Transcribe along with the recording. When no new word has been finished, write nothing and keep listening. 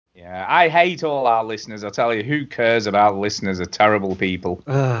Yeah, I hate all our listeners. I tell you, who cares about listeners? Are terrible people.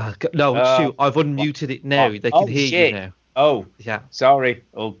 No, Stu, I've unmuted it now. They can hear shit. you now. Oh, yeah. Sorry.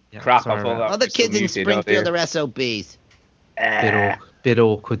 Oh, yeah, crap. sorry I thought that the was kids in muted. Springfield are SOBs. Bit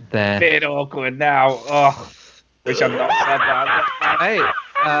awkward there. Bit awkward now. Oh, wish I'd not said that. Hey,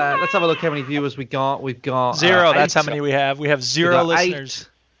 let's have a look how many viewers we got. We've got 0. That's how many we have. We have 0 listeners.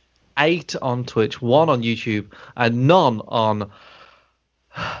 Eight on Twitch, 1 on YouTube, and none on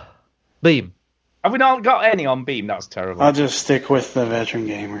Beam. Have we not got any on Beam? That's terrible. I'll just stick with the veteran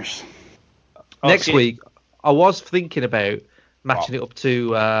gamers. Next week, I was thinking about matching it up to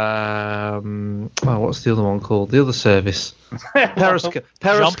what's the other one called? The other service, Periscope.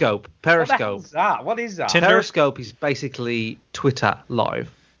 What is that? Tinder? Periscope is basically Twitter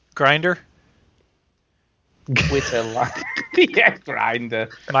live. Grindr. Twitter live. Yeah, Grindr.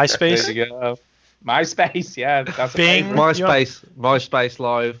 MySpace. There you go. MySpace, yeah. That's Bing. MySpace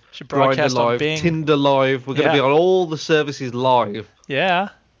live. Should broadcast Grindr live. on Bing. Tinder live. We're going to be on all the services live. Yeah.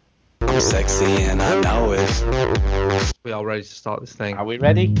 I'm sexy and I know it. We are ready to start this thing. Are we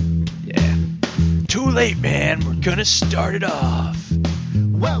ready? Yeah. Too late, man. We're gonna start it off.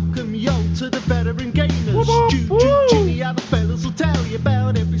 Welcome, yo, to the veteran gamers. Juju, Ginny, other fellas will tell you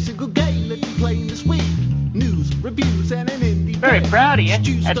about every single game that you play this week. News, reviews, and an indie. Very proud of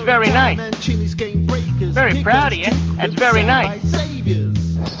you. That's very nice. Very proud of you. That's very nice.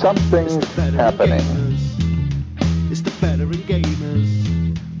 Something's happening. It's the veteran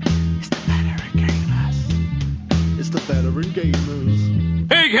gamers. It's the veteran gamers. It's the veteran gamers.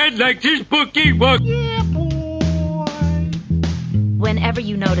 Big head like this bookie book. Yeah, boy. Whenever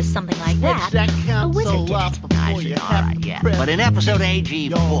you notice something like that, a wizard did it. Before you have yeah. breath. But in episode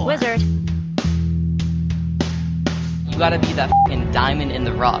AG4... Wizard. You gotta be that f***ing diamond in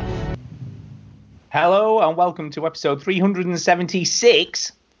the rough. Hello and welcome to episode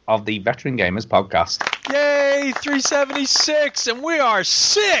 376 of the Veteran Gamers Podcast. Yay, 376, and we are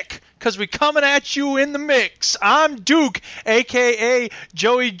sick because we're coming at you in the mix. I'm Duke, a.k.a.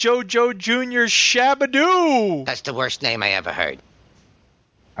 Joey Jojo Jr. Shabadoo. That's the worst name I ever heard.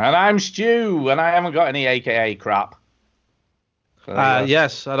 And I'm Stu, and I haven't got any AKA crap. So,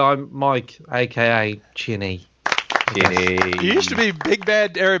 yes, and I'm Mike, a.k.a. Chinny. Chinny. You used to be Big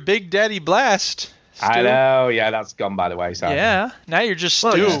Daddy Blast. Stu. I know, yeah, that's gone by the wayside. Yeah, now you're just Stu.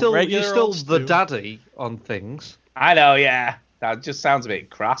 Well, regular you're still old the Stu. daddy on things. I know, yeah. That just sounds a bit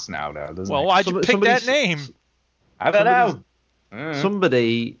crass now, though, doesn't Well, it? why'd you pick that name? I don't know.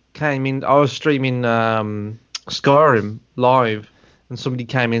 Somebody came in. I was streaming Skyrim live, and somebody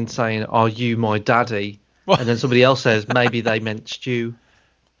came in saying, "Are you my daddy?" What? And then somebody else says, "Maybe they meant Stu."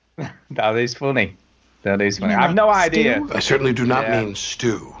 That is funny. That is funny. I have no idea. I certainly do not mean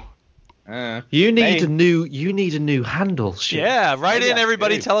stew. You need a new handle, Stu. Yeah, write in,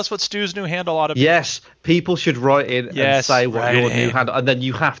 everybody. Stu. Tell us what Stu's new handle ought to be. Yes, people should write in and say what your new handle, and then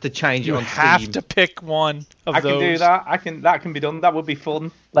you have to change it on Steam. You have to pick one of I those. can do that. That can be done. That would be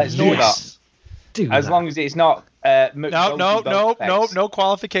fun. Let's do that. As long as it's not. No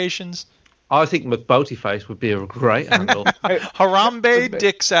qualifications. I think McBoatyface would be a great handle. Harambe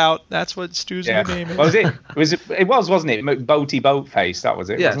Dicks out. That's what Stu's new name is. Wasn't it? McBoaty Boatface. That was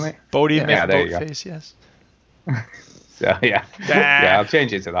it, yes. wasn't it? Bodie there you go. McBoatface, yes. So, yeah. Yeah, I'll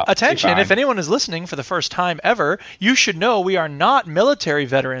change it to that. Attention, if anyone is listening for the first time ever, you should know we are not military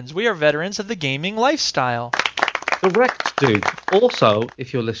veterans. We are veterans of the gaming lifestyle. Correct, dude. Also,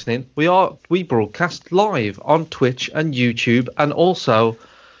 if you're listening, we broadcast live on Twitch and YouTube, and also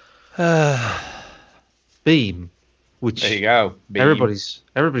Beam, which there you go. Beam.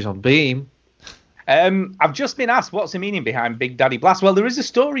 Everybody's on Beam. I've just been asked what's the meaning behind Big Daddy Blast. Well, there is a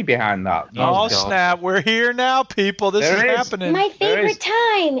story behind that. Oh snap! We're here now, people. This is happening. My favorite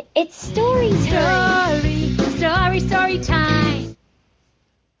time. It's story time. Story time.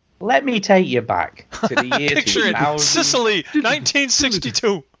 Let me take you back to the year Picture 2000. it. Sicily,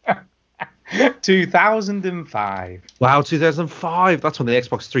 1962. 2005. Wow, 2005. That's when the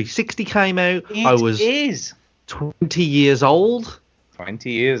Xbox 360 came out. I was 20 years old.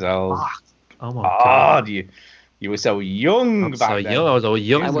 20 years old. Oh my God. You were so young back then. Young. I was a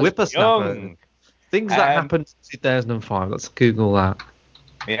young whippersnapper. Things that happened in 2005. Let's Google that.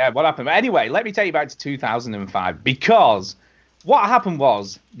 Yeah, what happened? But anyway, let me take you back to 2005 because what happened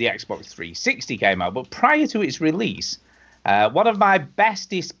was the Xbox 360 came out, but prior to its release, one of my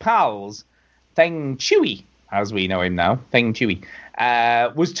bestest pals, Feng Chewy, as we know him now, Feng Chewy,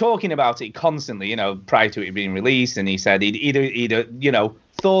 was talking about it constantly, prior to it being released, and he said he'd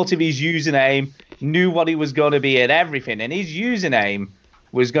thought of his username, knew what he was going to be and everything, and his username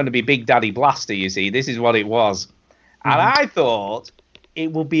was going to be Big Daddy Blaster, you see. This is what it was. And I thought,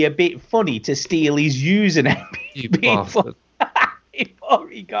 it would be a bit funny to steal his username You bastard. before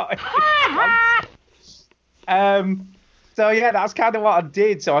he got it. So yeah, that's kind of what I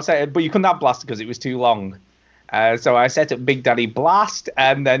did. So I said, but you couldn't have Blast because it was too long. So I set up Big Daddy Blast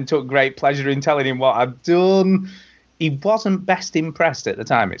and then took great pleasure in telling him what I'd done. He wasn't best impressed at the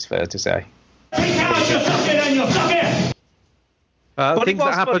time, it's fair to say. Things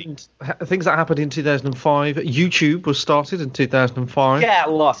that happened in 2005. YouTube was started in 2005.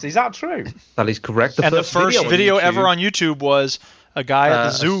 Get lost. Is that true? That is correct. The first video ever on YouTube was a guy at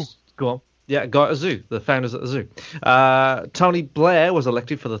the zoo. Go on. Yeah, a guy at the zoo. The founders at the zoo. Tony Blair was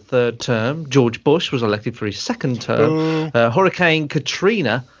elected for the third term. George Bush was elected for his second term. Hurricane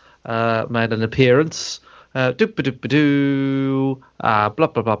Katrina made an appearance. Blah, blah, blah,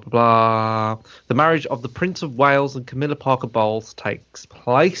 blah, blah. The marriage of the Prince of Wales and Camilla Parker Bowles takes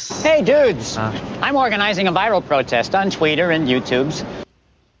place. Hey, dudes. I'm organizing a viral protest on Twitter and YouTube's.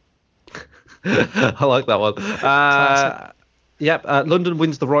 I like that one. Yep. London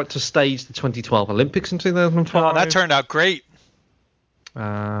wins the right to stage the 2012 Olympics in 2005. Oh, that turned out great.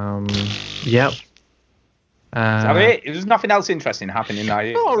 Yep. Is that it? There's nothing else interesting happening that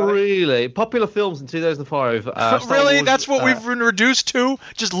year. Not really. Popular films in 2005. Really? Wars, that's what we've been reduced to?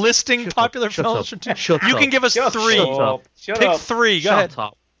 Just listing popular films? Shut up. You can give us three. Pick three. Go ahead.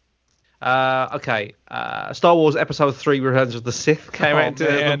 Up. Okay. Star Wars Episode 3 Revenge of the Sith came out in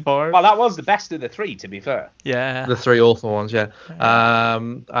 2005. Well, that was the best of the three, to be fair. Yeah. The three awful ones, yeah.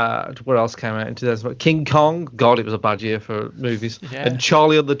 What else came out in 2005? King Kong. God, it was a bad year for movies. Yeah. And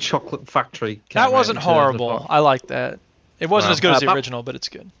Charlie and the Chocolate Factory came That wasn't out horrible. I like that. It wasn't as good as the original, but it's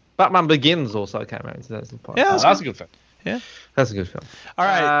good. Batman Begins also came out in 2005. Yeah, that's a good film. Yeah. That's a good film. All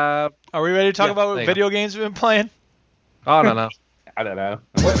right. Are we ready to talk about what video games we've been playing? I don't know. I don't know.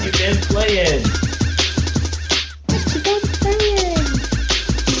 What you been playing? What you been playing?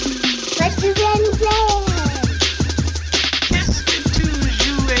 What you been playing?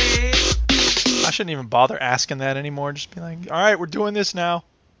 I shouldn't even bother asking that anymore. Just be like, all right, we're doing this now.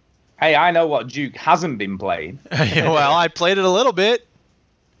 Hey, I know what Duke hasn't been playing. Well, I played it a little bit.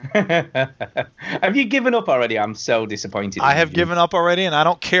 Have you given up already? I'm so disappointed. I have given up already, and I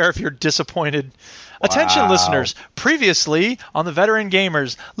don't care if you're disappointed. Attention, listeners. Previously on the Veteran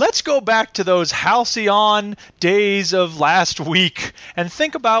Gamers, let's go back to those halcyon days of last week and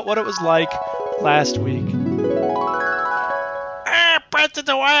think about what it was like last week. Breath of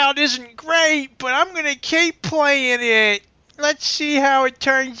the Wild isn't great, but I'm going to keep playing it. Let's see how it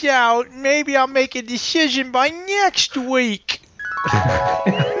turns out. Maybe I'll make a decision by next week.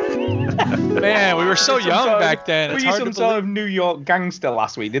 Man, we were so young back then. It's were you hard some to sort of New York gangster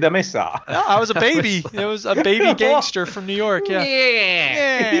last week? Did I miss that? No, I was a baby. It was a baby gangster from New York. Yeah.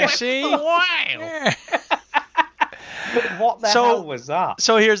 Yeah. See? Wow. Yeah. What the hell was that?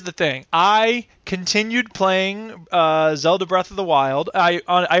 So here's the thing. I continued playing Zelda Breath of the Wild.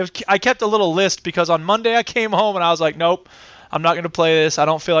 I kept a little list because on Monday I came home and I was like, nope, I'm not going to play this. I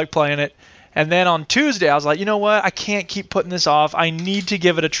don't feel like playing it. And then on Tuesday, I was like, you know what? I can't keep putting this off. I need to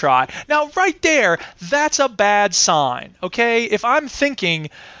give it a try. Now, right there, that's a bad sign, okay? If I'm thinking,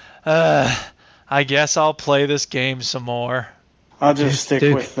 I guess I'll play this game some more. I'll just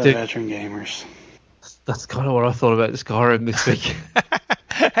stick with the Veteran Gamers. That's kind of what I thought about Skyrim this week.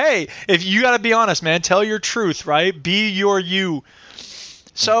 Hey, if you got to be honest, man, tell your truth, right? Be your you.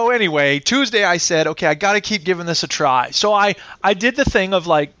 So anyway, Tuesday I said, okay, I got to keep giving this a try. So I did the thing of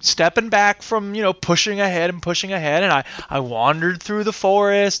like stepping back from, pushing ahead, and I wandered through the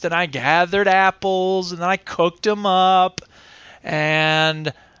forest and I gathered apples and then I cooked them up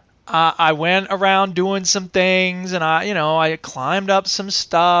and I went around doing some things and I climbed up some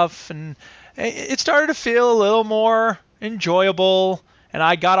stuff and it started to feel a little more enjoyable and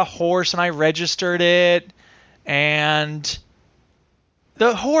I got a horse and I registered it and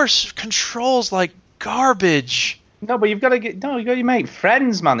the horse controls like garbage. No, but you've got to make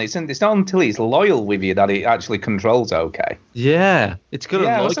friends, man. It's not until he's loyal with you that it actually controls okay. Yeah, it's good.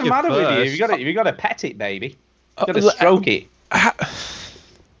 Yeah, what's the matter with you? You got to pet it, baby. You got to stroke it.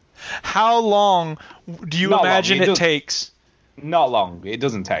 How long do you imagine it takes? Not long. It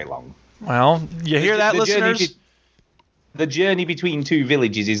doesn't take long. Well, you hear that, listeners? The journey between two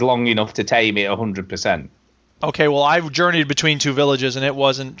villages is long enough to tame it 100%. Okay, well, I've journeyed between two villages, and it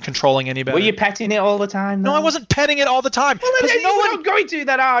wasn't controlling any better. Were you petting it all the time? No, I wasn't petting it all the time. Well, then you're not going to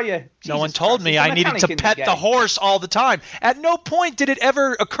that, are you? No one told me I needed to pet the horse all the time. At no point did it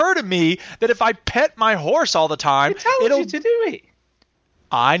ever occur to me that if I pet my horse all the time, it tells you to do it.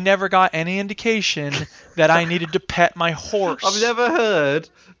 I never got any indication that I needed to pet my horse. I've never heard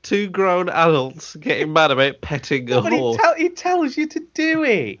two grown adults getting mad about petting a horse. It tells you to do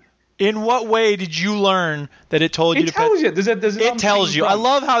it. In what way did you learn that it told you to pet? It tells you. There's an it tells you. prompt. I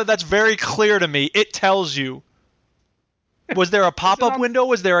love how that's very clear to me. It tells you. Was there a pop-up window?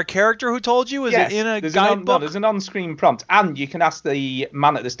 Was there a character who told you? Was it in a guidebook? No, there's an on-screen prompt, and you can ask the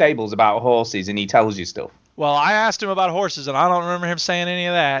man at the stables about horses, and he tells you stuff. Well, I asked him about horses, and I don't remember him saying any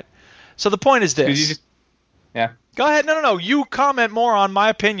of that. So the point is this. Yeah. Go ahead. No. You comment more on my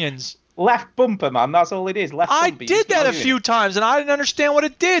opinions. Left bumper, man. That's all it is. Left bumper. I did that a few times, and I didn't understand what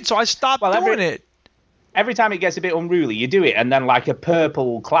it did, so I stopped doing it. Every time it gets a bit unruly, you do it, and then like a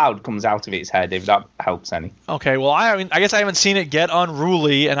purple cloud comes out of its head, if that helps any. Okay, well, I guess I haven't seen it get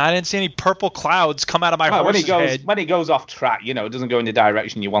unruly, and I didn't see any purple clouds come out of my horse's head. When it goes off track, it doesn't go in the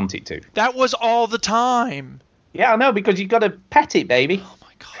direction you want it to. That was all the time. Yeah, I know, because you've got to pet it, baby. Oh,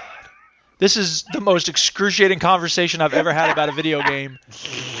 my God. This is the most excruciating conversation I've ever had about a video game.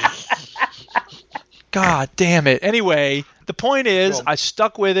 God damn it. Anyway, the point is, I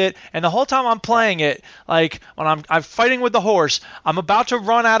stuck with it, and the whole time I'm playing it, like when I'm fighting with the horse, I'm about to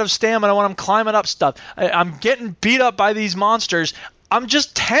run out of stamina when I'm climbing up stuff. I'm getting beat up by these monsters. I'm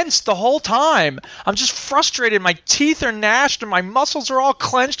just tense the whole time. I'm just frustrated. My teeth are gnashed and my muscles are all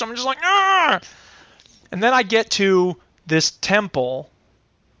clenched. I'm just like, ah! And then I get to this temple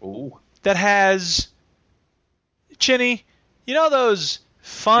that has, Chinny, you know those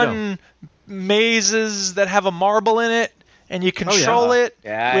fun mazes that have a marble in it, and you control it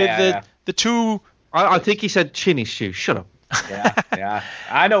with the two. I think he said Chinny shoe. Shut up. Yeah.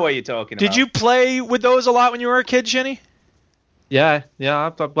 I know what you're talking about. Did you play with those a lot when you were a kid, Chinny? Yeah.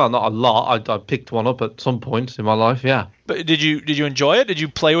 Well, not a lot. I picked one up at some point in my life. Yeah. But did you enjoy it? Did you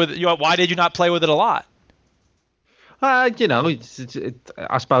play with it? Why did you not play with it a lot? I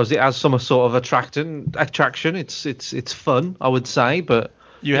suppose it has some sort of attraction. It's fun, I would say, but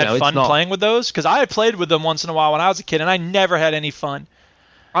you had fun playing with those? Because I had played with them once in a while when I was a kid, and I never had any fun.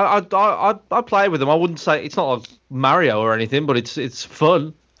 I play with them. I wouldn't say it's not like Mario or anything, but it's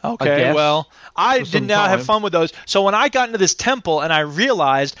fun. Okay, well, I did not have fun with those. So when I got into this temple and I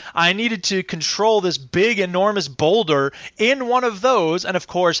realized I needed to control this big, enormous boulder in one of those, and of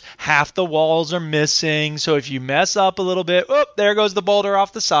course, half the walls are missing. So if you mess up a little bit, there goes the boulder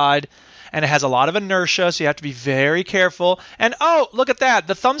off the side. And it has a lot of inertia, so you have to be very careful. And look at that.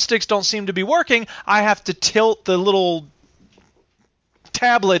 The thumbsticks don't seem to be working. I have to tilt the little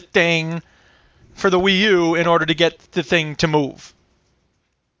tablet thing for the Wii U in order to get the thing to move.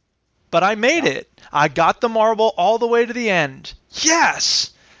 But I made it. I got the marble all the way to the end.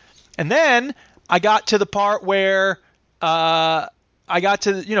 Yes! And then I got to the part where the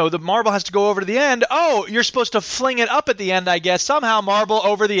marble has to go over to the end. Oh, you're supposed to fling it up at the end, I guess. Somehow marble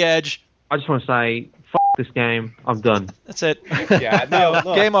over the edge. I just want to say, this game. I'm done. That's it. Yeah, no,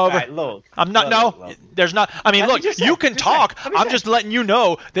 look, game over. Right, look. I'm not. Look. There's not. I mean, look. You can talk. I'm just letting you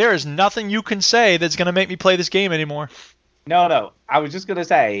know there is nothing you can say that's going to make me play this game anymore. No. I was just going to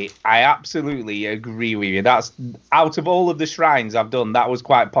say, I absolutely agree with you. That's out of all of the shrines I've done, that was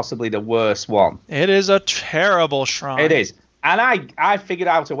quite possibly the worst one. It is a terrible shrine. It is. And I figured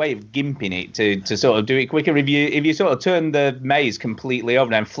out a way of gimping it to sort of do it quicker. If you sort of turn the maze completely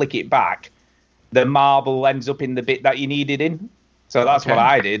over and flick it back, the marble ends up in the bit that you needed in. So that's what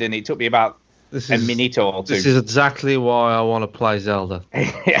I did, and it took me about a minute or two. This is exactly why I want to play Zelda. So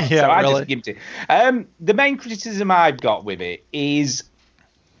I just gimped it. The main criticism I've got with it is,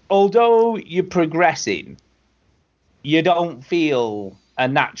 although you're progressing, you don't feel a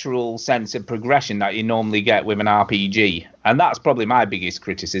natural sense of progression that you normally get with an RPG. And that's probably my biggest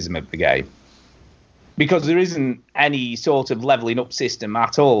criticism of the game. Because there isn't any sort of leveling up system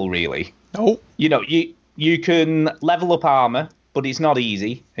at all, really. No. You can level up armor, but it's not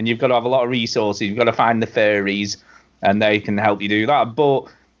easy. And you've got to have a lot of resources. You've got to find the fairies, and they can help you do that.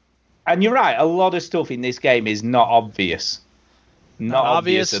 And you're right, a lot of stuff in this game is not obvious. Not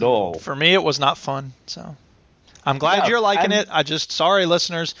obvious at all. For me, it was not fun, so... I'm glad you're liking it. Sorry,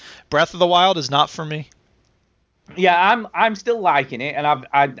 listeners. Breath of the Wild is not for me. Yeah, I'm still liking it, and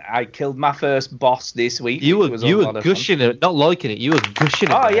I killed my first boss this week. You were gushing it, not liking it. You were gushing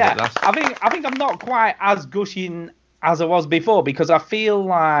it. Oh yeah, I think I'm not quite as gushing as I was before, because I feel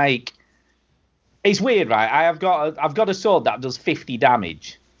like it's weird, right? I've got a sword that does 50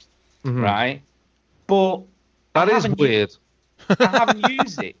 damage, right? But that is weird. I haven't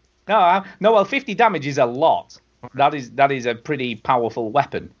used it. No. Well, 50 damage is a lot. That is a pretty powerful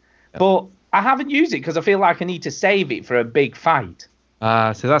weapon, but I haven't used it because I feel like I need to save it for a big fight.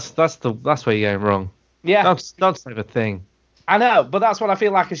 So that's where you're going wrong. Yeah. Don't save a thing. I know, but that's what I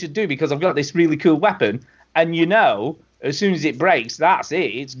feel like I should do because I've got this really cool weapon, and as soon as it breaks, that's it.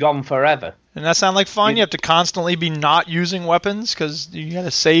 It's gone forever. And that sound like fun? You have to constantly be not using weapons because you got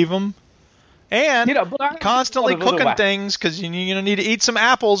to save them. And but constantly cooking things because you need to eat some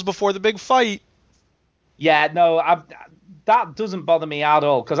apples before the big fight. Yeah, no, that doesn't bother me at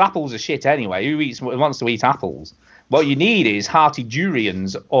all because apples are shit anyway. Who wants to eat apples? What you need is hearty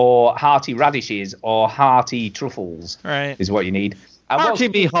durians or hearty radishes or hearty truffles. Right. Is what you need. And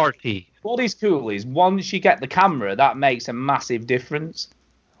hearty. What is cool is once you get the camera, that makes a massive difference.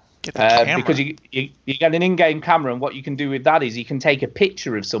 Get the camera. Because you get an in-game camera, and what you can do with that is you can take a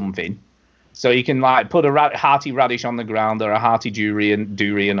picture of something. So you can put a hearty radish on the ground or a hearty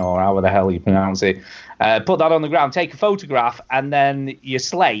durian or however the hell you pronounce it. Put that on the ground, take a photograph, and then your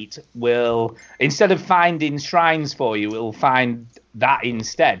slate will, instead of finding shrines for you, it will find that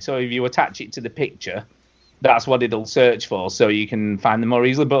instead. So if you attach it to the picture, that's what it'll search for, so you can find them more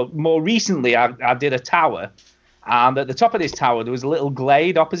easily. But more recently, I did a tower, and at the top of this tower, there was a little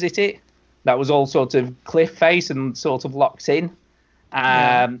glade opposite it that was all sort of cliff face and sort of locked in.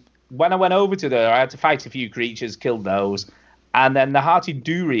 When I went over to there, I had to fight a few creatures, killed those. And then the hearty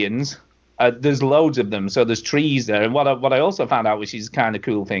durians, there's loads of them, so there's trees there. And what I also found out, which is kind of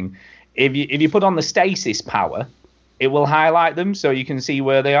cool thing, if you put on the stasis power, it will highlight them so you can see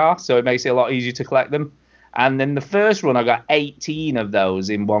where they are, so it makes it a lot easier to collect them. And then the first run, I got 18 of those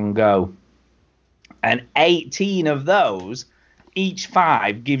in one go. And 18 of those, each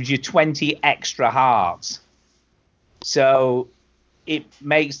 5 gives you 20 extra hearts. So it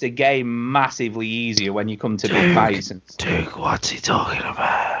makes the game massively easier when you come to big fights. Duke, what's he talking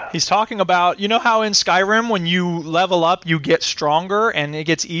about? He's talking about, you know how in Skyrim when you level up you get stronger and it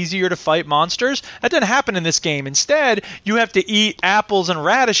gets easier to fight monsters? That doesn't happen in this game. Instead, you have to eat apples and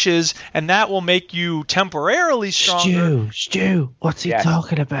radishes, and that will make you temporarily stronger. Stu, what's he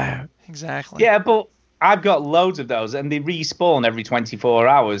talking about? Exactly. Yeah, but I've got loads of those, and they respawn every 24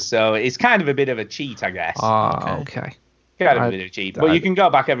 hours, so it's kind of a bit of a cheat, I guess. Okay. Kind of a bit of a cheat. But you can go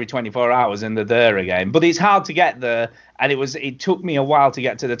back every 24 hours and they're there again. But it's hard to get there, and it took me a while to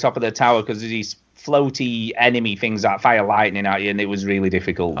get to the top of the tower because there's these floaty enemy things that fire lightning at you, and it was really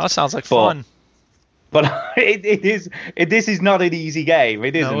difficult. Oh, that sounds like fun. But this is not an easy game.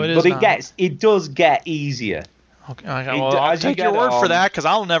 It isn't. No, it is but it does get easier. Okay, well, I'll take your word for that because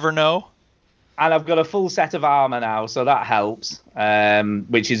I'll never know. And I've got a full set of armor now, so that helps,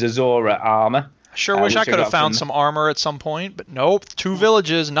 which is Azora armor. I sure wish I could have found some armor at some point, but nope. 2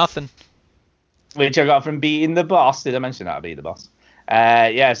 villages, nothing. Which I got from beating the boss. Did I mention that I beat the boss?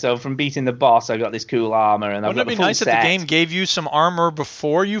 So from beating the boss, I got this cool armor, and I've got the full set. Wouldn't it be nice if the game gave you some armor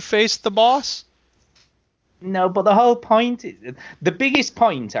before you faced the boss? No, but the whole point, the biggest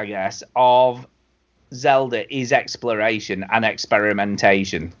point, I guess, of Zelda is exploration and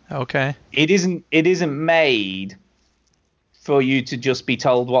experimentation. Okay. It isn't made for you to just be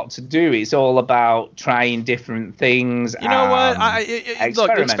told what to do. It's all about trying different things. You know what?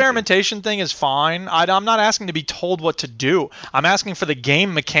 Look, the experimentation thing is fine. I'm not asking to be told what to do. I'm asking for the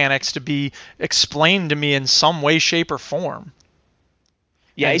game mechanics to be explained to me in some way, shape, or form.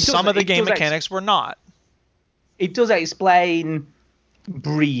 Yeah, and some of the game mechanics were not. It does explain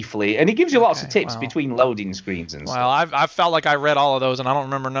briefly, and it gives you lots of tips between loading screens and stuff. Well, I've felt like I read all of those, and I don't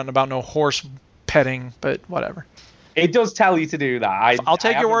remember nothing about no horse petting, but whatever. It does tell you to do that. I'll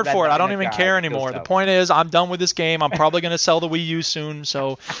take your word for it. I don't even care anymore. The point is, I'm done with this game. I'm probably going to sell the Wii U soon,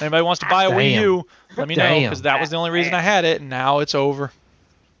 so if anybody wants to buy a Wii U, let me know, because that was the only reason I had it, and now it's over.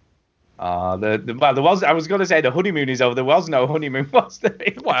 There was. I was going to say the honeymoon is over. There was no honeymoon, was there?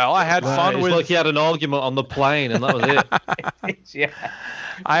 Well, I had fun with. It's like you had an argument on the plane, and that was it. Yeah.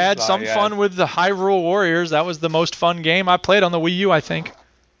 I had some fun with the Hyrule Warriors. That was the most fun game I played on the Wii U, I think.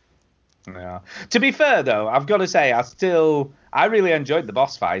 Yeah. To be fair, though, I've got to say, I really enjoyed the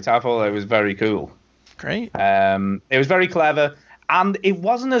boss fight. I thought it was very cool. Great. It was very clever, and it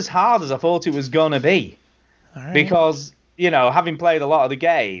wasn't as hard as I thought it was going to be. All right. Because, having played a lot of the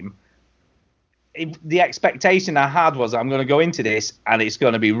game, the expectation I had was I'm going to go into this, and it's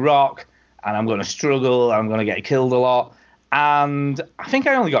going to be rock, and I'm going to struggle, I'm going to get killed a lot. And I think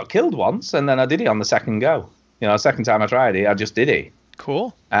I only got killed once, and then I did it on the second go. The second time I tried it, I just did it.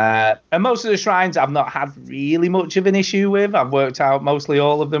 Cool. And most of the shrines I've not had really much of an issue with. I've worked out mostly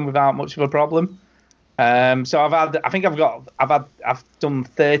all of them without much of a problem. So I've done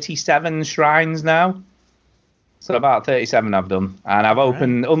 37 shrines now. So about 37 I've done, and I've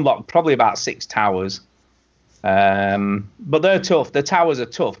unlocked probably about 6 towers. But they're tough. The towers are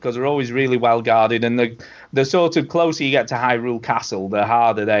tough because they're always really well guarded, and the sort of closer you get to Hyrule Castle, the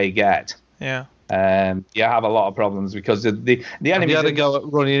harder they get. Yeah. You have a lot of problems because the enemies. Have you had a go at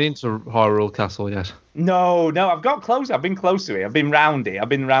running into Hyrule Castle yet? No, I've got close. I've been close to it. I've been round it. I've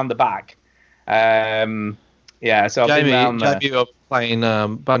been round the back. Yeah, so I've been round there. Jamie was playing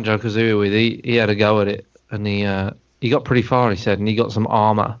Banjo-Kazooie with. He had a go at it, and he got pretty far, he said, and he got some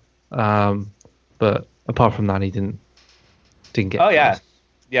armor. But apart from that, he didn't get. Oh yeah,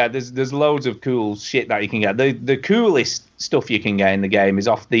 yeah. There's loads of cool shit that you can get. The coolest stuff you can get in the game is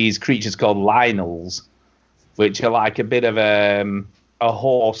off these creatures called Lynels, which are like a bit of a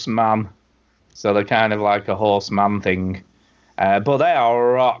horseman. So they're kind of like a horseman thing. But they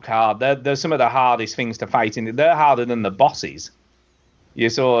are rock hard. They're some of the hardest things to fight in. They're harder than the bosses. You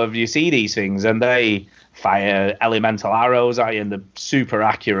see these things and they fire elemental arrows at you and they're super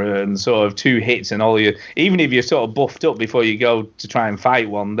accurate and sort of 2 hits and all you. Even if you're sort of buffed up before you go to try and fight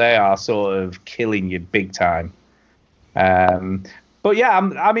one, they are sort of killing you big time. But yeah,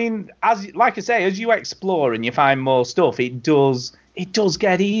 I mean, as you explore and you find more stuff, it does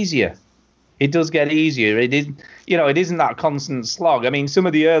get easier. It does get easier. It isn't that constant slog. I mean, some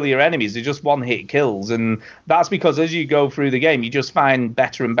of the earlier enemies are just one-hit kills, and that's because as you go through the game, you just find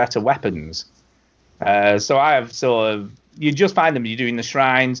better and better weapons. So I have you just find them. You're doing the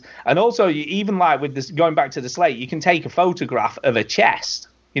shrines, and also you even like with this going back to the slate, you can take a photograph of a chest,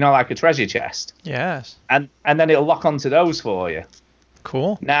 like a treasure chest. Yes. And then it'll lock onto those for you.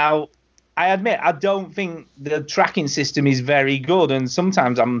 Cool. Now, I admit I don't think the tracking system is very good, and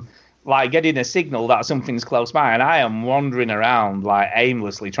sometimes I'm like getting a signal that something's close by, and I am wandering around like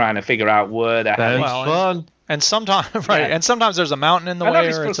aimlessly trying to figure out where the hell. That's fun. And sometimes, right? And sometimes there's a mountain in the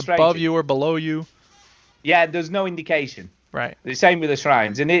way, or it's above you or below you. Yeah, there's no indication. Right. The same with the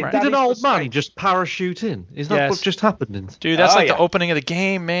shrines. And did an old man just parachute in? Is that what just happened? Dude, that's the opening of the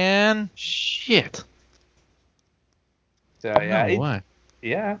game, man. Shit. So yeah,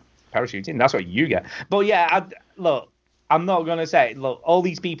 yeah, parachuting. That's what you get. But yeah, look. I'm not going to say, look, all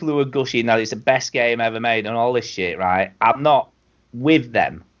these people who are gushing that it's the best game ever made and all this shit, right? I'm not with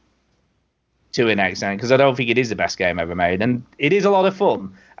them to an extent because I don't think it is the best game ever made. And it is a lot of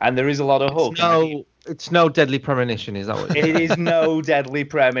fun and there is a lot of hook. It's no Deadly Premonition, is that what it is? No Deadly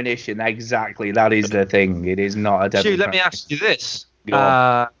Premonition, exactly. That is the thing. It is not a Deadly Premonition. Let me ask you this.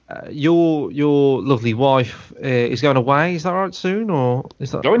 Your lovely wife is going away, is that right, soon? Or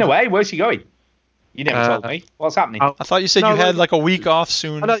is that going away? Where's she going? You never told me. What's happening? I thought you said you had like a week off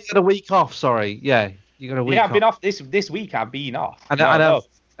soon. I know you had a week off. Sorry, yeah, you got a week. Yeah, I've been off this week. I've been off.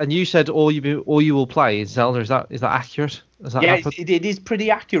 And you said all you will play is Zelda. Is that accurate? It is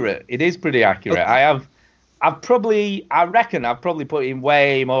pretty accurate. It is pretty accurate. Okay. I reckon I've probably put in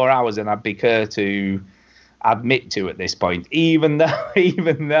way more hours than I'd be care to admit to at this point. Even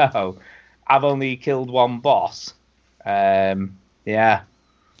though I've only killed one boss. Yeah,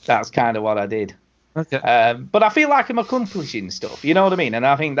 that's kind of what I did. Okay. But I feel like I'm accomplishing stuff, you know what I mean? And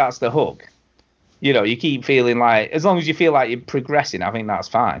I think that's the hook. You keep feeling like, as long as you feel like you're progressing, I think that's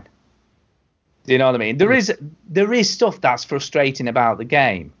fine. Do you know what I mean? There is stuff that's frustrating about the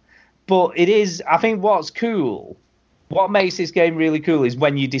game. But it is, I think what's cool, what makes this game really cool is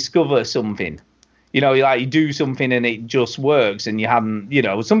when you discover something. You do something and it just works and you haven't,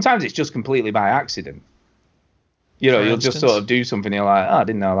 sometimes it's just completely by accident. You'll just sort of do something. You're like, I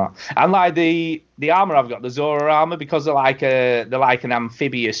didn't know that. And like the armor I've got, the Zora armor, because they're like an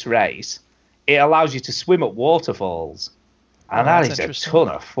amphibious race. It allows you to swim up waterfalls, and that is a ton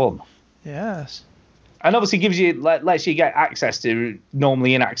of fun. Yes. And obviously lets you get access to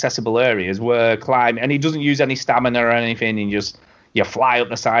normally inaccessible areas where climb, and it doesn't use any stamina or anything. You fly up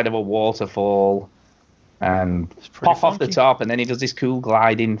the side of a waterfall. And pop off the top, and then he does this cool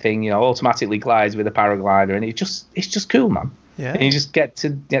gliding thing, automatically glides with a paraglider, and it's just cool, man. Yeah. And you just get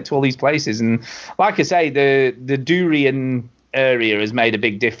to all these places, and like I say, the Durian area has made a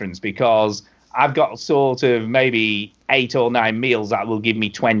big difference because I've got sort of maybe 8 or 9 meals that will give me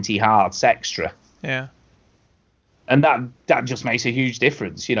 20 hearts extra. Yeah. And that just makes a huge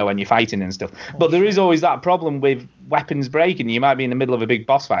difference, when you're fighting and stuff. But there is always that problem with weapons breaking. You might be in the middle of a big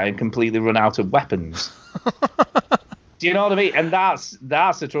boss fight and completely run out of weapons. Do you know what I mean? And that's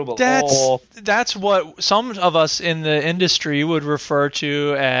the trouble. That's what some of us in the industry would refer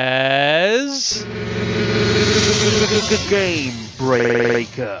to as game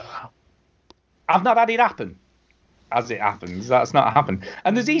breaker. I've not had it happen. As it happens, that's not happened.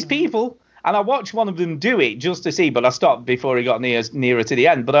 And there's these people. And I watched one of them do it just to see, but I stopped before he got nearer to the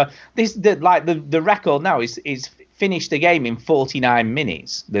end. But the record now is finished the game in 49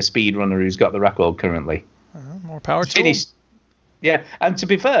 minutes. The speedrunner who's got the record currently. More power to him. Yeah, and to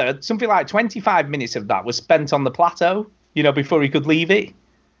be fair, something like 25 minutes of that was spent on the plateau. Before he could leave it.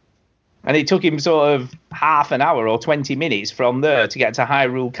 And it took him sort of half an hour or 20 minutes from there to get to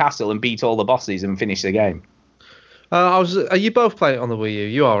Hyrule Castle and beat all the bosses and finish the game. Are you both playing it on the Wii U?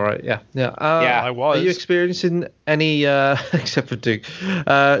 You are, right? Yeah. Yeah, I was. Are you experiencing any, except for Duke,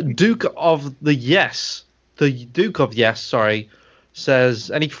 Duke of Yes,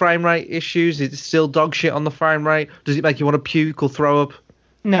 says, any frame rate issues? Is it still dog shit on the frame rate? Does it make you want to puke or throw up?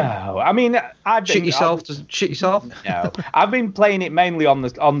 No, I mean, Shit yourself? Does it shit yourself? No, I've been playing it mainly on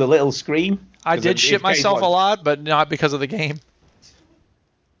the little screen. I did shit myself a lot, but not because of the game.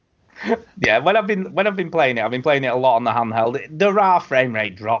 Yeah, when I've been playing it, I've been playing it a lot on the handheld. There are frame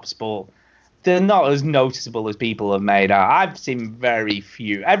rate drops, but they're not as noticeable as people have made out. I've seen very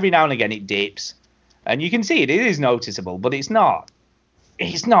few. Every now and again it dips, and you can see it. It is noticeable, but it's not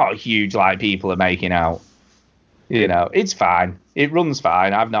huge like people are making out. You know, it's fine. It runs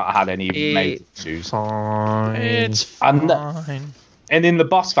fine. I've not had any major issues. It's fine. And in the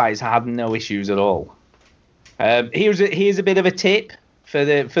boss fights, I had no issues at all. Here's a bit of a tip for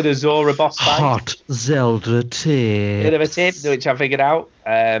the Zora boss fight. Hot Zelda tip. Bit of a tip, which I figured out.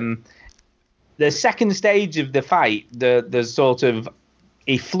 The second stage of the fight, the sort of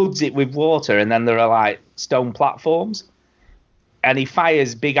he floods it with water, and then there are like stone platforms, and he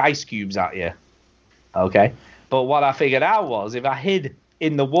fires big ice cubes at you. Okay. But what I figured out was if I hid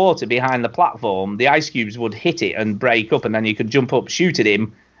in the water behind the platform, the ice cubes would hit it and break up, and then you could jump up, shoot at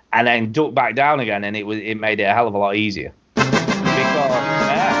him, and then duck back down again, and it made it a hell of a lot easier.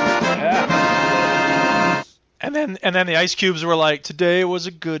 And then the ice cubes were like, "Today was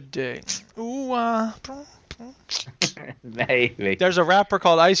a good day." Ooh, Maybe. There's a rapper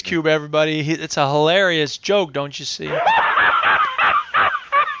called Ice Cube, everybody. It's a hilarious joke, don't you see?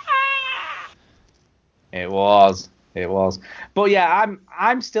 It was. But yeah,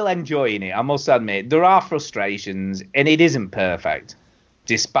 I'm still enjoying it, I must admit. There are frustrations, and it isn't perfect,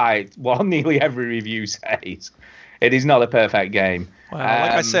 despite what nearly every review says. It is not a perfect game. Well,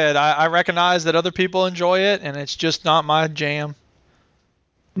 like I said, I recognize that other people enjoy it, and it's just not my jam.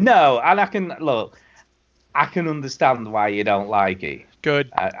 No, and I can understand why you don't like it.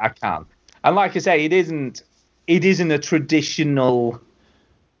 Good. I can. And like I say, it isn't a traditional.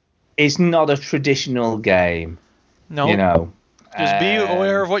 It's not a traditional game. No. You know. Just be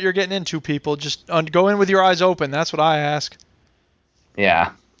aware of what you're getting into, people. Just go in with your eyes open. That's what I ask.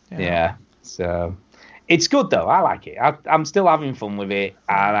 Yeah. So it's good though. I like it. I'm still having fun with it,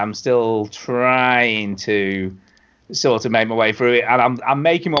 and I'm still trying to sort of make my way through it. And I'm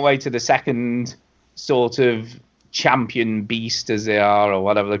making my way to the second sort of champion beast, as they are, or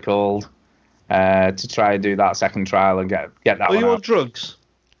whatever they're called, to try and do that second trial and get that. Are one you out. on drugs?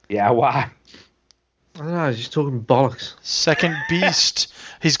 Yeah. Why? I don't know. He's just talking bollocks. Second beast.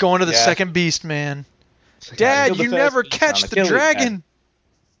 He's going to the second beast, man. Dad, you never catch the dragon.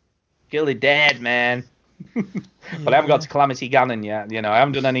 Kill it dead, man. But I haven't got to Calamity Ganon yet. You know, I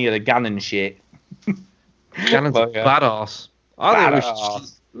haven't done any of the Ganon shit. Ganon's a badass. I think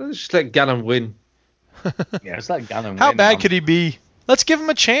let's just let Ganon win. Yeah, let's let Ganon win. How bad could he be? Let's give him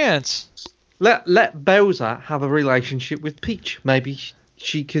a chance. Let Bowser have a relationship with Peach. Maybe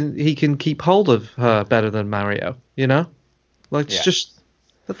he can keep hold of her better than Mario. You know, just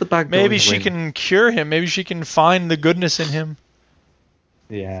let the bad guys Maybe she win. can cure him. Maybe she can find the goodness in him.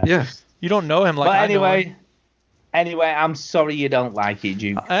 Yeah. You don't know him like I know him. Anyway, I'm sorry you don't like it,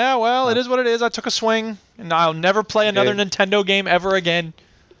 Duke. Yeah, well, it is what it is. I took a swing, and I'll never play another Nintendo game ever again.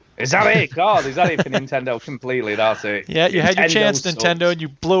 Is that it? God, is that it for Nintendo completely? That's it. Yeah, you had your chance, sucks. Nintendo, and you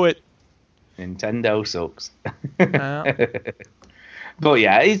blew it. Nintendo sucks. But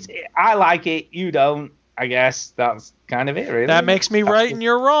yeah, I like it. You don't. I guess that's kind of it, really. That makes me right and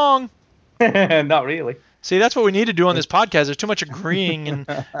you're wrong. Not really. See, that's what we need to do on this podcast. There's too much agreeing and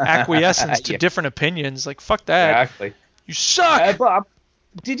acquiescence to different opinions. Like, fuck that. Exactly. You suck. But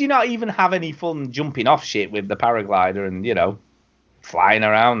did you not even have any fun jumping off shit with the paraglider and, you know, flying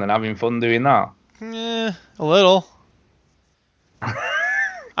around and having fun doing that? A little.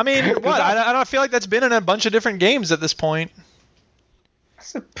 I mean, what? I don't feel like that's been in a bunch of different games at this point.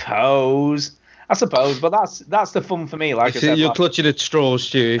 I suppose, but that's the fun for me. Like I said, you're clutching at straws,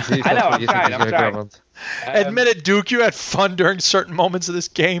 Stu. I know, I'm trying. Admit it, Duke. You had fun during certain moments of this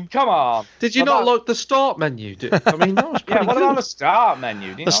game. Come on. Did you not like the start menu? I mean, that was pretty what good. about the start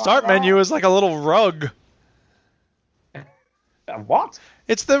menu? The start menu is like a little rug. What?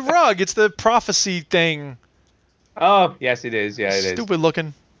 It's the rug. It's the prophecy thing. Oh, yes, it is. Yeah, it is. Stupid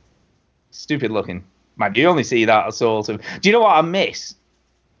looking. Man, you only see that sort of. Do you know what I miss?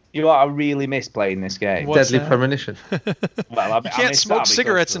 You know what I really miss playing this game? Deadly Premonition. Well, You can't smoke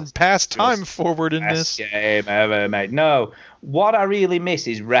cigarettes and pass time forward in best this. game ever made. No, what I really miss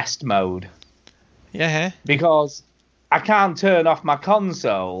is rest mode. Yeah. Because I can't turn off my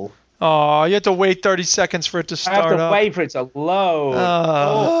console. Oh, you have to wait 30 seconds for it to start I have to up. wait for it to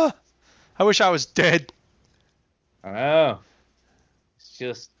load. I wish I was dead. I know. It's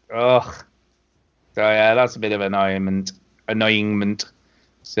just, ugh. So yeah, that's a bit of annoyment.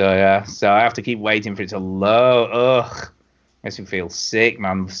 So yeah, so I have to keep waiting for it to load. Ugh. Makes me feel sick,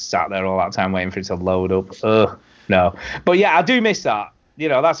 man. Sat there all that time waiting for it to load up. Ugh. No. But yeah, I do miss that. You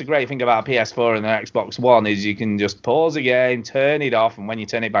know, that's a great thing about PS4 and the Xbox One is you can just pause a game, turn it off, and when you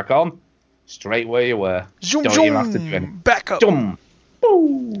turn it back on, straight where you were. Zoom, Don't even have to do anything. Back up. Zoom.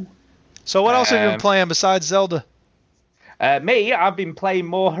 Boo. So what else have you been playing besides Zelda? Me, I've been playing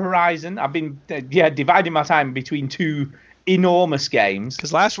more Horizon. I've been dividing my time between two enormous games.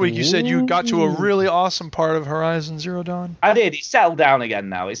 Because last week you said you got to a really awesome part of Horizon Zero Dawn. I did. It's settled down again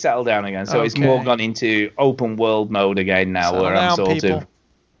now. So it's more gone into open world mode again now. Settle where down, I'm sort people. of...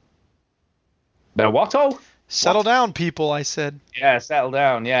 The what-o? Settle down, people, I said. Yeah, settle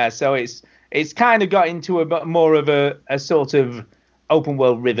down. Yeah, so it's kind of got into a bit more of a sort of open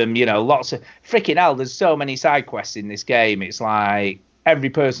world rhythm. You know, lots of... Freaking hell, there's so many side quests in this game. It's like every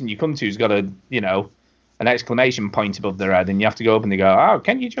person you come to's got an exclamation point above their head, and you have to go up and they go, oh,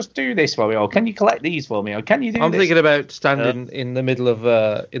 can you just do this for me, or can you collect these for me, or can you do I'm this? thinking about standing in the middle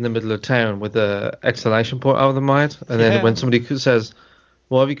of town with the exclamation point over my head, and then when somebody says,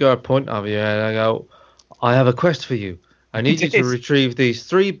 well, have you got a point over your head? I go, I have a quest for you. I need you to retrieve these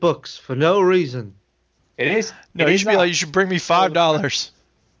 3 books for no reason. It is. No, you should be like, you should bring me $5.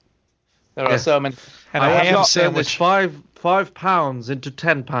 There are so many. And I a want ham you to turn this sandwich. £5 into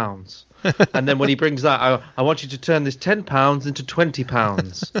 £10. And then when he brings that, I want you to turn this £10 into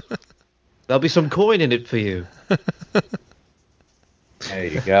 £20. There'll be some coin in it for you. There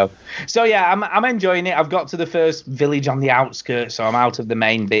you go. So yeah, I'm enjoying it. I've got to the first village on the outskirts, so I'm out of the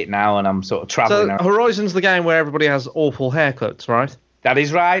main bit now, and I'm sort of traveling. So Horizon's the game where everybody has awful haircuts, right? That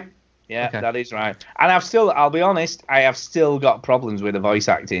is right. Yeah, Okay. That is right. And I'll be honest, I have still got problems with the voice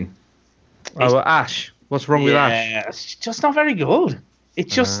acting. Ash. What's wrong with Ash? Yeah, it's just not very good.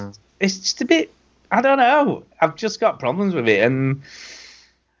 It's just a bit, I don't know. I've just got problems with it, and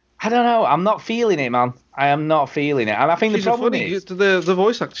I don't know. I'm not feeling it, man. I am not feeling it, and I think She's the problem is the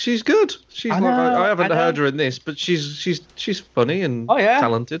voice actor. She's good. She's I haven't heard her in this, but she's funny and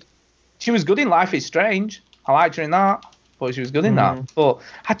talented. She was good in Life is Strange. I liked her in that. Thought she was good in that. But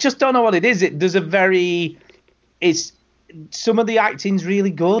I just don't know what it is. Some of the acting's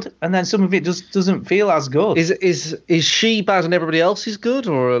really good, and then some of it just doesn't feel as good. Is she bad and everybody else is good,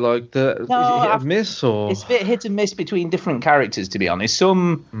 or like is it hit and miss, or it's a bit hit and miss between different characters, to be honest.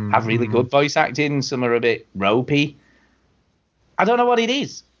 Some have really good voice acting, some are a bit ropey. I don't know what it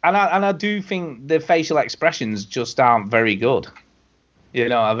is, and I do think the facial expressions just aren't very good. You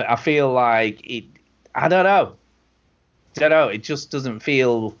know, I feel like it. I don't know. It just doesn't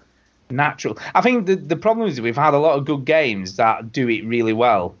feel natural. I think the problem is we've had a lot of good games that do it really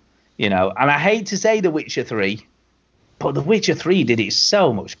well, you know, and I hate to say The Witcher 3, but The Witcher 3 did it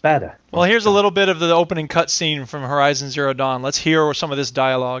so much better. Well, here's a little bit of the opening cutscene from Horizon Zero Dawn. Let's hear some of this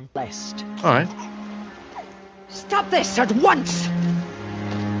dialogue. All right. Stop this at once!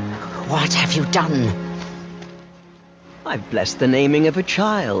 What have you done? I've blessed the naming of a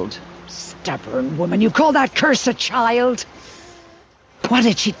child. Stubborn woman, you call that curse a child? What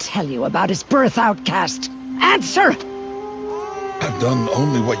did she tell you about his birth, outcast? Answer! I've done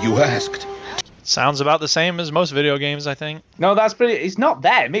only what you asked. Sounds about the same as most video games, I think. No, that's pretty. It's not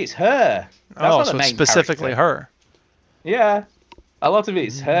them, it's her. That's not so the it's main specifically character. her. Yeah. A lot of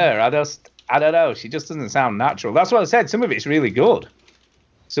it's her. I don't know. She just doesn't sound natural. That's what I said. Some of it's really good.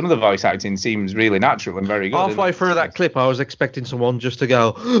 Some of the voice acting seems really natural and very good. Halfway through that clip, I was expecting someone just to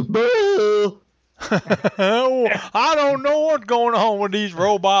go, boo! I don't know what's going on with these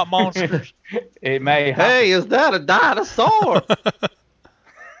robot monsters. It may happen. Hey, is that a dinosaur?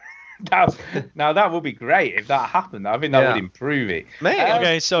 Now that would be great if that happened. I think that would improve it. Man,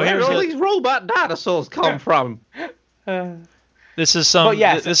 okay, so where here's all these robot dinosaurs come from? This is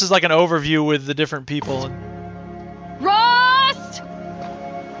this is like an overview with the different people. Rost!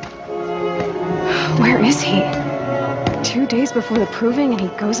 Where is he? 2 days before the proving and he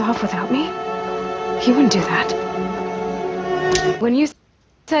goes off without me? He wouldn't do that. When you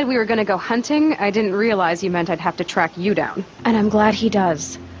said we were going to go hunting, I didn't realize you meant I'd have to track you down. And I'm glad he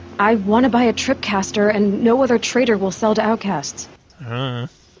does. I want to buy a tripcaster, and no other trader will sell to outcasts. You know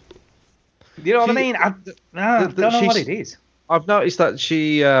what I mean? I don't know what it is. I've noticed that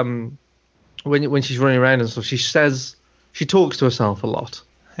she when she's running around and stuff, she talks to herself a lot.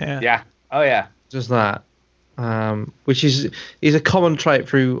 Yeah. Oh yeah. Just that. Which is a common trait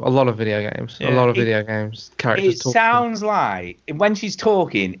through a lot of video games. Yeah. A lot of video games characters It talk. sounds like when she's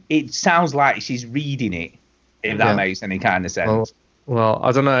talking, it sounds like she's reading it. If that makes any kind of sense. Well,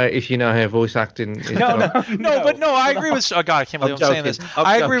 I don't know if you know her voice acting. Is No, I agree with. Oh God, I can't believe I'm saying this.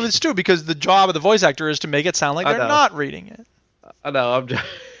 I agree with Stu because the job of the voice actor is to make it sound like they're not reading it. I know. I'm joking.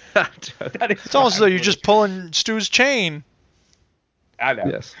 It's almost as though you're just pulling Stu's chain. I know.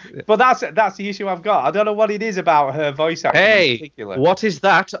 Yes. But that's the issue I've got. I don't know what it is about her voice acting in particular. What is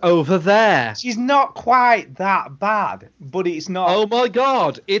that over there? She's not quite that bad, but it's not. Oh my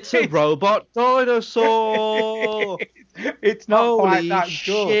God! It's a robot dinosaur. It's not Holy quite that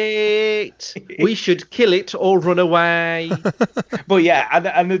shit. We should kill it or run away. But yeah,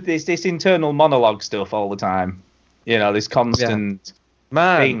 and there's this internal monologue stuff all the time. You know, this constant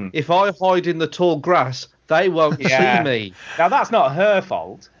thing. If I hide in the tall grass, they won't see me. Now that's not her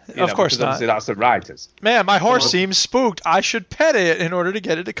fault. Of course not. Obviously that's the writers. Man, my horse seems spooked. I should pet it in order to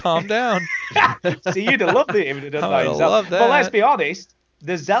get it to calm down. See, you'd have loved it if it had done that himself. Love that. But let's be honest,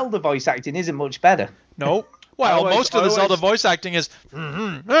 the Zelda voice acting isn't much better. No. Well, most of the Zelda voice acting is.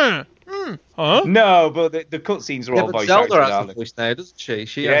 Huh? No, but the cutscenes are all voice acting. Zelda has a voice now, doesn't she?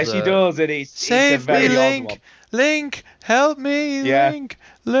 She does, and it's Save a very me, odd Link. one. Link, help me, Link.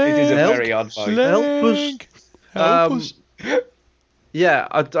 It is a very odd voice. Link, help us. Yeah,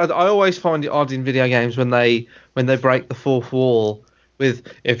 I always find it odd in video games when they break the fourth wall with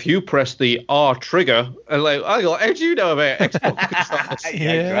if you press the R trigger and like, oh, how do you know about Xbox controls?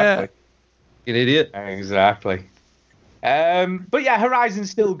 Yeah, exactly. You idiot. Exactly. But yeah, Horizon's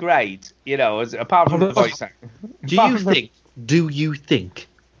still great. You know, apart from the voice acting. Do you think,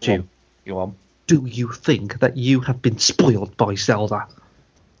 Stu? Go on. Do you think that you have been spoiled by Zelda?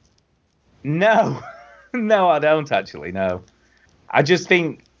 No. No, I don't actually, no. I just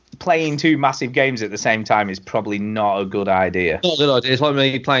think playing two massive games at the same time is probably not a good idea. Not a good idea. It's like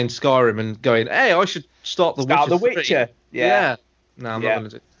me playing Skyrim and going, hey, I should start The Witcher 3. Yeah. No, I'm not going to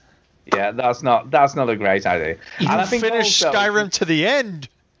do it. Yeah, that's not a great idea. You finished Skyrim to the end,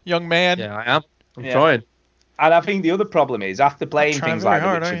 young man. Yeah, I am. I'm trying. And I think the other problem is after playing things like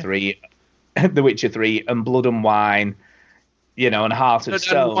The Witcher 3 and Blood and Wine, you know, and Heart of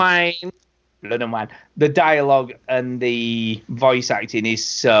Stone. Blood and Wine. The dialogue and the voice acting is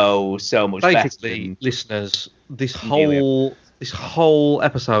so much better. Basically, listeners, this whole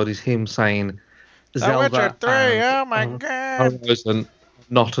episode is him saying Zelda The Witcher 3, oh my God. Horizon,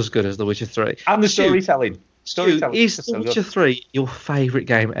 not as good as The Witcher 3. And the storytelling. Is The Witcher 3 your favourite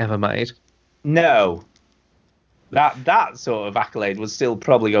game ever made? No. That sort of accolade would still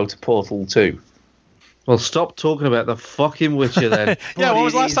probably go to Portal 2. Well, stop talking about the fucking Witcher then. Yeah, when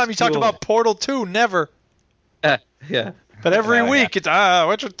was the last time you talked about Portal 2? Never. Yeah. But every week it's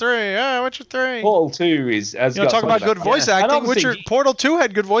Witcher 3, Witcher 3. Portal 2 is as you know, talk about good voice acting. Portal 2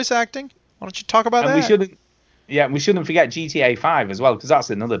 had good voice acting. Why don't you talk about that? We shouldn't forget GTA 5 as well, because that's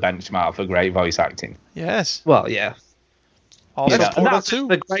another benchmark for great voice acting. Yes. Well, yeah. Also, Portal 2.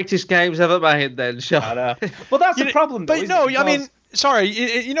 The greatest games ever made then, sure. I know. Well, that's the problem, though, but no, I mean, sorry,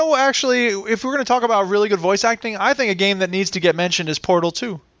 you know, actually, if we're going to talk about really good voice acting, I think a game that needs to get mentioned is Portal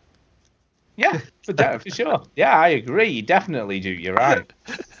 2. Yeah, for sure. Yeah, I agree. Definitely do. You're right.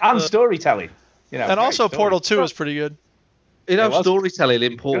 And storytelling. You know, and also Portal 2 is pretty good. You know, storytelling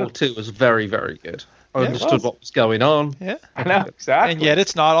in Portal 2 was very, very good. I understood what was going on. Yeah, I know, exactly. And yet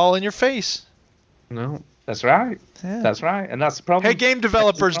it's not all in your face. No. That's right. Yeah. That's right. And that's the problem. Hey, game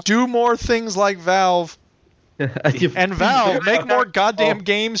developers, do more things like Valve. And Valve, make more goddamn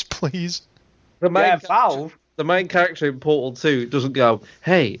games, please. Valve. The main character in Portal 2 doesn't go,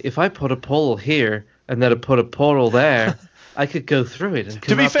 hey, if I put a portal here and then I put a portal there, I could go through it. And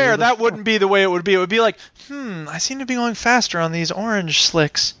to be fair, that wouldn't be the way it would be. It would be like, I seem to be going faster on these orange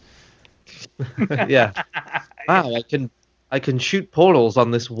slicks. Yeah. Wow, I can shoot portals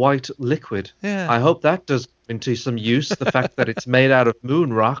on this white liquid. Yeah. I hope that does into some use, the fact that it's made out of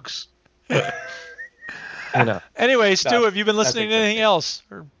moon rocks. You know. Anyway, Stu, have you been listening to anything else?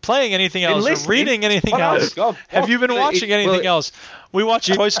 Or playing anything else? Or reading anything else? Have you been watching anything else? We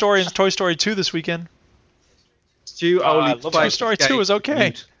watched Toy Story and Toy Story 2 this weekend. Stu, Toy Story 2 is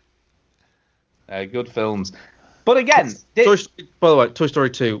okay. Good films. But again... by the way, Toy Story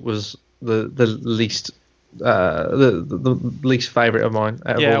 2 was the least... the least favorite of mine.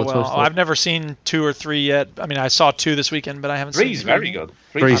 I've never seen 2 or 3 yet. I mean, I saw 2 this weekend, but I haven't seen 3. 3's very good.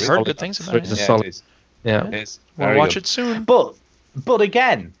 I've heard good things about it. Yeah, we'll watch it soon. But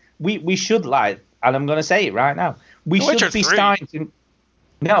again, we should and I'm going to say it right now. we The should Witcher be 3. starting to.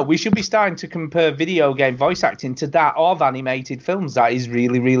 No, we should be starting to compare video game voice acting to that of animated films. That is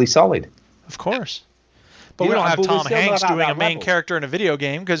really, really solid. Of course. But You we know, don't have but we're Tom still Hanks not at doing a that main level. character in a video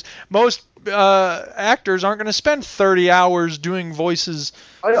game because most actors aren't going to spend 30 hours doing voices.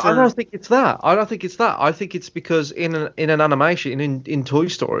 I for- don't think it's that. I think it's because in an animation, in Toy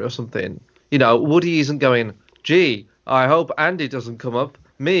Story or something, Woody isn't going, gee, I hope Andy doesn't come up.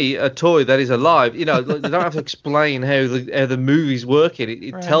 Me, a toy that is alive. They don't have to explain how the movie's working.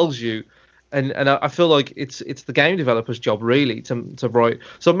 It Right. tells you. And I feel like it's the game developer's job really to write.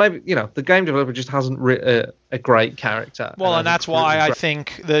 So maybe the game developer just hasn't written a great character. Well, and that's why I great.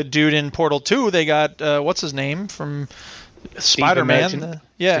 think the dude in Portal 2, they got what's his name from Spider-Man? Merchant.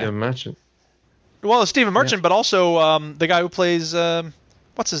 Yeah. Stephen Merchant. Well, it's Stephen Merchant, but also the guy who plays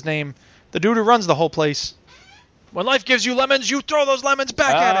what's his name? The dude who runs the whole place. When life gives you lemons, you throw those lemons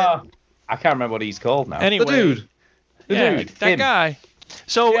back at it. I can't remember what he's called now. Anyway, The dude. yeah, that him. guy.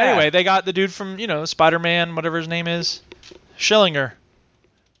 So Yeah. anyway, they got the dude from Spider-Man, whatever his name is, Schillinger,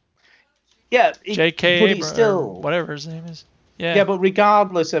 Yeah, J.K. but it's still whatever his name is. Yeah. Yeah, but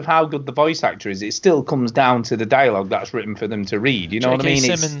regardless of how good the voice actor is, it still comes down to the dialogue that's written for them to read. You know what I mean?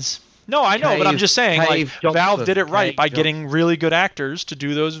 J.K. Simmons. No, I know, but I'm just saying, like, Johnson. Valve did it right Cave by Johnson. getting really good actors to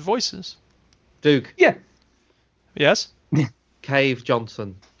do those voices. Duke. Yeah. Yes? Cave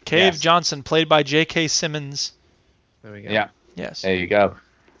Johnson. Cave Yes. Johnson, played by J.K. Simmons. There we go. Yeah. Yes. There you go.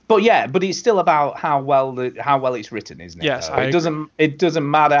 But yeah, but it's still about how well it's written, isn't it? Yes, though? I It doesn't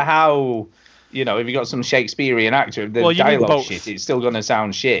matter how, if you got some Shakespearean actor, the Well, you need dialogue both. shit, it's still going to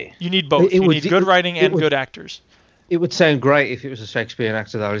sound shit. You need both. You need good writing and good actors. It would sound great if it was a Shakespearean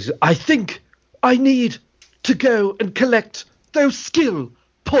actor that was, I think I need to go and collect those skill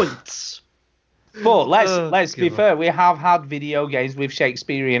points. But let's be fair, we have had video games with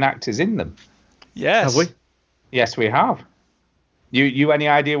Shakespearean actors in them. Yes. Have we? Yes, we have. You any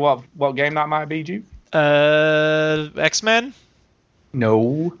idea what game that might be, Duke? X-Men?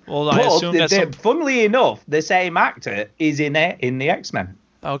 No. Well, I assume that's funnily enough, the same actor is in the X-Men.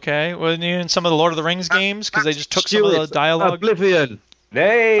 Okay. Well, in some of the Lord of the Rings games, because they just took some of the dialogue. Oblivion.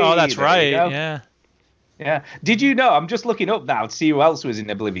 Hey, Oh, that's there you right. go. Yeah. Yeah. Did you know? I'm just looking up now to see who else was in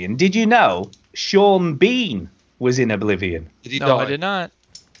Oblivion. Did you know Sean Bean was in Oblivion? Did he No, die? I did not.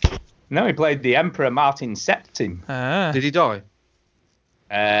 No, he played the Emperor Martin Septim. Ah. Did he die?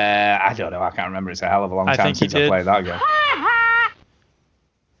 I don't know. I can't remember. It's a hell of a long I time think he since I did. played that game.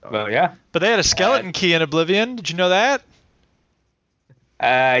 But yeah. But they had a skeleton key in Oblivion. Did you know that?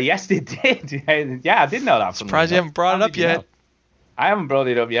 Yes, they did. Yeah, I did know that. Surprised you haven't brought it up yet. I haven't brought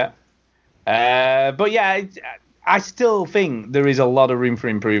it up yet. But yeah, I still think there is a lot of room for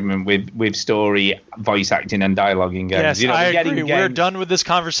improvement with story, voice acting, and dialogue in games. Yes, I we're getting agree. We're games- done with this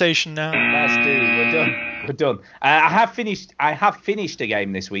conversation now. Let's do. We're done. We're done. I have finished a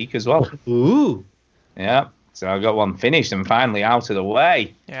game this week as well. Ooh. Yeah. So I got one finished and finally out of the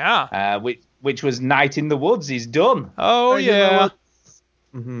way. Yeah. Which was Night in the Woods is done. Oh, yeah.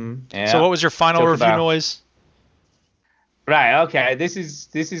 Mm-hmm. Yeah. So what was your final Talk review about- noise? Right, okay. This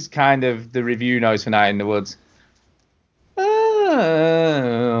is kind of the review noise for Night in the Woods.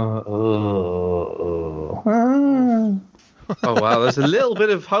 Oh wow, there's a little bit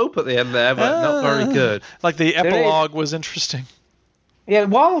of hope at the end there, but not very good. Like the epilogue was interesting. Yeah, it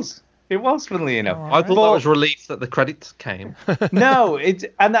was. It was, funnily enough. I thought that was relief that the credits came. No, and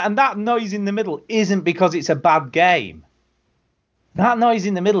that noise in the middle isn't because it's a bad game. That noise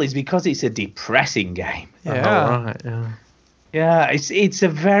in the middle is because it's a depressing game. Yeah. Oh, right, yeah. Yeah, it's a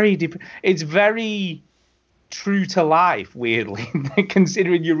very it's very true to life, weirdly,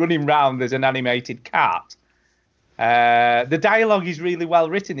 considering you're running around as an animated cat. The dialogue is really well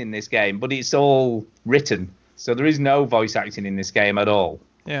written in this game, but it's all written, so there is no voice acting in this game at all.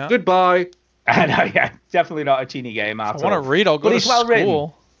 Yeah. Goodbye. No, yeah, definitely not a Chini game at all. I want to read. I'll go But to it's well written.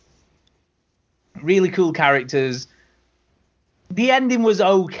 school. Really cool characters. The ending was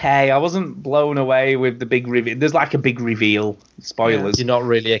okay. I wasn't blown away with the big reveal. There's like a big reveal. Spoilers. You're not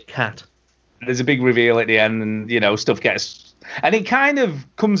really a cat. There's a big reveal at the end, and stuff gets, and it kind of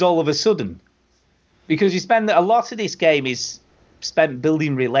comes all of a sudden, because you spend a lot of this game is spent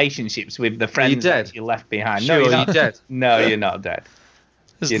building relationships with the friends that you left behind. Sure, no, you're not you're dead. No, you're not dead.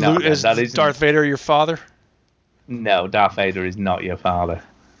 Is, You're not dead. is That isn't- Darth Vader your father? No, Darth Vader is not your father.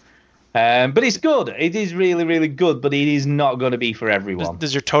 But it's good. It is really, really good, but it is not going to be for everyone.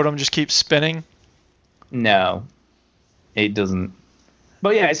 Does your totem just keep spinning? No, it doesn't.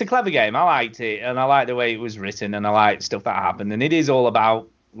 But yeah, it's a clever game. I liked it, and I like the way it was written, and I like stuff that happened. And it is all about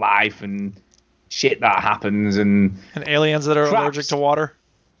life and shit that happens, and And aliens that are Craps. allergic to water?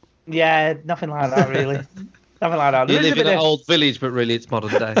 yeah, nothing like that really. Something like that. You There is live a in bit an of- old village, but really it's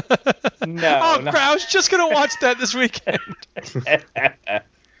modern day. No, Oh, crap, I was just going to watch that this weekend.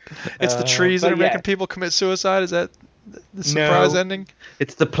 It's the trees that but are yeah. making people commit suicide? Is that the surprise No. ending?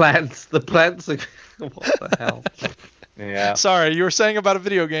 It's the plants. The plants. What the hell? Yeah. Sorry, you were saying about a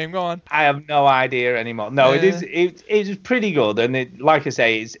video game. Go on. I have no idea anymore. No, it Yeah. is. It's pretty good, and like I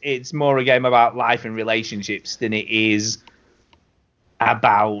say, it's more a game about life and relationships than it is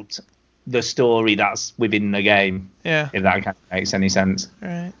about the story that's within the game. Yeah. If that kind of makes any sense.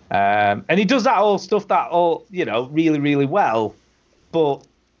 Right. And he does that all stuff really, really well, but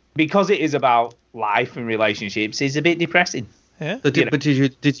because it is about life and relationships, it's a bit depressing. Yeah. But did you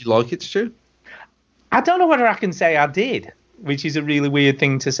like it, Stu? I don't know whether I can say I did, which is a really weird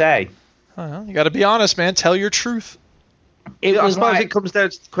thing to say. Well, you got to be honest, man. Tell your truth. It I was suppose like- it comes down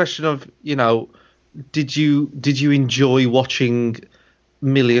to the question of, did you enjoy watching $1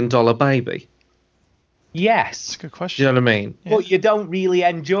 Million Baby? Yes. That's a good Do question. you know what I mean? But you don't really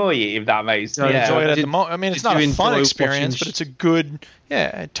enjoy it, if that makes sense. Yeah. Enjoy it at Did- the moment. I mean, it's did not you a fun enjoy experience, watching but it's a good.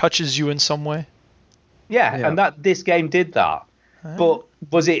 Yeah, it touches you in some way. Yeah, Yeah. and this game did that. But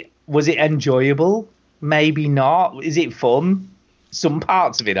was it enjoyable? Maybe not. Is it fun? Some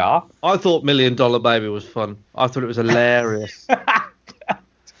parts of it are. I thought $1 Million Baby was fun. I thought it was hilarious. Look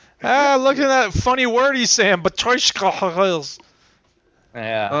at that funny word he's saying. Batoishka.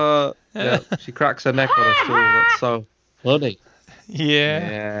 Yeah. Yeah, she cracks her neck on a stool. That's so funny.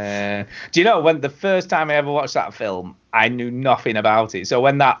 Yeah. Do you know, when the first time I ever watched that film, I knew nothing about it. So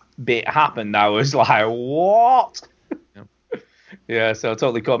when that bit happened, I was like, what? Yeah, so it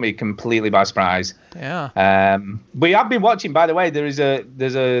totally caught me completely by surprise. Yeah. We have been watching, by the way, there's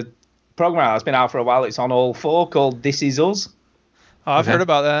a program that's been out for a while. It's on All 4 called This Is Us. Oh, I've heard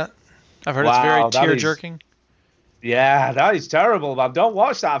about that. I've heard Wow, it's very that is- tear-jerking. Yeah, that is terrible, man. Don't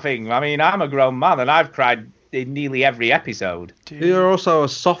watch that thing. I mean, I'm a grown man and I've cried in nearly every episode. You're also a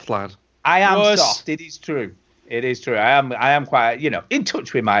soft lad. I am Was- soft. It is true. It is true. I am quite, in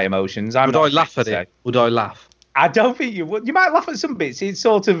touch with my emotions. Would I laugh at it? Would I laugh? I don't think you would. You might laugh at some bits. It's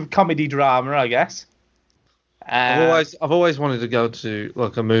sort of comedy drama, I guess. I've always wanted to go to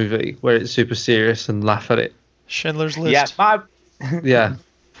like a movie where it's super serious and laugh at it. Schindler's List. Yeah, Yeah.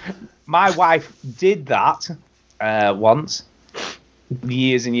 my wife did that once,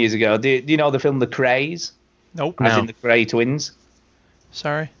 years and years ago. Do you know the film The Krays? Nope. As No. in the Kray twins.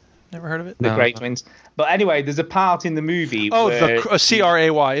 Sorry. Never heard of it. The No. Kray twins. But anyway, there's a part in the movie Oh, where... the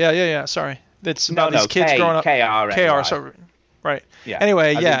Cray. Yeah. Sorry. It's about these kids growing up. KR. So, right. Yeah.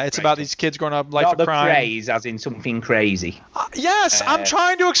 Anyway, As yeah, in it's Kray about twins. these kids growing up, life Not of the crime. craze, as in something crazy. Yes, I'm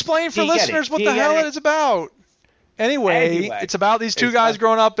trying to explain for Do you get listeners it? what Do the you get hell it? it is about. Anyway, it's about these two It's guys like-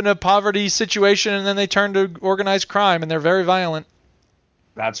 growing up in a poverty situation, and then they turn to organized crime, and they're very violent.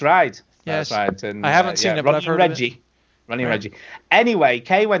 That's right. Yes. That's right. And, I haven't seen it, but I've heard of it. Ronnie and Right. Reggie. Anyway,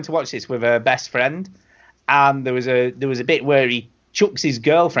 Kay went to watch this with her best friend, and there was a bit where he chucks his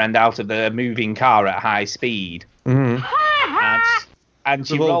girlfriend out of the moving car at high speed, Mm-hmm. and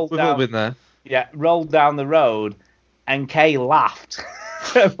she We've all rolled down. been there. Yeah, rolled down the road, and Kay laughed.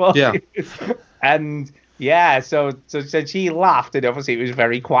 Yeah. And yeah, so she laughed, and obviously it was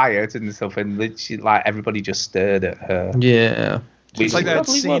very quiet and stuff, and she, like, everybody just stared at her. Yeah. It's like that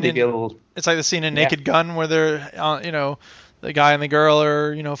Probably scene would, in, it'll- it's like the scene in Naked Gun where they're, the guy and the girl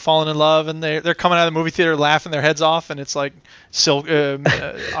are, falling in love, and they're coming out of the movie theater laughing their heads off, and it's like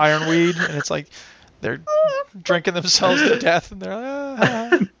ironweed, and it's like they're drinking themselves to death, and they're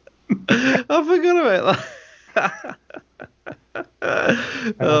like, I forgot about that.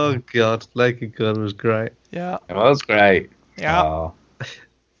 Oh God, Naked Gun was great. yeah. It was great. Yeah. Oh.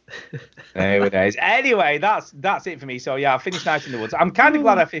 Nowadays. Anyway, that's it for me. So yeah, I finished Night in the Woods. I'm kind of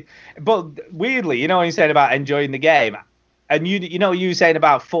glad but weirdly, when you said about enjoying the game, and you were saying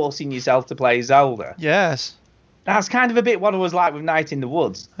about forcing yourself to play Zelda. Yes. That's kind of a bit what it was like with Night in the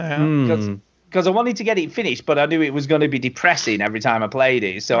Woods. Yeah. Because I wanted to get it finished, but I knew it was going to be depressing every time I played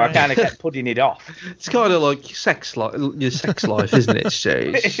it, so I kind of kept putting it off. It's kind of like your sex life, isn't it,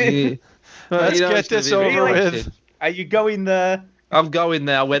 Stu? Let's get this over with. Are you going there? I'm going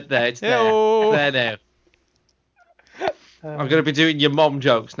there. I went there. It's there. Ew. There now. I'm going to be doing your mom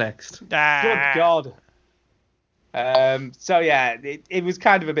jokes next. Good God. So yeah, it was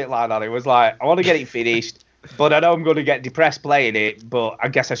kind of a bit like that. It was like, I want to get it finished, but I know I'm going to get depressed playing it, but I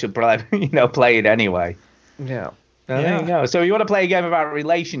guess I should play it anyway. Yeah. There you go. So you want to play a game about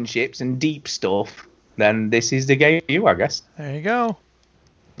relationships and deep stuff, then this is the game for you, I guess. There you go.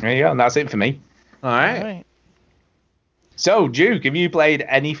 There you go, and that's it for me. All right. All right. So, Duke, have you played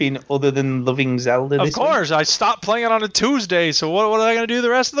anything other than Loving Zelda this Of course, I stopped playing it on a Tuesday, so what am I going to do the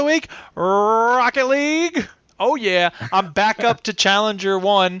rest of the week? Rocket League? Oh yeah, I'm back up to Challenger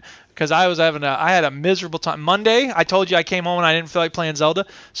 1 because I had a miserable time. Monday, I told you I came home and I didn't feel like playing Zelda,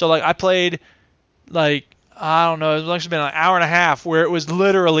 so like I played like I don't know, it must have been an hour and a half where it was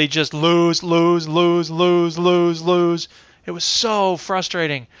literally just lose. It was so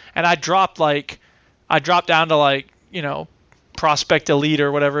frustrating, and I dropped down to like, you know, Prospect Elite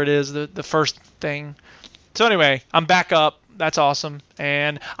or whatever it is, the first thing. So anyway, I'm back up. That's awesome.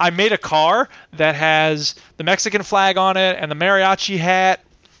 And I made a car that has the Mexican flag on it and the mariachi hat.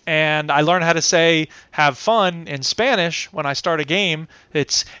 And I learned how to say have fun in Spanish when I start a game.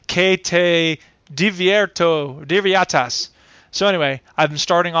 It's que te diviertas. So anyway, I'm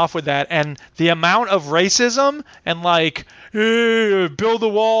starting off with that. And the amount of racism and like, hey, build a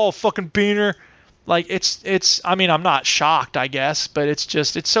wall, fucking beaner. Like I mean, I'm not shocked, I guess, but it's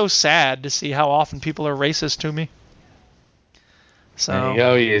so sad to see how often people are racist to me. So there you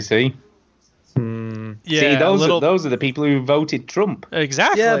go, you see. Yeah, see, those are the people who voted Trump.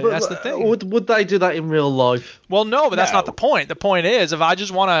 Exactly. Yeah, but that's the thing. Would they do that in real life? Well, no, but that's not the point. The point is, if I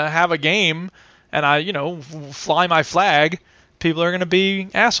just want to have a game and I, you know, fly my flag, people are going to be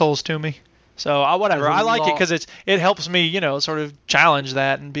assholes to me. So whatever. I like it because it helps me, you know, sort of challenge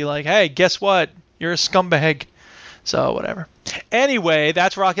that and be like, hey, guess what? You're a scumbag. So whatever. Anyway,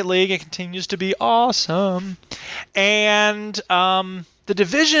 that's Rocket League. It continues to be awesome. And The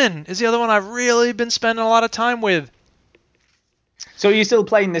Division is the other one I've really been spending a lot of time with. So are you still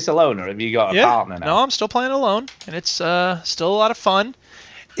playing this alone, or have you got a partner now? No, I'm still playing alone, and it's still a lot of fun.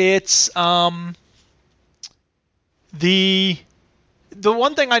 It's the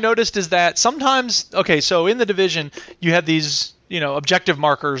one thing I noticed is that sometimes, so in The Division, you have these, you know, objective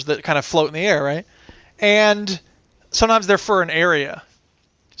markers that kind of float in the air, right? And sometimes they're for an area.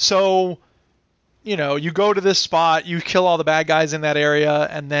 So, you know, you go to this spot, you kill all the bad guys in that area,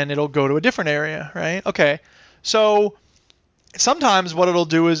 and then it'll go to a different area, right? Okay. So sometimes what it'll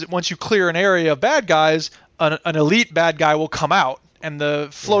do is once you clear an area of bad guys, an elite bad guy will come out, and the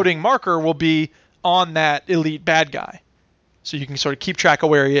floating marker will be on that elite bad guy. So you can sort of keep track of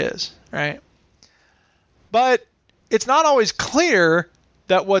where he is, right? But it's not always clear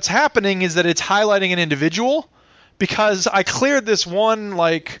that what's happening is that it's highlighting an individual, because I cleared this one,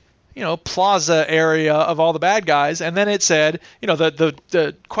 like, you know, plaza area of all the bad guys, and then it said, you know,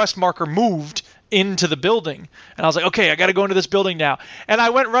 the quest marker moved into the building, and I was like, okay, I got to go into this building now, and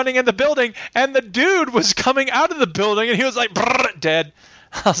I went running in the building, and the dude was coming out of the building, and he was like, dead.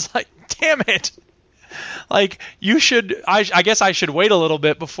 I was like, damn it. Like, I guess I should wait a little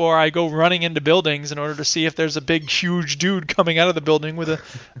bit before I go running into buildings in order to see if there's a big, huge dude coming out of the building with a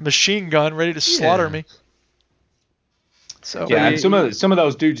machine gun ready to slaughter me. So yeah, and some of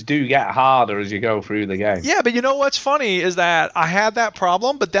those dudes do get harder as you go through the game. Yeah, but you know what's funny is that I had that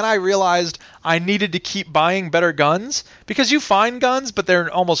problem, but then I realized I needed to keep buying better guns, because you find guns, but they're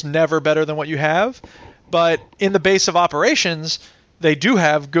almost never better than what you have. But in the base of operations, they do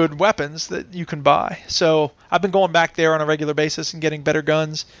have good weapons that you can buy. So I've been going back there on a regular basis and getting better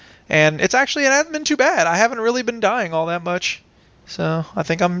guns, and it hasn't been too bad. I haven't really been dying all that much. So I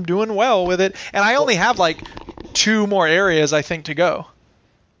think I'm doing well with it. And I only have like 2 more areas, I think, to go.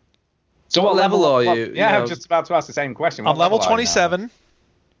 So what level are you? Yeah, I'm just about to ask the same question. I'm level 27.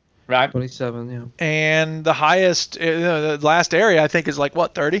 Right. 27, yeah. And the highest, the last area, I think, is like,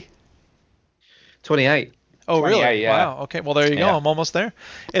 what, 30? 28. Oh, really? Yeah. Wow. Okay. Well, there you go. I'm almost there.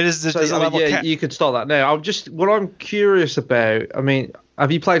 It is the level cap. You could start that now. What I'm curious about, I mean,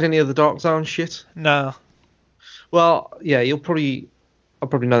 have you played any of the Dark Zone shit? No. Well, yeah, I'll probably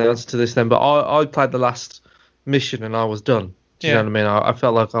know the answer to this then, but I played the last mission and I was done. Do you know what I mean? I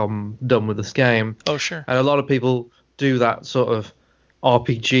felt like I'm done with this game. Oh, sure. And a lot of people do that sort of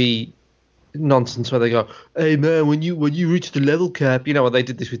RPG nonsense where they go, hey man, when you reach the level cap, you know, they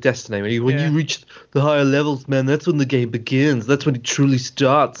did this with Destiny, when you reach the higher levels, man, that's when the game begins. That's when it truly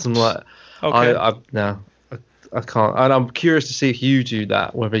starts. I'm like, okay. I can't. And I'm curious to see if you do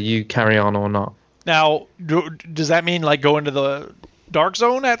that, whether you carry on or not. Now, does that mean like go into the Dark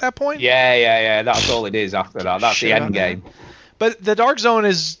Zone at that point? Yeah. That's all it is after that. That's the end game. But the Dark Zone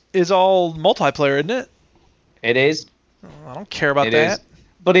is all multiplayer, isn't it? It is. I don't care about that. Is.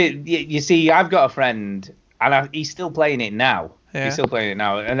 But you see, I've got a friend, and he's still playing it now. Yeah. He's still playing it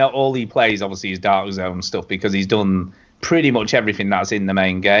now, and all he plays obviously is Dark Zone stuff, because he's done pretty much everything that's in the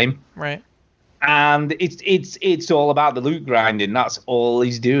main game. Right. And it's all about the loot grinding. That's all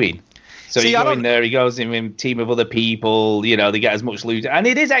he's doing. So you go in there, he goes in with a team of other people, you know, they get as much loot. And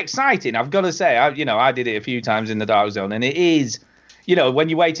it is exciting, I've got to say. I did it a few times in the Dark Zone, and it is, you know, when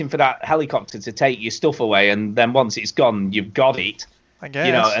you're waiting for that helicopter to take your stuff away, and then once it's gone, you've got it. I guess.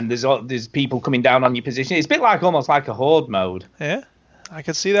 You know, and there's people coming down on your position. It's a bit like almost like a horde mode. Yeah, I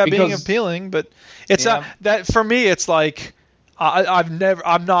could see that being appealing, but it's that for me. It's like I'm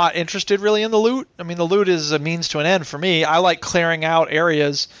not interested really in the loot. I mean, the loot is a means to an end for me. I like clearing out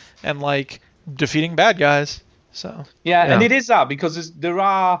areas and like defeating bad guys. So and it is that because there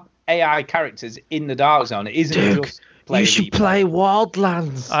are AI characters in the Dark Zone. It isn't just you should play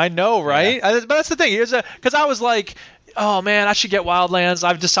Wildlands. I know, right? But that's the thing. Because I was like, oh man, I should get Wildlands.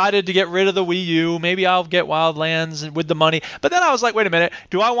 I've decided to get rid of the Wii U. Maybe I'll get Wildlands with the money. But then I was like, wait a minute.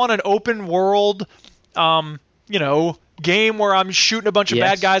 Do I want an open world, game where I'm shooting a bunch of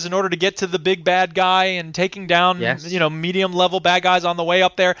bad guys in order to get to the big bad guy and taking down, medium level bad guys on the way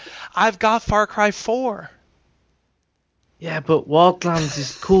up there? I've got Far Cry 4. Yeah, but Wildlands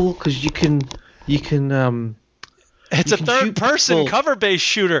is cool because you can. It's a third-person cover-based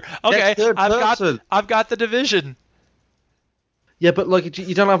shooter. Okay, I've got The Division. Yeah, but like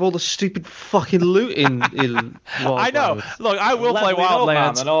you don't have all the stupid fucking loot in Wildlands. I know. Look, I will play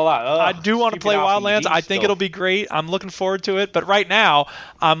Wildlands. And all that. I do want to play Wildlands. I think it'll be great. I'm looking forward to it. But right now,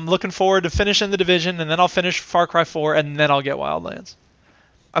 I'm looking forward to finishing The Division, and then I'll finish Far Cry 4, and then I'll get Wildlands.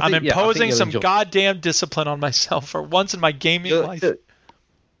 I'm imposing some goddamn discipline on myself for once in my gaming life.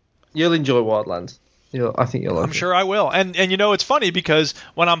 You'll enjoy Wildlands. I think you'll. I'm sure I will. And it's funny because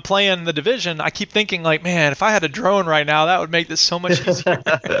when I'm playing The Division, I keep thinking like, man, if I had a drone right now, that would make this so much easier.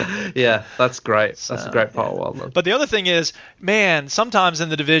 Yeah, that's great. That's a great part of Wildlands. But the other thing is, man, sometimes in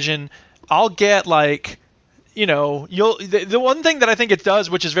The Division, I'll get like, the one thing that I think it does,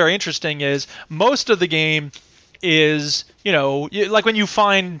 which is very interesting, is most of the game is, like when you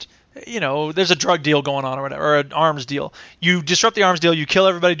find, there's a drug deal going on or whatever, or an arms deal. You disrupt the arms deal, you kill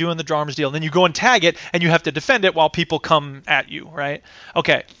everybody doing the arms deal, and then you go and tag it, and you have to defend it while people come at you, right?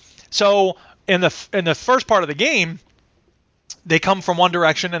 Okay, so in the first part of the game, they come from one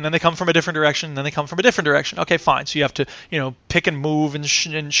direction, and then they come from a different direction, and then they come from a different direction. Okay, fine. So you have to, pick and move and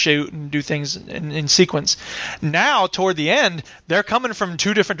shoot and do things in sequence. Now, toward the end, they're coming from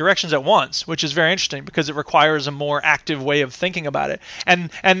two different directions at once, which is very interesting because it requires a more active way of thinking about it.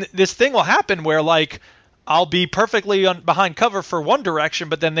 And this thing will happen where, like, I'll be perfectly behind cover for one direction,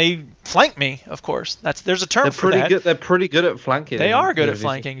 but then they flank me, of course. There's a term for that. They're pretty good at flanking. They are good at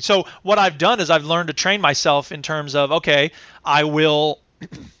flanking. So what I've done is I've learned to train myself in terms of, okay, I will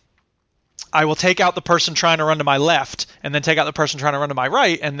take out the person trying to run to my left, and then take out the person trying to run to my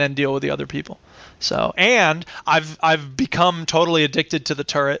right, and then deal with the other people. So, and I've become totally addicted to the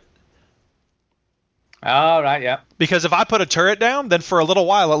turret. Oh, right, yeah. Because if I put a turret down, then for a little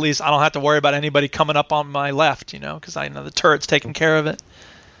while at least, I don't have to worry about anybody coming up on my left, because I know the turret's taking care of it.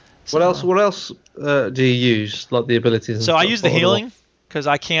 So, what else do you use, like the abilities? And so stuff? I use the healing because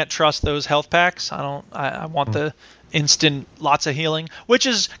I can't trust those health packs. I want the instant lots of healing, which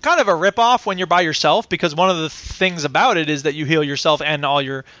is kind of a ripoff when you're by yourself, because one of the things about it is that you heal yourself and all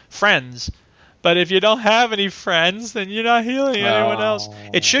your friends. But if you don't have any friends, then you're not healing anyone else.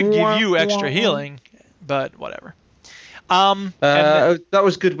 It should give you extra healing. But whatever. That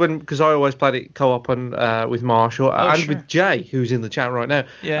was good because I always played it co-op with Marshall with Jay, who's in the chat right now.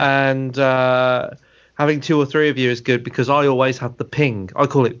 Yeah. And having two or three of you is good because I always have the ping. I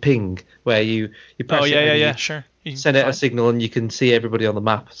call it ping, where you press it. Sure. You send out a signal and you can see everybody on the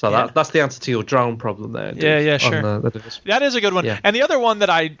map. So that's the answer to your drone problem there. Yeah, sure. That is a good one. Yeah. And the other one that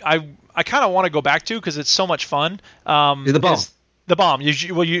I kind of want to go back to because it's so much fun. The bomb. The bomb.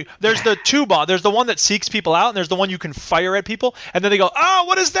 There's the two bomb. There's the one that seeks people out, and there's the one you can fire at people, and then they go, "Oh,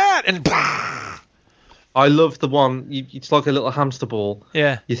 what is that?" And I love the one. It's like a little hamster ball.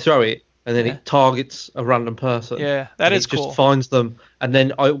 Yeah. You throw it, and then it targets a random person. Yeah, that is cool. It just finds them, and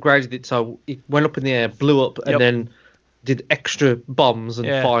then I upgraded it so it went up in the air, blew up, and then did extra bombs and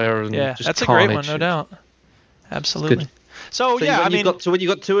fire and just that's carnage. A great one, no doubt. Absolutely. So when you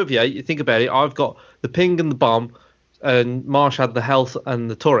got two of you, you think about it. I've got the ping and the bomb. And Marsh had the health and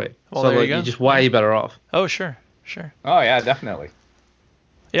the turret. Well, so there you go. You're just way better off. Oh, sure. Oh, yeah, definitely.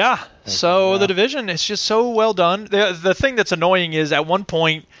 Yeah, so The Division, it's just so well done. The thing that's annoying is at one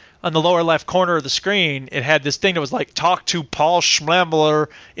point on the lower left corner of the screen, it had this thing that was like, talk to Paul Schmembler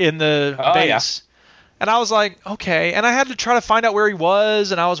in the base. Yeah. And I was like, okay. And I had to try to find out where he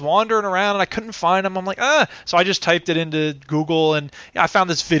was, and I was wandering around, and I couldn't find him. I'm like, So I just typed it into Google, and I found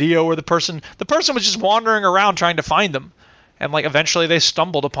this video where the person was just wandering around trying to find him. And, like, eventually they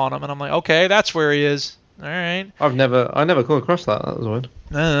stumbled upon him, and I'm like, okay, that's where he is. All right. I never come across that. That was weird.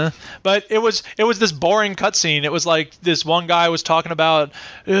 But it was this boring cutscene. It was like this one guy was talking about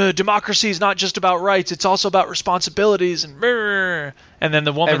democracy is not just about rights; it's also about responsibilities. And then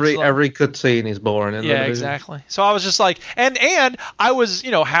the woman. Every cutscene is boring. Isn't Yeah, it? exactly. So I was just like, and I was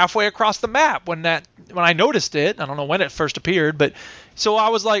halfway across the map when I noticed it. I don't know when it first appeared, but so I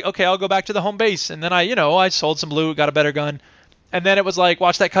was like, okay, I'll go back to the home base, and then I sold some loot, got a better gun, and then it was like,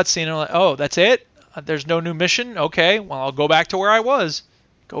 watch that cutscene, and I'm like, oh, that's it. There's no new mission? Okay, well, I'll go back to where I was.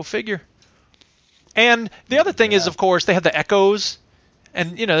 Go figure. And the other thing is, of course, they have the echoes,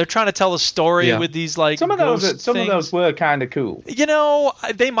 and they're trying to tell a story with these like some of those were kind of cool.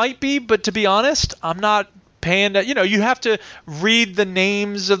 They might be, but to be honest, I'm not paying. You have to read the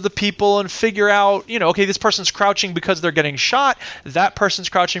names of the people and figure out. Okay, this person's crouching because they're getting shot. That person's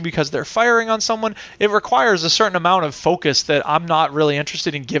crouching because they're firing on someone. It requires a certain amount of focus that I'm not really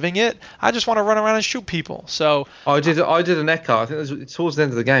interested in giving it. I just want to run around and shoot people. So I did an echo. I think it was towards the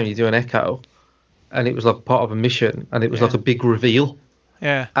end of the game. You do an echo, and it was like part of a mission, and it was like a big reveal.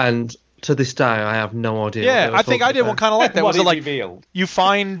 Yeah. And to this day, I have no idea. Yeah, I think I did one kind of like that. Was it like revealed? You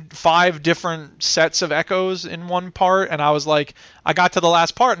find 5 different sets of echoes in one part, and I was like, I got to the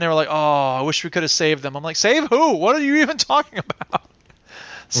last part, and they were like, oh, I wish we could have saved them. I'm like, save who? What are you even talking about?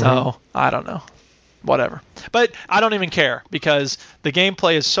 So, I don't know. Whatever. But I don't even care because the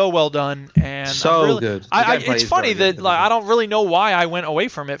gameplay is so well done and good. It's funny that I don't really know why I went away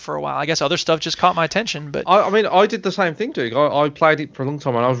from it for a while. I guess other stuff just caught my attention. But I mean, I did the same thing, Duke. I played it for a long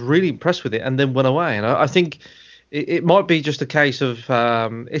time and I was really impressed with it, and then went away. And I think it might be just a case of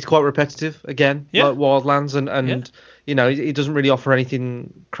it's quite repetitive again, like Wildlands, and it doesn't really offer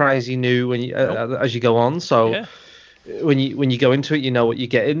anything crazy new when you, as you go on. So when you go into it, you know what you're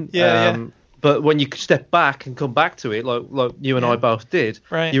getting. But when you step back and come back to it, like you and I both did,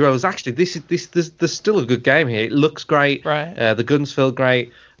 you realize actually there's still a good game here. It looks great. The guns feel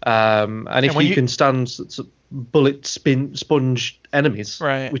great. And if you can stand bullet sponge enemies,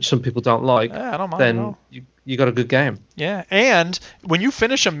 which some people don't like, I don't mind then you got a good game. Yeah, and when you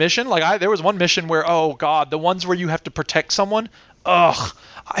finish a mission, there was one mission where, oh god, the ones where you have to protect someone. Ugh,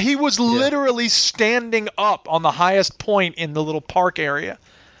 he was literally standing up on the highest point in the little park area.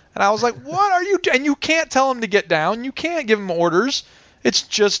 And I was like, what are you doing? And you can't tell him to get down. You can't give him orders. It's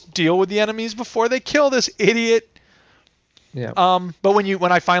just deal with the enemies before they kill this idiot. Yeah. But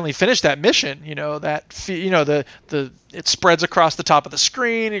when I finally finished that mission, it spreads across the top of the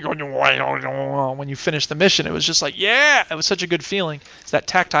screen. When you finish the mission, it was just like, yeah, it was such a good feeling. It's that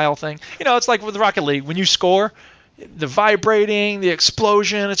tactile thing. It's like with Rocket League. When you score, the vibrating, the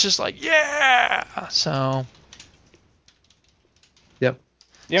explosion, it's just like, yeah. So...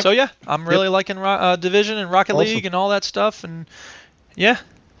 Yep. So I'm really liking Division and Rocket League and all that stuff, and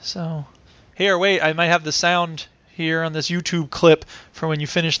so here, wait, I might have the sound here on this YouTube clip for when you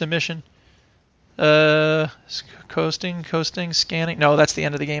finish the mission. Coasting, scanning. No, that's the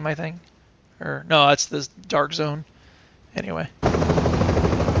end of the game, I think. Or no, that's the dark zone. Anyway,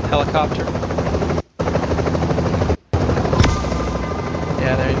 helicopter.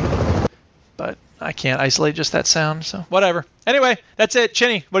 Yeah, there you go. But I can't isolate just that sound, so whatever. Anyway, that's it.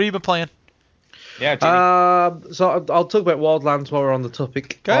 Chinny, what have you been playing? Yeah, Chinny. So I'll talk about Wildlands while we're on the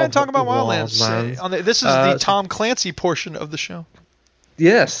topic. Go ahead and talk about Wildlands. This is the Tom Clancy portion of the show.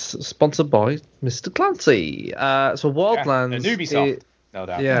 Yes, sponsored by Mr. Clancy. So Wildlands... and Ubisoft, no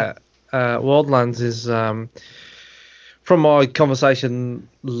doubt. Yeah, Wildlands is... from my conversation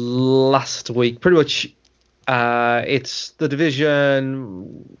last week, pretty much... it's the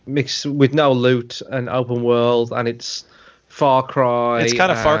Division mixed with no loot and open world, and it's Far Cry. It's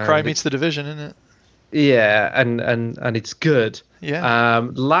kind of Far Cry meets the Division, isn't it? Yeah, and it's good. Yeah.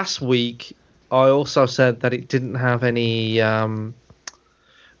 Last week I also said that it didn't have any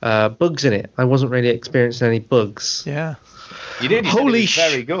bugs in it. I wasn't really experiencing any bugs. Yeah. You did. Holy shit!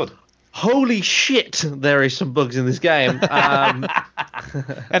 Very good. Holy shit! There is some bugs in this game. And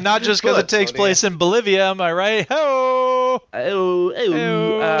not just because it takes place in Bolivia, am I right? What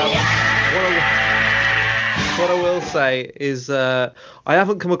I will say is I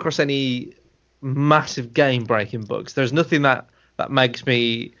haven't come across any massive game-breaking bugs. There's nothing that makes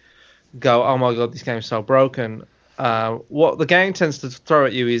me go, oh my god, this game's so broken. What the game tends to throw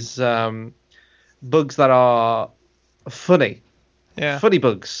at you is bugs that are funny. Yeah. Funny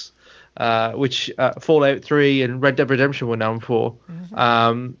bugs. Which Fallout 3 and Red Dead Redemption were known for.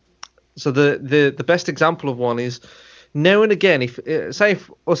 Mm-hmm. So the best example of one is now and again, if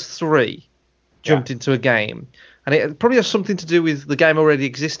us three jumped into a game, and it probably has something to do with the game already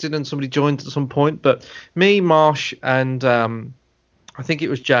existed and somebody joined at some point, but me, Marsh, and I think it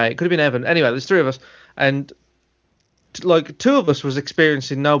was Jay, it could have been Evan. Anyway, there's 3 of us, and like two of us was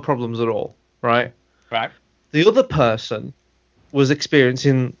experiencing no problems at all, right? Right. The other person was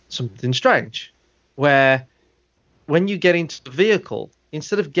experiencing something strange, where when you get into the vehicle,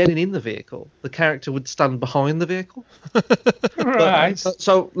 instead of getting in the vehicle, the character would stand behind the vehicle. Right.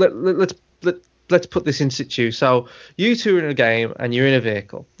 So let's put this in situ. So you two are in a game and you're in a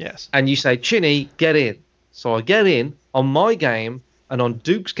vehicle. Yes. And you say, Chinny, get in. So I get in. On my game and on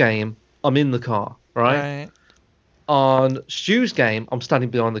Duke's game, I'm in the car, right? On Stu's game, I'm standing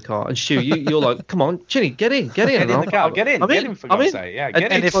behind the car, and Stu, you're like, "Come on, Chinny, get in." Get in the car, get in for God's sake. Yeah,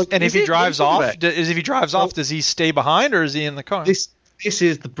 get in. And if he drives off, does he stay behind or is he in the car? This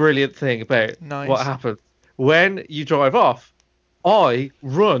is the brilliant thing about what happened. When you drive off, I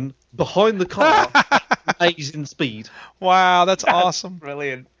run behind the car at amazing speed. Wow, that's awesome.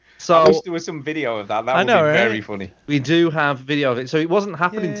 Brilliant. So I wish there was some video of that. That would be very funny. We do have video of it. So it wasn't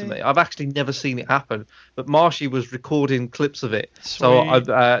happening to me. I've actually never seen it happen. But Marshy was recording clips of it. Sweet.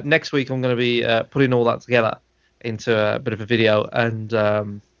 So next week I'm going to be putting all that together into a bit of a video. And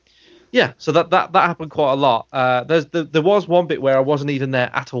so that happened quite a lot. There was one bit where I wasn't even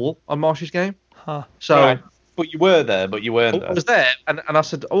there at all on Marshy's game. Huh. So. Right. But you were there, but you weren't there. I was there, and I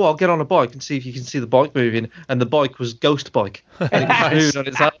said, I'll get on a bike and see if you can see the bike moving. And the bike was Ghost Bike. And it was moving on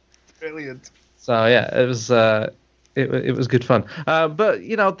its own. Brilliant. So yeah, it was it was good fun. But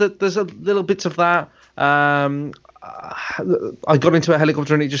you know, there's a little bits of that. I got into a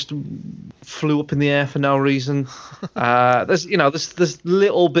helicopter and it just flew up in the air for no reason. There's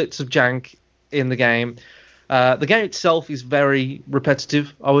little bits of jank in the game. The game itself is very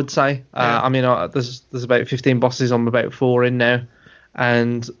repetitive, I would say. I mean, there's about 15 bosses. I'm about 4 in now,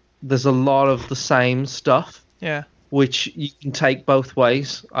 and there's a lot of the same stuff. Yeah. Which you can take both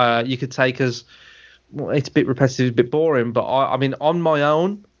ways. You could take as, well, it's a bit repetitive, a bit boring, but I mean, on my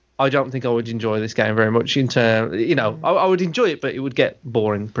own, I don't think I would enjoy this game very much. I would enjoy it, but it would get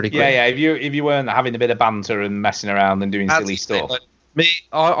boring pretty quick. Yeah. If you weren't having a bit of banter and messing around and doing silly stuff.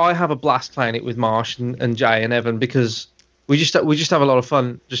 I have a blast playing it with Marsh and Jay and Evan because we just have a lot of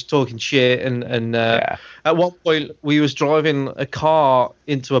fun just talking shit and at one point we was driving a car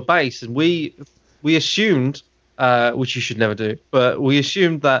into a base and we assumed. Which you should never do. But we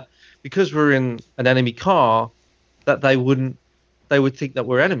assumed that because we're in an enemy car, that they would think that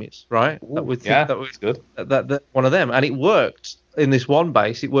we're enemies, right? Ooh, that would think that was good. That one of them, and it worked in this one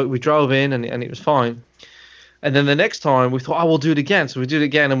base. It worked. We drove in, and it was fine. And then the next time we thought, we'll do it again. So we did it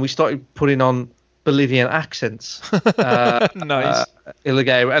again, and we started putting on Bolivian accents. Nice. In the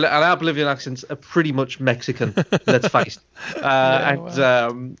game, and our Bolivian accents are pretty much Mexican. Let's face it.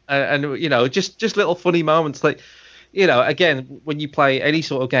 And you know, just little funny moments like, you know, again, when you play any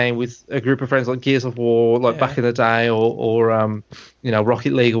sort of game with a group of friends like Gears of War, like back in the day, or you know,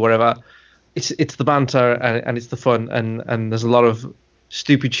 Rocket League or whatever, it's the banter and it's the fun and there's a lot of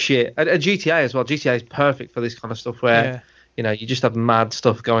stupid shit. And GTA as well. GTA is perfect for this kind of stuff where you know, you just have mad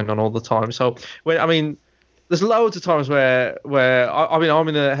stuff going on all the time. So there's loads of times where I'm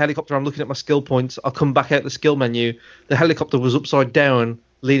in a helicopter, I'm looking at my skill points, I'll come back out the skill menu, the helicopter was upside down,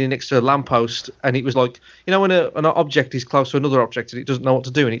 leaning next to a lamppost, and it was like, you know, when an object is close to another object and it doesn't know what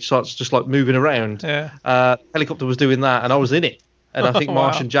to do and it starts just like moving around. Helicopter was doing that and I was in it. And I think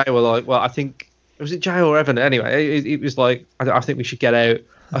Marsh and Jay were like, well, I think, was it Jay or Evan? Anyway, it was like, I think we should get out.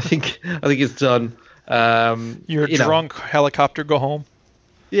 I think it's done. You're drunk, helicopter, go home.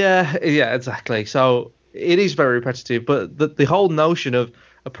 Yeah, exactly. So it is very repetitive, but the whole notion of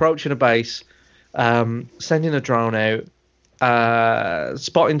approaching a base, sending a drone out,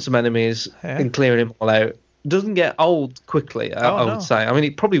 spotting some enemies and clearing them all out doesn't get old quickly. I would say. I mean,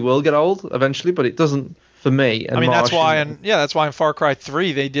 it probably will get old eventually, but it doesn't for me. And I mean, that's why in Far Cry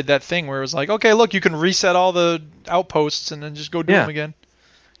 3 they did that thing where it was like, okay, look, you can reset all the outposts and then just go do them again.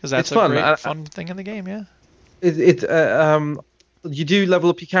 Because that's great fun thing in the game, you do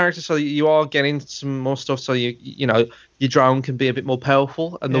level up your character, so you are getting some more stuff. So you know, your drone can be a bit more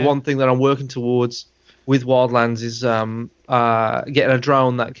powerful. And the one thing that I'm working towards with Wildlands is getting a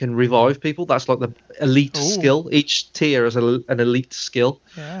drone that can revive people. That's like the elite skill. Each tier has an elite skill.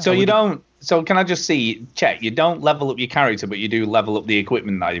 Yeah. So you don't. So can I just check? You don't level up your character, but you do level up the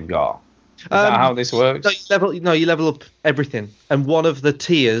equipment that you've got. Is that how this works? You level up everything, and one of the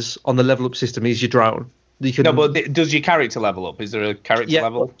tiers on the level up system is your drone. But does your character level up? Is there a character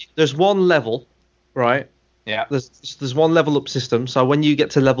level? There's one level, right? Yeah. There's one level up system. So when you get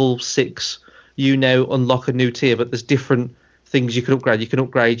to level 6, you now unlock a new tier, but there's different things you can upgrade. You can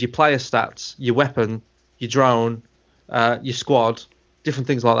upgrade your player stats, your weapon, your drone, your squad, different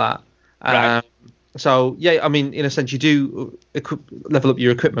things like that. Right. So yeah, I mean, in a sense, you do level up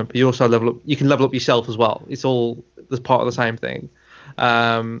your equipment, but you also you can level up yourself as well. It's all as part of the same thing.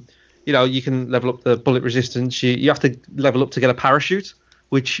 You can level up the bullet resistance. You have to level up to get a parachute,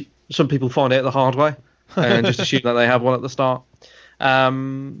 which some people find out the hard way and just assume that they have one at the start.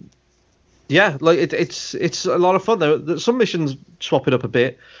 It's a lot of fun though. Some missions swap it up a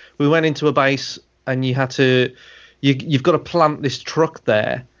bit. We went into a base and you've got to plant this truck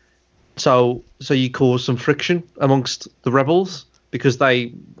there. So you cause some friction amongst the rebels because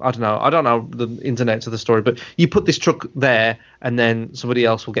I don't know the ins and outs of the story, but you put this truck there and then somebody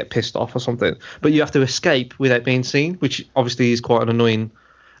else will get pissed off or something. But you have to escape without being seen, which obviously is quite an annoying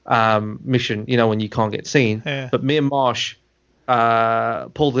mission, when you can't get seen. Yeah. But me and Marsh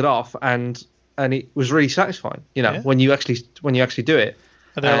pulled it off, and it was really satisfying. When you actually do it.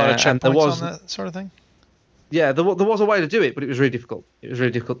 Are there a lot of checkpoints on that sort of thing? Yeah, there was a way to do it, but it was really difficult. It was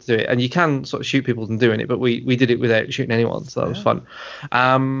really difficult to do it, and you can sort of shoot people and doing it, but we did it without shooting anyone, so that was fun.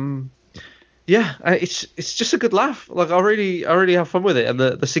 It's just a good laugh. Like I really have fun with it, and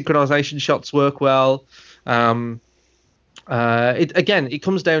the synchronization shots work well. It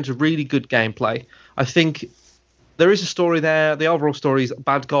comes down to really good gameplay. I think there is a story there. The overall story is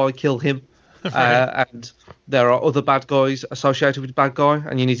bad guy, kill him. Right. And there are other bad guys associated with the bad guy,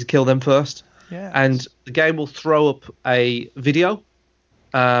 and you need to kill them first. Yes. And the game will throw up a video.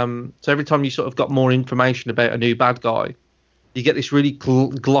 So every time you sort of got more information about a new bad guy, you get this really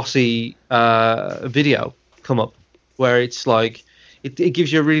glossy video come up where it's like it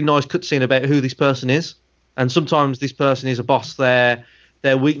gives you a really nice cutscene about who this person is. And sometimes this person is a boss. Their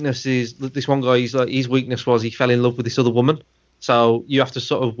weakness is this one guy. His weakness was he fell in love with this other woman. So you have to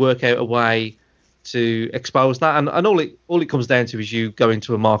sort of work out a way to expose that, and all it comes down to is you going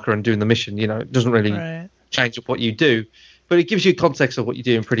to a marker and doing the mission. It doesn't really change up what you do, but it gives you context of what you're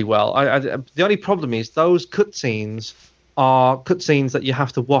doing pretty well. The only problem is those cutscenes are cutscenes that you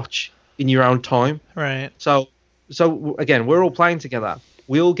have to watch in your own time. Right. So again, we're all playing together.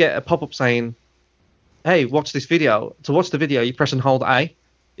 We all get a pop-up saying, "Hey, watch this video." To watch the video, you press and hold A.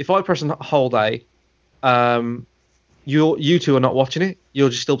 If I press and hold A, you two are not watching it. You're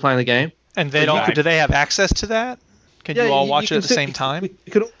just still playing the game. And they don't. Do they have access to that? Can you all watch it at the same time?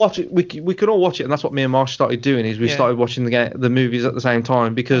 We could all watch it. We could all watch it, and that's what me and Marsh started doing. Is we started watching the movies at the same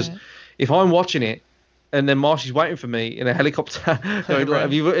time, because if I'm watching it and then Marsh is waiting for me in a helicopter, going,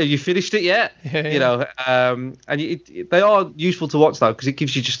 have you finished it yet? And they are useful to watch though, because it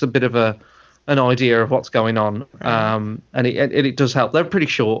gives you just a bit of an idea of what's going on, and it does help. They're pretty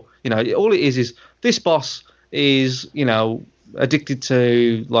short. All it is this boss is addicted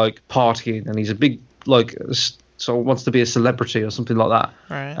to like partying, and he's a big so wants to be a celebrity or something like that.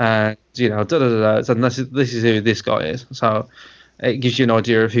 Right. And and this is who this guy is. So it gives you an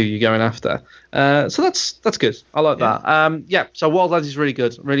idea of who you're going after. So that's good. I like that. So Wildlands is really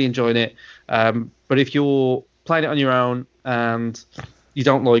good. Really enjoying it. But if you're playing it on your own and you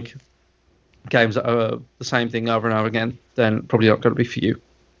don't like games that are the same thing over and over again, then probably not going to be for you.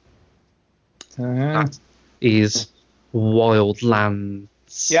 That is Wildlands.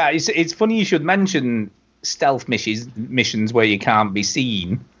 Yeah, it's funny you should mention stealth missions where you can't be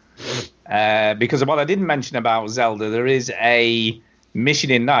seen, because of what I didn't mention about Zelda. There is a mission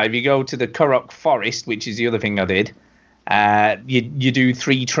in that. If you go to the Korok Forest, which is the other thing I did, you do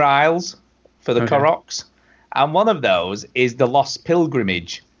 3 trials for the Koroks, and one of those is the Lost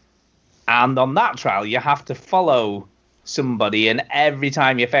Pilgrimage. And on that trial, you have to follow somebody, and every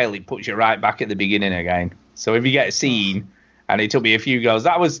time you fail, it puts you right back at the beginning again. So if you get seen, and it took me a few goes,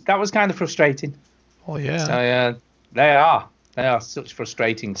 that was kind of frustrating. Oh yeah. So they are such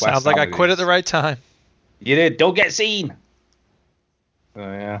frustrating quests. Sounds like I quit at the right time. You did. Don't get seen. Oh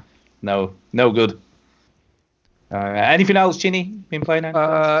yeah. No good. Anything else, Chinny? Been playing?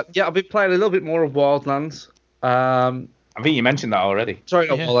 Yeah, I've been playing a little bit more of Wildlands. I think you mentioned that already. Sorry,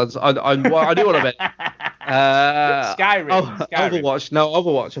 not Wildlands. I do want to bet. Skyrim. Overwatch. No,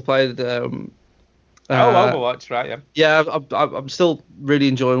 Overwatch. I played. Overwatch, right? Yeah, I'm still really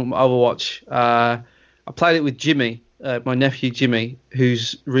enjoying Overwatch. I played it with Jimmy, my nephew Jimmy,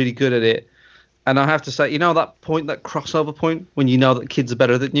 who's really good at it. And I have to say, that crossover point when you know that kids are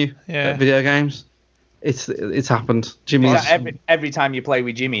better than you at video games. It's happened. Jimmy. Every time you play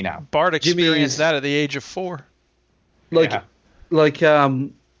with Jimmy now. Bart experienced that at the age of 4.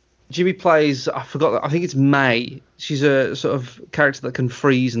 Jimmy plays, I think it's May. She's a sort of character that can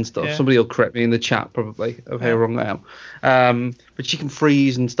freeze and stuff. Somebody will correct me in the chat probably of how wrong I am. But she can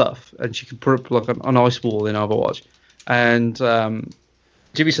freeze and stuff, and she can put up like an ice wall in Overwatch. And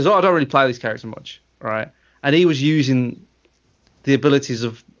Jimmy says, I don't really play this character much, right? And he was using the abilities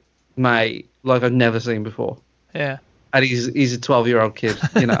of May like I've never seen before. Yeah. And he's a 12-year-old kid,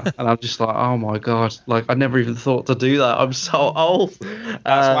 you know, and I'm just like, oh my god, like I never even thought to do that. I'm so old.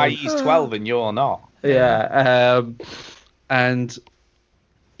 That's why he's 12 and you're not. Yeah. And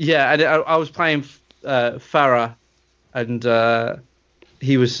yeah, and I was playing Farah, and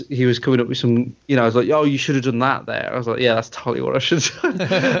he was coming up with some, you know, I was like, oh, you should have done that there. I was like, yeah, that's totally what I should have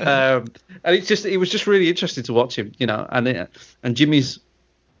done. And it was just really interesting to watch him, you know, and Jimmy's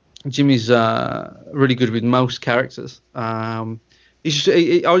really good with most characters. I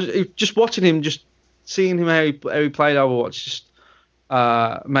was just watching him, just seeing him how he played Overwatch, just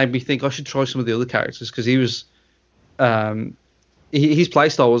made me think I should try some of the other characters, because he was his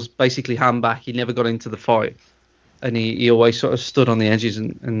playstyle was basically hand back. He never got into the fight, and he always sort of stood on the edges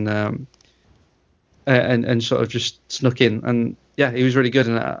and sort of just snuck in. And yeah, he was really good.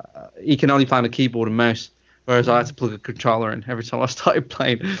 And he can only play on a keyboard and mouse, whereas I had to plug a controller in every time I started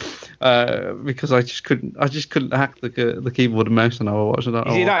playing, because I just couldn't hack the keyboard and mouse on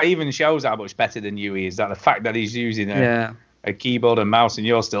Overwatch. That even shows how much better than you he is. That the fact that he's using a keyboard and mouse and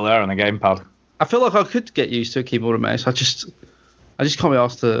you're still there on a gamepad. I feel like I could get used to a keyboard and mouse. I just can't be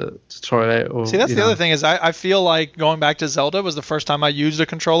asked to try it out. See, that's the other thing is I feel like going back to Zelda was the first time I used a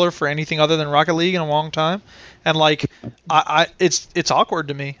controller for anything other than Rocket League in a long time, and like it's awkward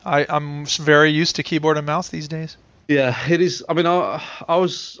to me. I'm very used to keyboard and mouse these days. Yeah, it is. I mean, I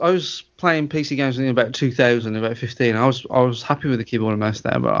was playing PC games in about 2000, about 15. I was happy with the keyboard and mouse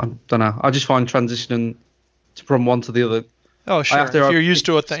there, but I don't know. I just find transitioning from one to the other. Oh sure, if you're used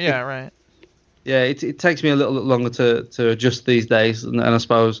to it, then yeah, right. Yeah, it takes me a little longer to adjust these days, and I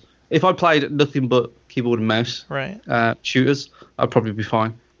suppose if I played nothing but keyboard and mouse shooters, I'd probably be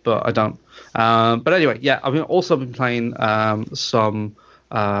fine, but I don't. But anyway, yeah, I've also been playing some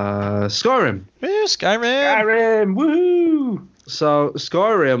Skyrim. Woo, Skyrim, woohoo! So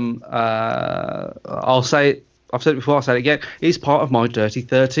Skyrim, I've said it before, I'll say it again, is part of my Dirty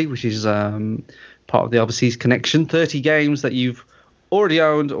 30, which is part of the Overseas Connection. 30 games that you've already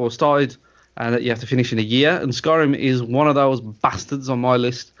owned or started, and that you have to finish in a year, and Skyrim is one of those bastards on my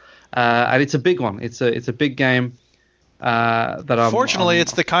list, and it's a big one. It's a big game. Fortunately,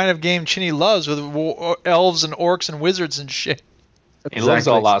 it's the kind of game Chinny loves, with elves and orcs and wizards and shit. He loves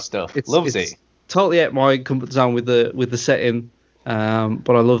all that stuff. Loves it. Totally out my comfort zone with the setting, but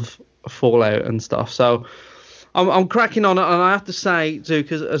I love Fallout and stuff. So I'm cracking on it, and I have to say too,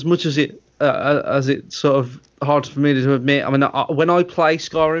 because as much as it's sort of hard for me to admit, I mean, when I play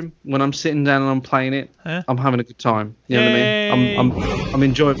Skyrim, when I'm sitting down and I'm playing it, I'm having a good time. You know what I mean? I'm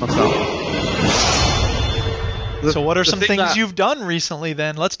enjoying myself. So what are some things you've done recently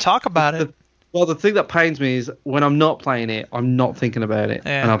then? Let's talk about it. Well, the thing that pains me is when I'm not playing it, I'm not thinking about it,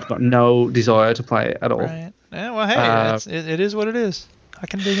 and I've got no desire to play it at all. Right. Yeah, well, hey, it is what it is. I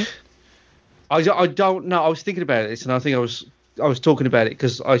can dig it. I don't know. I was thinking about this, and I think I was talking about it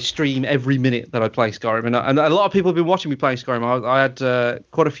because I stream every minute that I play Skyrim, and a lot of people have been watching me play Skyrim. I had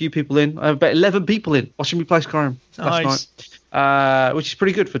quite a few people in. I have about 11 people in watching me play Skyrim last night, which is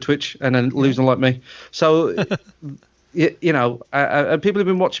pretty good for Twitch and a loser like me. So, you know, people have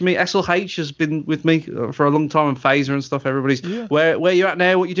been watching me. SLH has been with me for a long time, and Phaser and stuff. Everybody's where you at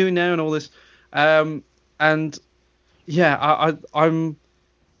now, what you doing now, and all this. And yeah, I'm.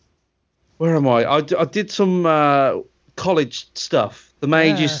 Where am I? I did some college stuff, the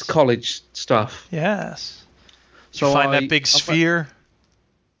Mages college stuff. Yes. So you find that big sphere?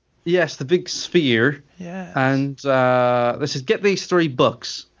 Yes, the big sphere. Yeah. And they said, get these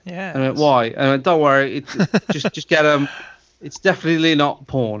 $3. Yeah. And I went, why? And I went, don't worry, just get them. It's definitely not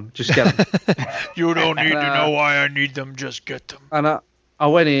porn. Just get them. You don't need to know why I need them. Just get them. And I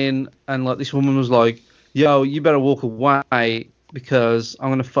went in, and like this woman was like, yo, you better walk away because I'm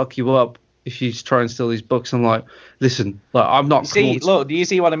gonna fuck you up if you try and steal these books. I'm like, listen, like, I'm not. Look, do you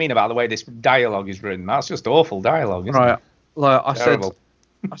see what I mean about the way this dialogue is written? That's just awful dialogue, isn't it? Like I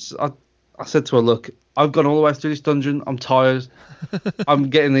said to her, look, I've gone all the way through this dungeon. I'm tired. I'm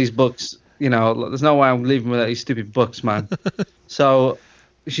getting these books. You know, there's no way I'm leaving without these stupid books, man. So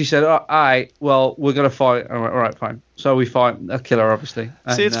she said, all right, well, we're going to fight. I went, all right, fine. So we fight. I kill her, obviously.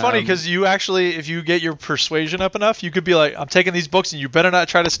 See, it's funny because you actually, if you get your persuasion up enough, you could be like, I'm taking these books and you better not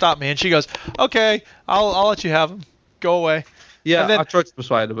try to stop me. And she goes, okay, I'll let you have them. Go away. Yeah, I tried to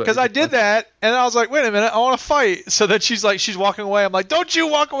persuade her. Because I did that, and I was like, wait a minute, I want to fight. So then she's like, she's walking away. I'm like, don't you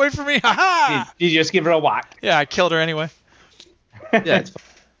walk away from me. Ha-ha! Did you just give her a whack? Yeah, I killed her anyway. Yeah, it's fine.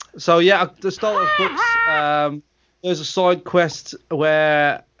 So yeah, the Star Wars books, there's a side quest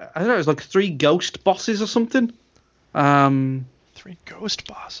where, I don't know, it's like 3 ghost bosses or something. 3 ghost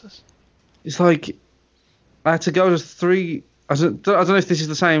bosses? It's like, I had to go to 3, I don't know if this is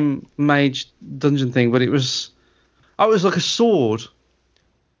the same mage dungeon thing, but it was like a sword.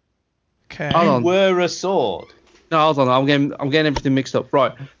 Okay. You were a sword. No, hold on. I'm getting everything mixed up.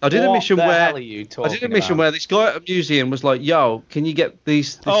 Right. I did a mission where this guy at a museum was like, "Yo, can you get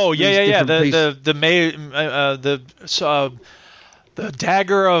these?" The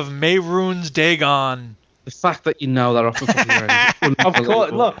dagger of Mehrunes Dagon. The fact that you know that off the top of your head. Of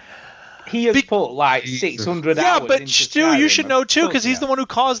course, look. He has put like 600 hours. Yeah, but into Stu, Skyrim. you should know too, because he's the one who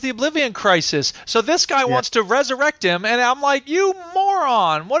caused the Oblivion Crisis. So this guy wants to resurrect him, and I'm like, you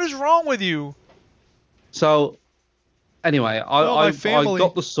moron! What is wrong with you? So, anyway, I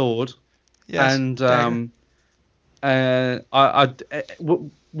got the sword, and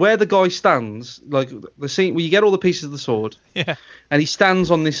where the guy stands, like the scene where you get all the pieces of the sword, and he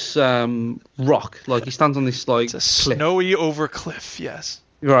stands on this rock, like he stands on this like it's a snowy over cliff, yes.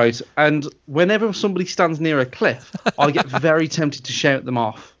 Right, and whenever somebody stands near a cliff, I get very tempted to shout them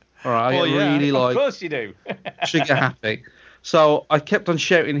off. All right, I get really like, of course you do, trigger happy. So I kept on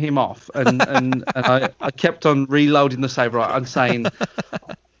shouting him off, and I kept on reloading the save right and saying,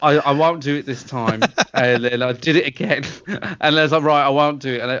 I won't do it this time. And then I did it again, and I was like, right, I won't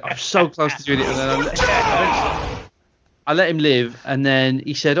do it. And I'm so close to doing it, and then I let him live, and then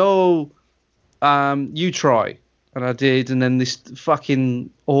he said, "Oh, you try." And I did, and then this fucking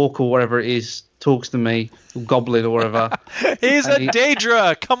orc or whatever it is talks to me, or goblin or whatever. He's a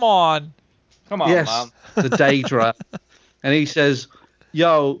Daedra. Come on, yes, man. The Daedra. And he says,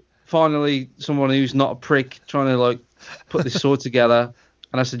 "Yo, finally, someone who's not a prick trying to like put this sword together."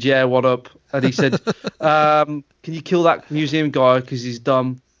 And I said, "Yeah, what up?" And he said, "Can you kill that museum guy because he's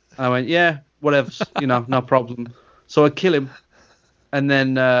dumb?" And I went, "Yeah, whatever, no problem." So I kill him, and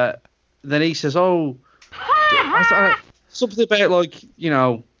then he says, "Oh." Something about like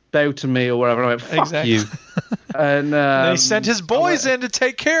bow to me or whatever. And I went, fuck you. And he sent his boys in to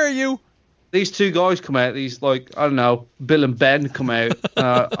take care of you. These two guys come out. These like I don't know, Bill and Ben come out.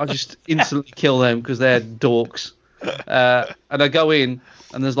 I just instantly kill them because they're dorks. And I go in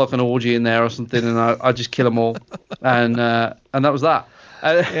and there's like an orgy in there or something, and I just kill them all. And that was that.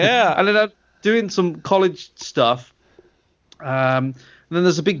 And then I'm doing some college stuff. And then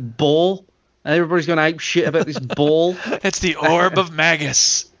there's a big ball. And everybody's going ape shit about this ball. It's the Orb of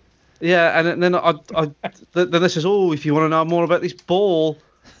Magus. Yeah, and then then this says, "Oh, if you want to know more about this ball,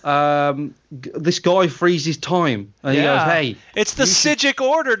 this guy freezes time." And he goes, "Hey, it's the Sigic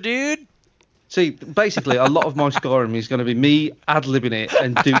Order, dude." See, basically, a lot of my Skyrim is going to be me ad-libbing it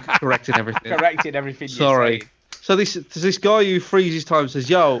and Duke correcting everything. Correcting everything. Sorry. So this guy who freezes time says,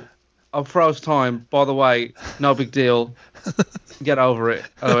 "Yo, I'll froze time. By the way, no big deal. Get over it."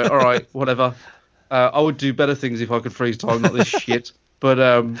 I went, all right, whatever. I would do better things if I could freeze time, not this shit. But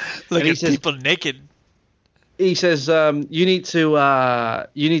look at people naked. He says, you need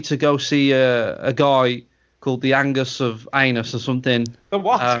to go see a guy called the Angus of Anus or something. The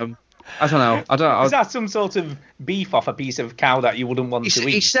what? I don't know. Is that some sort of beef off a piece of cow that you wouldn't want to eat?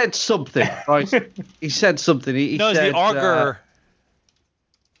 He said something, right? He said something. He no, said, it's the auger.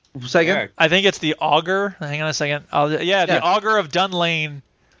 Say again? I think it's the auger. Hang on a second. The auger of Dunlane.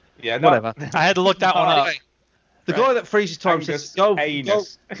 Yeah, whatever. I had to look that one up. The guy that freezes time says,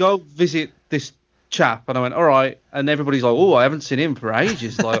 go visit this chap. And I went, all right. And everybody's like, oh, I haven't seen him for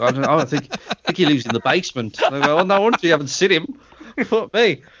ages. Like, I think he lives in the basement. And I go, well, no wonder you haven't seen him. Fuck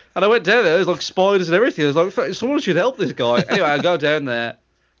me. And I went down there. There's like spiders and everything. I was like, someone should help this guy. Anyway, I go down there,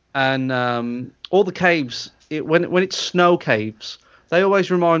 and all the caves, when it's snow caves, they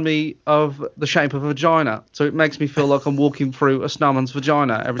always remind me of the shape of a vagina. So it makes me feel like I'm walking through a snowman's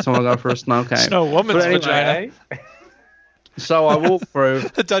vagina every time I go for a snow cave. Snow woman's vagina. So I walk through.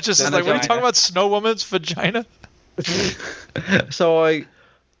 The Duchess is like, what are you talking about, Snow Woman's vagina? So I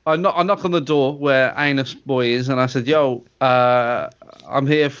knock on the door where Anus Boy is, and I said, yo, I'm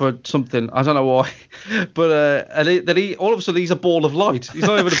here for something. I don't know why. But then he all of a sudden, he's a ball of light. He's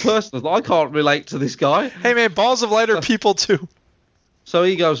not even a person. I can't relate to this guy. Hey, man, balls of light are people, too. So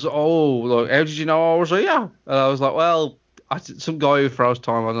he goes, oh, look, how did you know I was here? And I was like, well, some guy who throws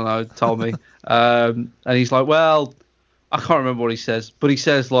time, I don't know, told me. And he's like, well, I can't remember what he says, but he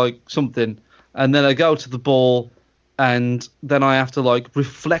says, like, something. And then I go to the ball, and then I have to, like,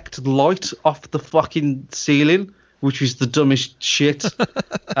 reflect light off the fucking ceiling, which is the dumbest shit.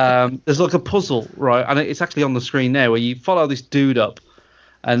 There's, like, a puzzle, right? And it's actually on the screen now, where you follow this dude up,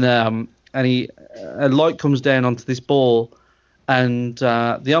 and a light comes down onto this ball, and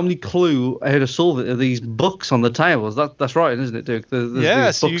the only clue how to solve it are these books on the tables. That's right, isn't it, Duke?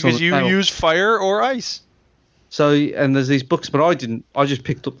 Yes, because you use fire or ice. So, and there's these books, but I didn't. I just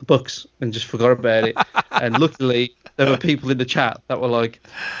picked up the books and just forgot about it. And luckily, there were people in the chat that were like,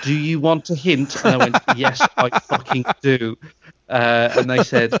 "Do you want a hint?" And I went, "Yes, I fucking do." And they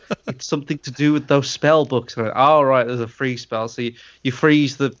said, "It's something to do with those spell books." And I went, "Oh, right, there's a free spell. So you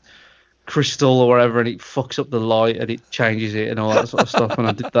freeze the crystal or whatever, and it fucks up the light, and it changes it and all that sort of stuff." And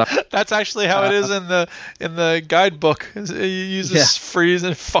I did that. That's actually how it is in the guidebook. You use this freeze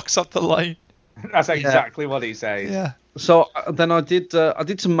and it fucks up the light. That's exactly what he says. Yeah. So then I did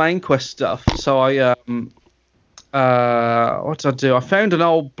some main quest stuff. So I what did I do? I found an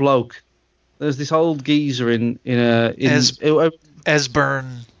old bloke. There's this old geezer in Esbern.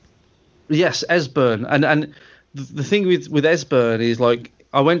 Yes, Esbern. And the thing with Esbern is like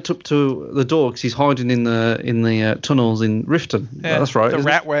I went up to the door because he's hiding in the tunnels in Riften. Yeah, that's right. The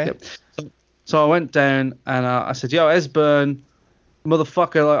Ratway. Yep. So I went down and I said, "Yo, Esbern,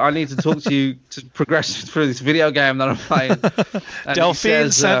 motherfucker, like, I need to talk to you to progress through this video game that I'm playing." And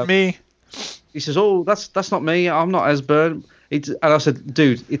Delphine sent me. He says, "Oh, that's not me. I'm not Esbern." And I said,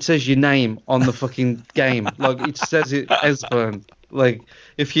 "Dude, it says your name on the fucking game. Like it says it Esbern. Like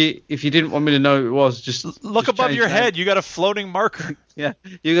if you didn't want me to know who it was, just look above your head. You got a floating marker." Yeah,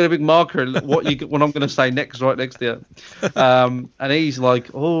 you got a big marker. What I'm going to say next, right next to you. And he's like,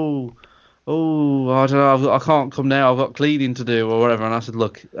 "Oh, I don't know. I can't come now. I've got cleaning to do or whatever." And I said,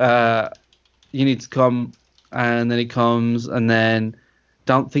 "Look, you need to come." And then he comes, and then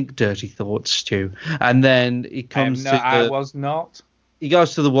don't think dirty thoughts, Stu. And then he comes I was not. He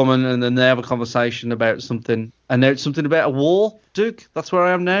goes to the woman, and then they have a conversation about something. And now it's something about a wall, Duke. That's where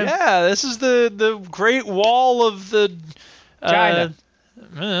I am now. Yeah, this is the Great Wall of the China.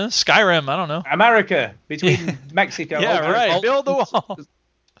 Skyrim. I don't know. America between Mexico. Yeah, right. Build the wall.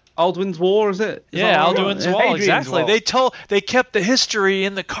 Alduin's War, is it? Alduin's Wall. Hadrian's Exactly. Wall. They kept the history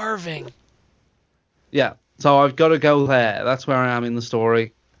in the carving. Yeah. So I've got to go there. That's where I am in the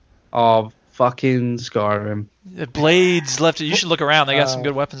story of fucking Skyrim. The blades left. You should look around. They got some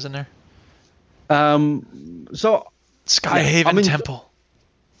good weapons in there. So Skyhaven Temple.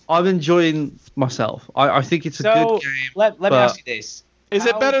 I'm enjoying myself. I think it's a good game. Let me ask you this. Is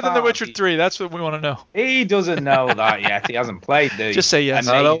it better than The Witcher 3? That's what we want to know. He doesn't know that yet. He hasn't played, do you? Just say yes.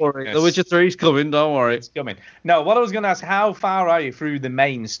 No, don't worry. The Witcher 3 is coming. Don't worry. It's coming. No, what I was going to ask, how far are you through the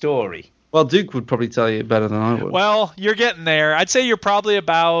main story? Well, Duke would probably tell you better than I would. Well, you're getting there. I'd say you're probably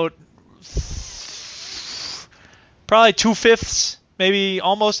about 2/5, maybe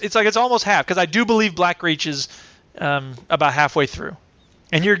almost. It's almost half, because I do believe Blackreach is about halfway through,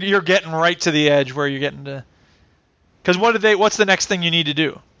 and you're getting right to the edge where you're getting to. Because what's the next thing you need to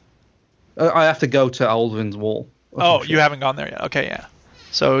do? I have to go to Alduin's Wall. Oh, you haven't gone there yet. Okay, yeah.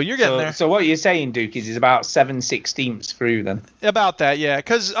 So you're getting there. So what you're saying, Duke, is about 7/16 through then. About that, yeah.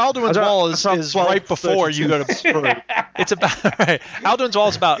 Because Alduin's Wall is right before you go to. It's about right. Alduin's Wall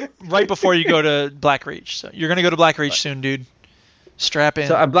is about right before you go to Blackreach. So you're gonna go to Blackreach soon, dude. Strap in.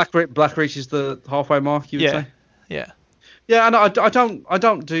 So Blackreach is the halfway mark, you would say? Yeah. Yeah, and I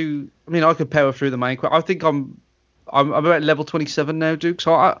don't do. I mean, I could power through the main quest. I think I'm about level 27 now, Duke.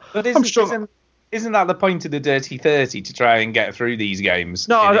 So I'm sure. Isn't that the point of the Dirty 30 to try and get through these games?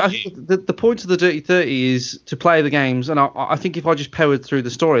 No, I think the point of the Dirty 30 is to play the games, and I think if I just powered through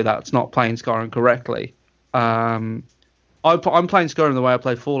the story, that's not playing Skyrim correctly. I'm playing Skyrim the way I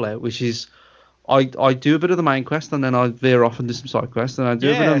play Fallout, which is I do a bit of the main quest, and then I veer off and do some side quests, and I do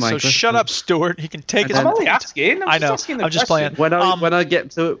a bit of the main quest. So shut up, Stuart. He can take his. I'm only asking. I know. I'm just playing. When I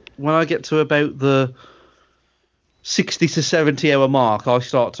get to about the 60 to 70 hour mark, I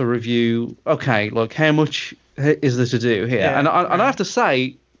start to review, okay, look, how much is there to do here? Yeah, and I have to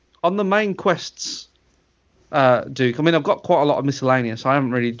say, on the main quests, Duke, I mean, I've got quite a lot of miscellaneous. I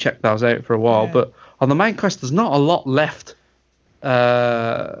haven't really checked those out for a while, but on the main quest, there's not a lot left.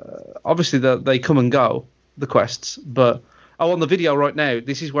 Obviously, they come and go, the quests, but on the video right now,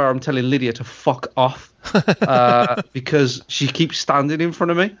 this is where I'm telling Lydia to fuck off because she keeps standing in front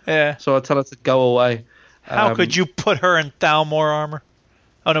of me. Yeah. So I tell her to go away. How could you put her in Thalmor armor?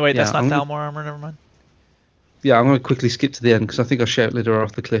 Oh, no, wait, that's not Thalmor armor. Never mind. Yeah, I'm going to quickly skip to the end because I think I shout Lydia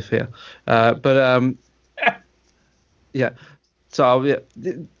off the cliff here. Yeah. So, yeah,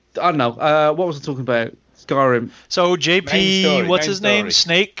 I don't know. What was I talking about? Skyrim. So, JP, what's his name?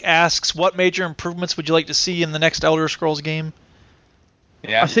 Snake asks, what major improvements would you like to see in the next Elder Scrolls game?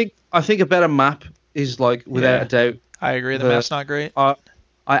 Yeah. I think a better map is, like, without a doubt. I agree. The map's not great.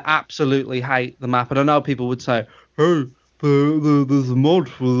 I absolutely hate the map, and I know people would say, "Hey, there's a mod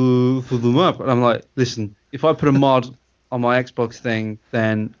for the map," and I'm like, "Listen, if I put a mod on my Xbox thing,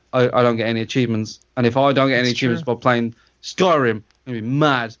 then I don't get any achievements, and if I don't get any achievements by playing Skyrim, I'm gonna be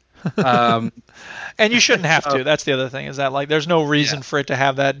mad." And you shouldn't have to. That's the other thing. Is that like there's no reason for it to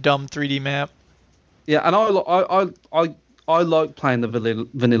have that dumb 3D map. Yeah, and I like playing the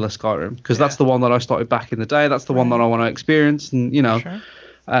vanilla Skyrim because that's the one that I started back in the day. That's the one that I want to experience, and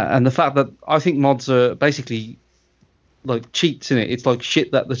and the fact that I think mods are basically like cheats in it. It's like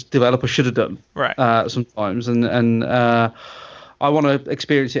shit that the developer should have done. Right. Sometimes, and I want to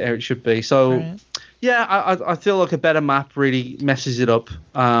experience it how it should be. So, yeah, I feel like a better map really messes it up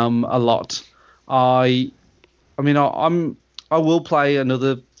a lot. I will play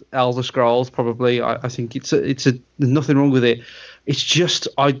another Elder Scrolls probably. I think there's nothing wrong with it. It's just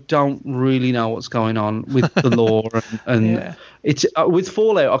I don't really know what's going on with the lore and it's with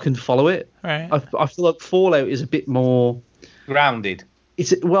Fallout I can follow it. Right. I feel like Fallout is a bit more grounded. I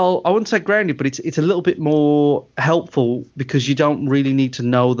wouldn't say grounded, but it's a little bit more helpful because you don't really need to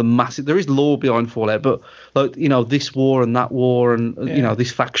know the massive. There is lore behind Fallout, but like this war and that war and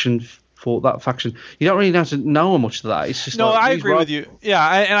this faction for that faction. You don't really have to know much of that. It's just I agree with you. Yeah,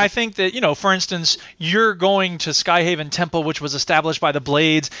 and I think that for instance, you're going to Skyhaven Temple, which was established by the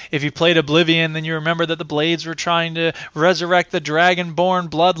Blades. If you played Oblivion, then you remember that the Blades were trying to resurrect the Dragonborn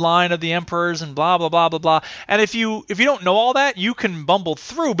bloodline of the Emperors and blah blah blah blah blah. And if you don't know all that, you can bumble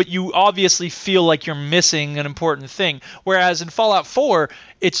through, but you obviously feel like you're missing an important thing. Whereas in Fallout 4,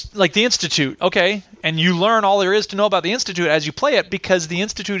 it's like the Institute, okay? And you learn all there is to know about the Institute as you play it because the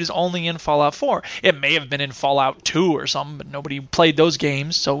Institute is only in Fallout 4. It may have been in Fallout 2 or something, but nobody played those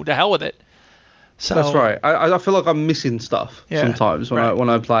games, so to hell with it. So that's right. I feel like I'm missing stuff sometimes when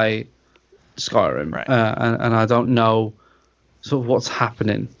I play Skyrim, and I don't know sort of what's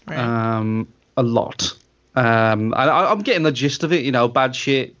happening a lot. And I'm getting the gist of it, bad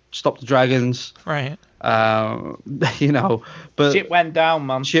shit, stop the dragons. Right. But shit went down,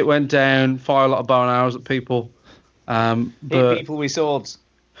 man. Shit went down. Fire a lot of bow and arrows at people. Hit people with swords.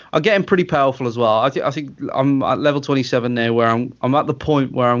 I'm getting pretty powerful as well. I think I'm at level 27 now, where I'm at the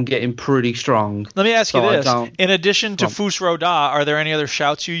point where I'm getting pretty strong. Let me ask you this: in addition to Fus Ro Dah, are there any other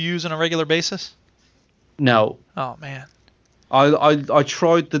shouts you use on a regular basis? No. Oh man. I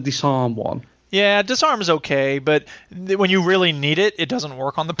tried the disarm one. Yeah, disarm is okay, but when you really need it, it doesn't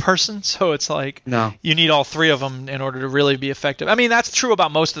work on the person. So it's like you need all three of them in order to really be effective. I mean, that's true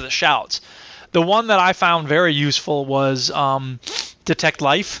about most of the shouts. The one that I found very useful was detect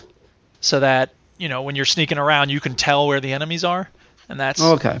life, so that when you're sneaking around, you can tell where the enemies are, and that's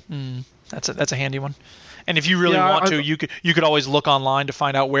that's a handy one. And if you really want to, you could always look online to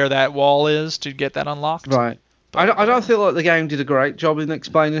find out where that wall is to get that unlocked. Right. I don't feel like the game did a great job in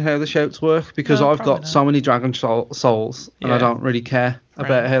explaining how the shouts work because I've got so many Dragon Souls and I don't really care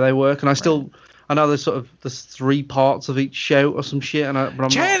about how they work. And I know there's there's 3 parts of each shout or some shit.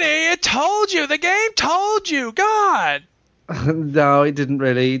 Jenny, it told you. The game told you. God. No, it didn't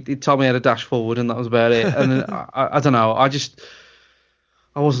really. It told me how to dash forward and that was about it. And I don't know. I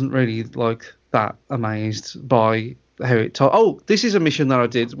wasn't really like that amazed by how it told. Oh, this is a mission that I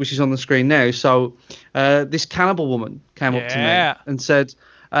did, which is on the screen now. So this cannibal woman came up to me and said,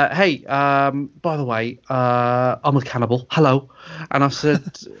 hey, by the way, I'm a cannibal. Hello. And I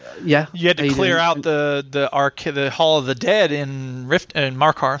said, yeah. You had to clear out the Hall of the Dead in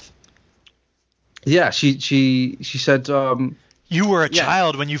Markarth. Yeah, she said, you were a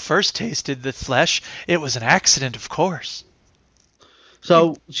child when you first tasted the flesh. It was an accident, of course.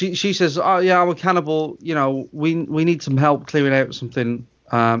 So she says, oh, yeah, I'm a cannibal. We need some help clearing out something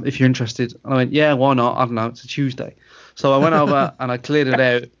if you're interested. And I went, yeah, why not? I don't know. It's a Tuesday. So I went over and I cleared it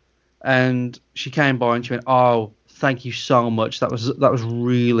out. And she came by and she went, oh, thank you so much. That was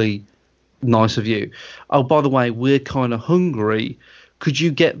really nice of you. Oh, by the way, we're kind of hungry. Could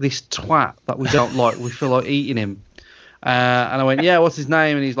you get this twat that we don't like? We feel like eating him. And I went, yeah, what's his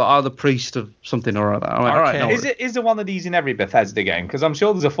name? And he's like, oh, the priest of something or other. I went, all right. No, is there one of these in every Bethesda game? Because I'm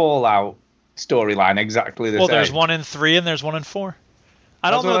sure there's a Fallout storyline exactly the same. Well, there's one in 3 and there's one in 4.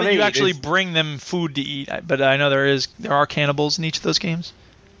 I don't know that you actually bring them food to eat, but I know there are cannibals in each of those games.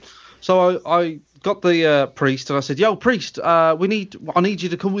 So I got the priest and I said, yo, priest, I need you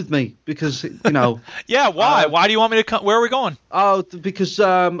to come with me because, yeah, why? Why do you want me to come? Where are we going? Oh, because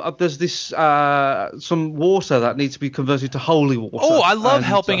there's this some water that needs to be converted to holy water. Oh, I love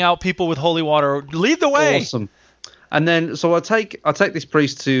helping out people with holy water. Lead the way. Awesome. And then, so I take this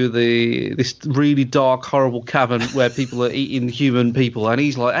priest to this really dark, horrible cavern where people are eating human people, and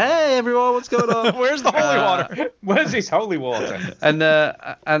he's like, "Hey, everyone, what's going on? Where's the holy water? Where's this holy water?" And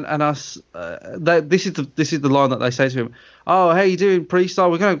us, this is the line that they say to him. Oh, how you doing, priest? Oh,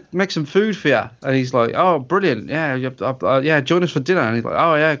 we're gonna make some food for you. And he's like, "Oh, brilliant! Yeah, join us for dinner." And he's like,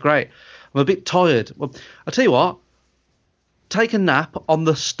 "Oh, yeah, great. I'm a bit tired." Well, I'll tell you what. take a nap on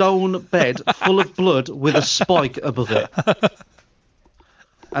the stone bed full of blood with a spike above it.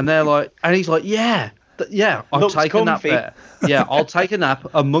 And they're like, and he's like, yeah, I'll take a nap there. Yeah, I'll take a nap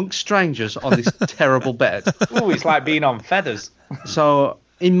amongst strangers on this terrible bed. Ooh, it's like being on feathers. So,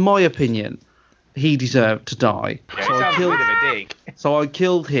 in my opinion, he deserved to die. Yeah, so I killed him. A dick. So I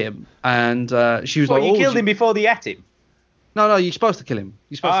killed him, and she was well, like, you killed him before they ate him? No, you're supposed to kill him.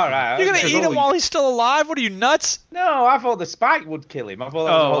 You're supposed to kill him. You're going to eat him while he's still alive? What are you, nuts? No, I thought the spike would kill him. I thought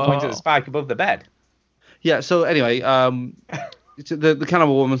that was the whole point of the spike above the bed. Yeah, so anyway, the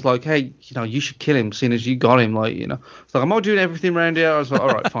cannibal woman's like, hey, you should kill him, seeing as you got him, It's like, I'm not doing everything around here. I was like, all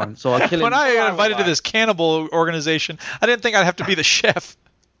right, fine. So I kill him. When I got invited to this cannibal organization, I didn't think I'd have to be the chef.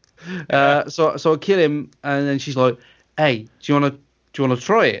 So I kill him, and then she's like, hey, do you want to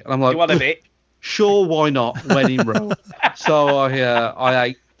try it? And I'm like, you want a bit? Sure, why not? When in Rome. So I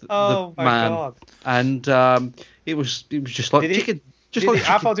ate the man, God. And it was just like chicken.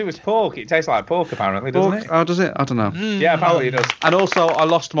 I thought it was pork. It tastes like pork, apparently, doesn't it? Oh, does it? I don't know. Yeah, apparently it does. And also, I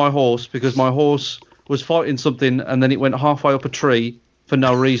lost my horse because my horse was fighting something, and then it went halfway up a tree for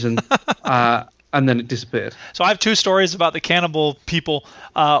no reason, and then it disappeared. So I have two stories about the cannibal people.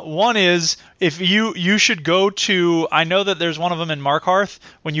 One is, if you should go to, I know that there's one of them in Markarth.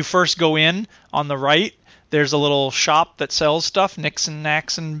 When you first go in, on the right, there's a little shop that sells stuff, nicks and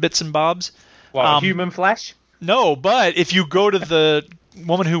knacks and bits and bobs. What, human flesh? No, but if you go to the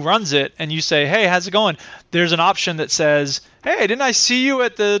woman who runs it and you say, hey, how's it going? There's an option that says, hey, didn't I see you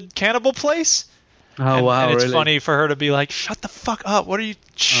at the cannibal place? Oh, wow, and it's really? funny for her to be like, shut the fuck up. What are you...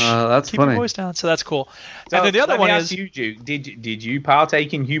 that's keep funny. Your voice down. So that's cool. So and then the other one is... You, Duke, did you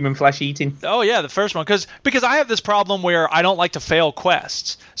partake in human flesh eating? Oh, yeah, the first one. Because I have this problem where I don't like to fail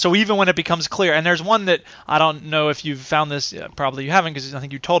quests. So even when it becomes clear... And there's one that... I don't know if you've found this. Probably you haven't, because I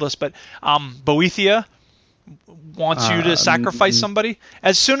think you told us. But Boethia wants you to sacrifice somebody.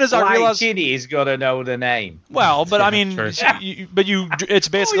 As soon as I realize... Ginny's got to know the name. Well, but I mean... it's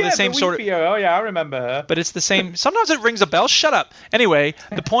basically the same sort of... Oh, yeah, I remember her. But it's the same... Sometimes it rings a bell. Shut up. Anyway,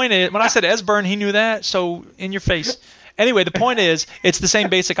 the point is... When I said Esbern, he knew that, so in your face. Anyway, the point is, it's the same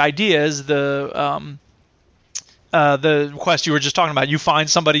basic idea as the quest you were just talking about. You find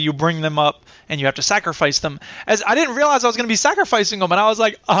somebody, you bring them up, and you have to sacrifice them. As I didn't realize I was going to be sacrificing them, and I was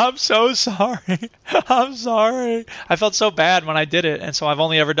like, I'm so sorry. I'm sorry. I felt so bad when I did it, and so I've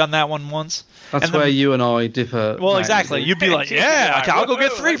only ever done that one once. That's where you and I differ. Well, exactly. You'd be like, yeah, I'll go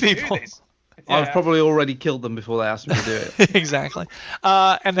get 3 people. Yeah. I've probably already killed them before they asked me to do it. Exactly.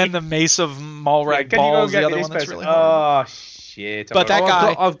 And then the Mace of Malrag Balls, the other one that's really hard. Oh, shit. But that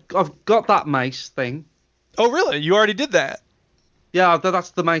guy... I've got that mace thing. Oh, really? You already did that? Yeah,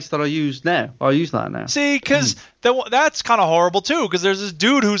 that's the mace that I use now. I use that now. See, because that's kind of horrible, too, because there's this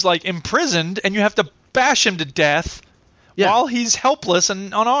dude who's, imprisoned, and you have to bash him to death while he's helpless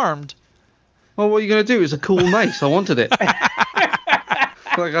and unarmed. Well, what you're going to do is a cool mace. I wanted it. I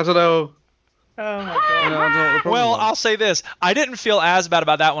don't know. Oh, my God. Well, I'll say this. I didn't feel as bad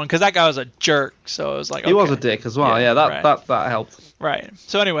about that one, because that guy was a jerk, so it was like, okay. He was a dick as well. Yeah, that helped. Right.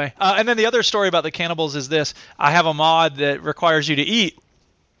 So anyway, and then the other story about the cannibals is this. I have a mod that requires you to eat.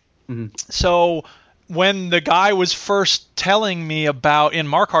 Mm-hmm. So when the guy was first telling me about in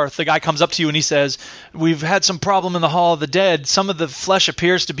Markarth, the guy comes up to you and he says, we've had some problem in the Hall of the Dead. Some of the flesh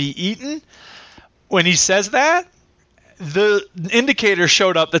appears to be eaten. When he says that, the indicator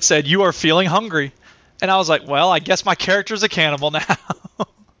showed up that said, you are feeling hungry. And I was like, well, I guess my character's a cannibal now.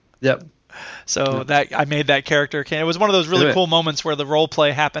 Yep. So that I made that character. It was one of those really cool moments where the role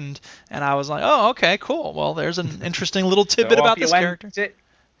play happened, and I was like, "Oh, okay, cool. Well, there's an interesting little tidbit about this character."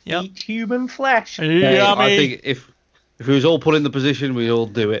 Yep. Eat human flesh. Yeah, I think if we was all put in the position, we all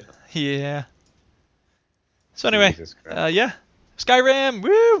do it. Yeah. So anyway, Skyrim,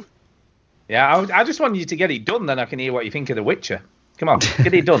 woo! Yeah, I just want you to get it done, then I can hear what you think of The Witcher. Come on,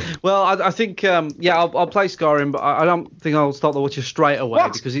 get it done. Well, I think I'll play Skyrim, but I don't think I'll start The Witcher straight away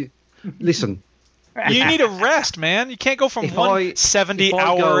because listen. You need a rest, man. You can't go from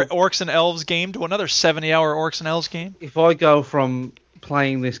 70-hour Orcs and Elves game to another 70-hour Orcs and Elves game. If I go from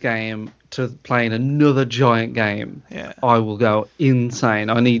playing this game to playing another giant game, I will go insane.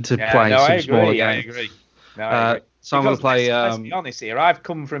 I need to play some smaller games. I agree. So I'm going to play... Let's be honest here. I've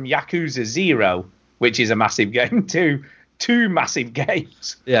come from Yakuza 0, which is a massive game, to 2 massive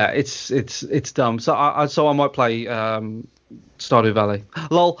games. Yeah, it's dumb. So I might play... Stardew Valley.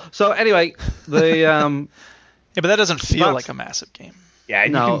 Lol. So anyway, the but that doesn't feel like a massive game. Yeah,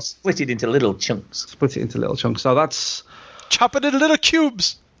 you can split it into little chunks. So that's chop it into little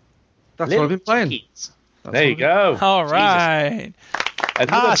cubes. That's what I've been playing. There you go. All right.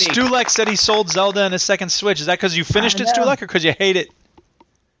 Stulek said he sold Zelda in his second Switch. Is that because you finished it, Stulek, or because you hate it?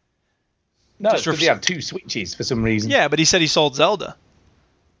 No, it's because he had 2 Switches for some reason. Yeah, but he said he sold Zelda.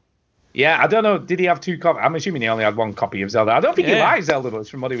 Yeah, I don't know. Did he have 2 copies? I'm assuming he only had 1 copy of Zelda. I don't think he liked Zelda much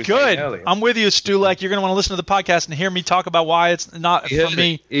from what he was saying earlier. I'm with you, Stulek. You're going to want to listen to the podcast and hear me talk about why it's not for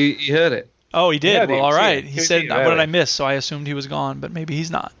me. He heard it. Oh, he did? Well, all right. He said, what did I miss? So I assumed he was gone, but maybe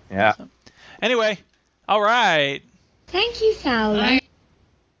he's not. Yeah. So. Anyway, all right. Thank you, Fowler.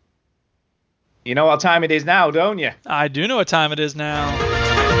 You know what time it is now, don't you? I do know what time it is now.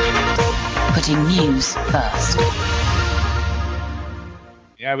 Putting news first.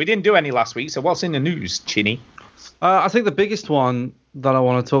 Yeah, we didn't do any last week, so what's in the news, Chinny? I think the biggest one that I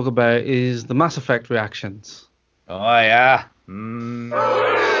want to talk about is the Mass Effect reactions. Oh, yeah. So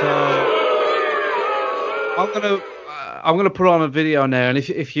I'm gonna put on a video now, and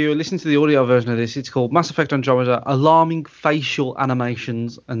if you listen to the audio version of this, it's called Mass Effect Andromeda: Alarming Facial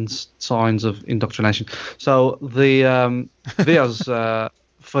Animations and Signs of Indoctrination. So the video's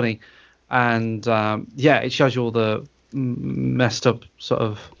funny, and it shows you all the messed up sort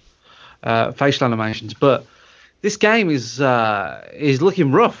of facial animations. But this game is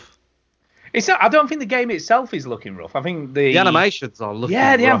looking rough. It's not, I don't think the game itself is looking rough. I think the animations are looking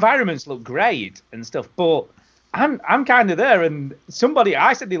rough. The rough. environments look great and stuff, but I'm kind of there. And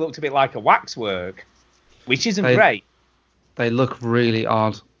I said they looked a bit like a waxwork, which isn't great. They look really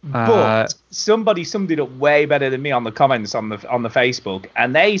odd. But somebody summed it up way better than me on the comments on the Facebook,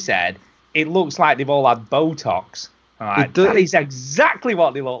 and they said it looks like they've all had Botox. That is exactly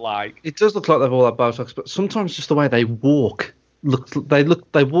what they look like. It does look like they've all had Botox, but sometimes just the way they walk.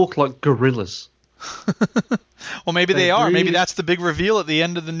 They walk like gorillas. Well, maybe they are. Maybe that's the big reveal at the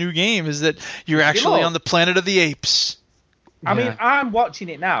end of the new game, is that you're actually on the planet of the apes. I mean, I'm watching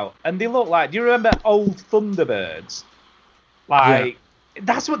it now, and they look like. Do you remember old Thunderbirds?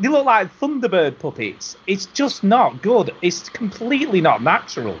 That's what they look like. Thunderbird puppets. It's just not good. It's completely not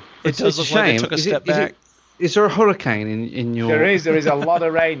natural. It does look like they took a step back. Is there a hurricane in your... There is a lot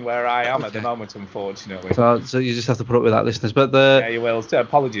of rain where I am at the moment, unfortunately. So you just have to put up with that, listeners. But yeah, you will. So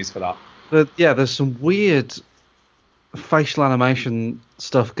apologies for that. But yeah, there's some weird facial animation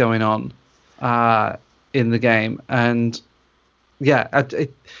stuff going on in the game, and yeah,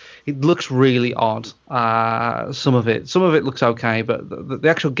 it looks really odd. Some of it looks okay, but the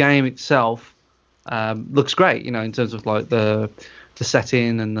actual game itself looks great. In terms of like the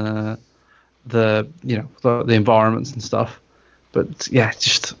setting and the environments and stuff, but yeah,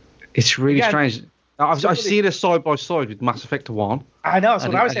 it's really strange. I've seen it side by side with Mass Effect 1. I know, that's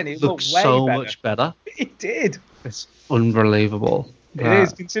what I was saying. It looks way so better. much better. It did. It's unbelievable. It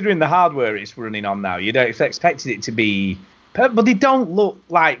is, considering the hardware it's running on now. You'd have expected it to be, but they don't look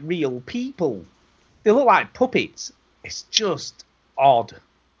like real people. They look like puppets. It's just odd.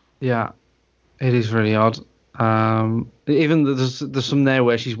 Yeah, it is really odd. Even there's some there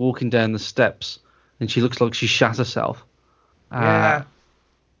where she's walking down the steps and she looks like she shat herself. Yeah.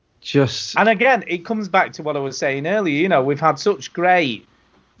 And again, it comes back to what I was saying earlier. We've had such great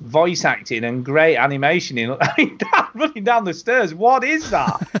voice acting and great animation in. I mean, running down the stairs. What is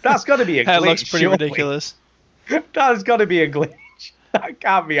that? That's got to be a glitch. That looks pretty surely. ridiculous. That's got to be a glitch. That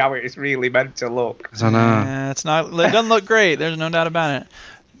can't be how it's really meant to look. I don't know. Yeah, it's not. It doesn't look great. There's no doubt about it.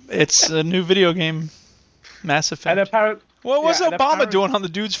 It's a new video game. Mass Effect. What was Obama doing on the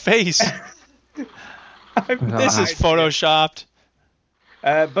dude's face? This is photoshopped.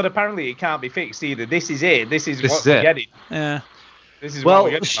 But apparently it can't be fixed either. This is it. This is what we're getting. Yeah. This is well,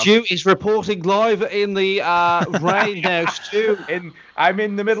 what we're getting. Stu is reporting live in the rain now. Stu, I'm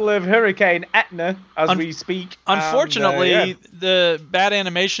in the middle of Hurricane Etna as we speak. Unfortunately, the bad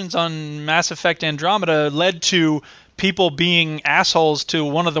animations on Mass Effect Andromeda led to people being assholes to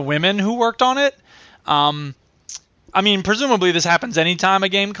one of the women who worked on it. I mean, presumably this happens anytime a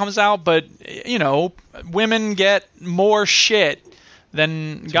game comes out, but, women get more shit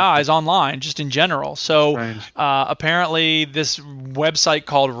than guys online, just in general. So apparently this website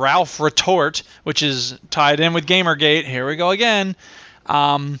called Ralph Retort, which is tied in with Gamergate, here we go again,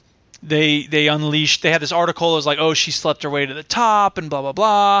 they unleashed, they had this article that was like, oh, she slept her way to the top and blah, blah,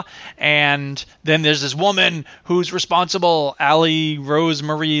 blah. And then there's this woman who's responsible, Ali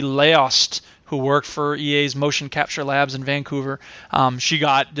Rosemarie Laost, who worked for EA's Motion Capture Labs in Vancouver. She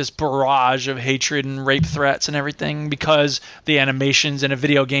got this barrage of hatred and rape threats and everything because the animations in a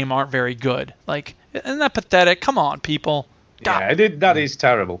video game aren't very good. Like, isn't that pathetic? Come on, people. Yeah, that is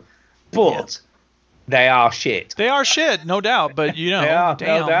terrible. But They are shit. They are shit, no doubt. But They are,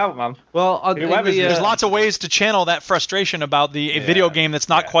 damn. no doubt, man. Well, there's lots of ways to channel that frustration about the video game that's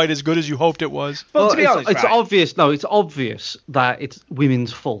not quite as good as you hoped it was. Well, to be honest, it's obvious. No, it's obvious that it's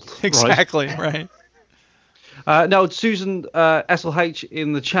women's fault. Exactly, right. No, Susan SLH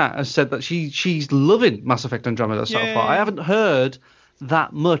in the chat has said that she's loving Mass Effect Andromeda so far. I haven't heard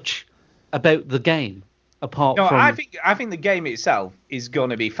that much about the game apart from. I think the game itself is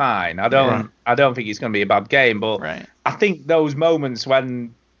going to be fine. I don't think it's going to be a bad game, but I think those moments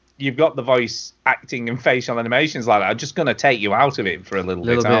when you've got the voice acting and facial animations like that are just going to take you out of it for a little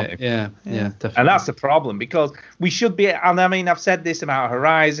bit, aren't they? Yeah, definitely. And that's the problem, because we should be, and I mean, I've said this about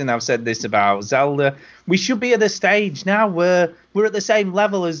Horizon, I've said this about Zelda, we should be at a stage now where we're at the same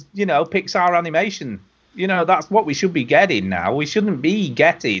level as, Pixar animation. That's what we should be getting now. We shouldn't be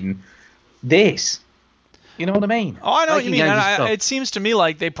getting this. You know what I mean? Oh, I know what you mean. It seems to me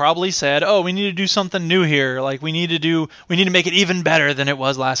like they probably said, "Oh, we need to do something new here. Like we need to make it even better than it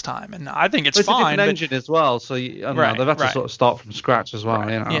was last time." And I think it's fine. It's a different engine as well, so they've had to sort of start from scratch as well.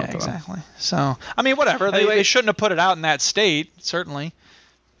 Yeah, exactly. So I mean, whatever. They shouldn't have put it out in that state, certainly.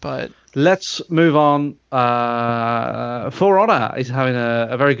 But let's move on. For Honor is having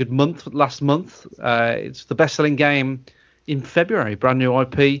a very good month last month. It's the best-selling game in February, brand new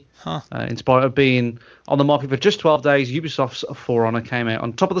IP. In spite of being on the market for just 12 days, Ubisoft's For Honor came out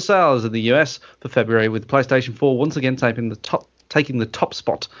on top of the sales in the US for February, with PlayStation 4 once again taking the top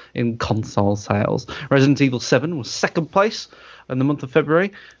spot in console sales. Resident Evil 7 was second place in the month of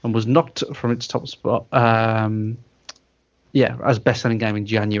February and was knocked from its top spot as best-selling game in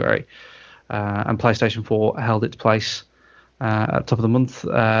January. And PlayStation 4 held its place at top of the month.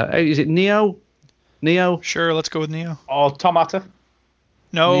 Is it Neo? Sure, let's go with Neo. Automata?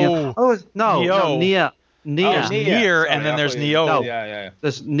 No. Neo. Oh, no. Neo. No, Nier. There's Nier, and then there's Neo. No. Yeah.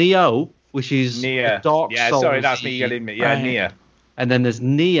 There's Neo, which is Nier. Dark Souls. Sorry, that's me getting me. Yeah, Nier. And then there's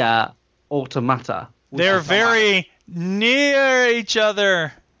Nier Automata. They're very near each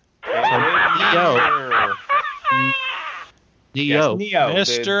other. Neo. Yes, Neo.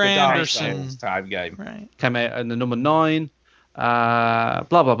 Mr. Anderson type game. Right. Came out in the number 9. Blah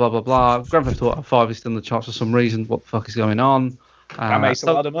blah blah blah blah. Grand Theft Auto 5 is still in the charts for some reason. What the fuck is going on? That makes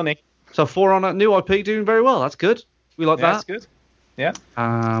a lot of money. So For Honor, new IP, doing very well. That's good. We like that. That's good. Yeah.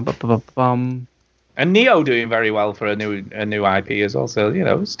 And Neo doing very well for a new IP as well.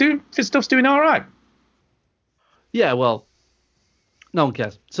 So stuff's doing all right. Yeah, well, no one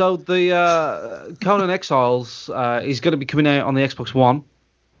cares. So the Conan Exiles is going to be coming out on the Xbox One,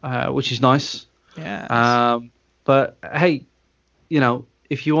 which is nice. Yeah. But hey,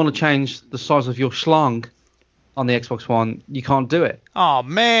 if you want to change the size of your schlong on the Xbox One, you can't do it. Oh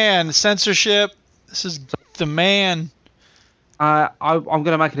man, censorship! This is the man. I'm going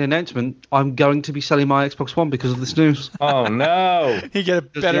to make an announcement. I'm going to be selling my Xbox One because of this news. Oh no! You get a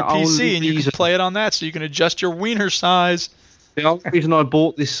better PC and you can play it on that, so you can adjust your wiener size. The only reason I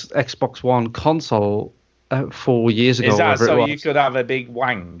bought this Xbox One console 4 years ago. Is that so you could have a big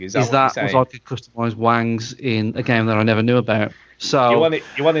wang? Is that was I could customise wangs in a game that I never knew about. So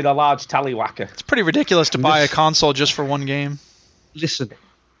you wanted a large tallywhacker. It's pretty ridiculous to buy a console just for one game.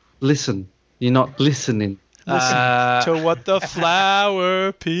 Listen. You're not listening. Listen to what the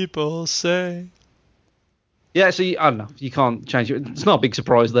flower people say. Yeah, so I don't know. You can't change it. It's not a big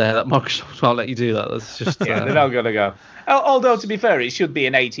surprise there that Microsoft won't let you do that. That's just they're not going to go. Although, to be fair, it should be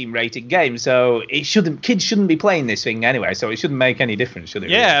an 18-rated game, so kids shouldn't be playing this thing anyway, so it shouldn't make any difference, should it?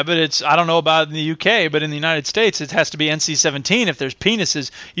 Yeah, really? But I don't know about in the UK, but in the United States, it has to be NC-17 if there's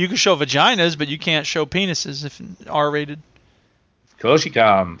penises. You can show vaginas, but you can't show penises if R-rated. Of course you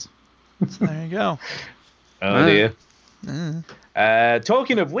can't. So there you go. Oh, dear.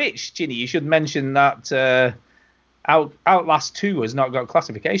 Talking of which, Ginny, you should mention that Outlast 2 has not got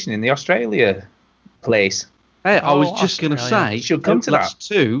classification in the Australia place. Hey, I was just going to say, should come to Outlast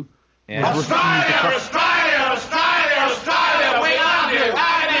 2. Yeah. Australia, we love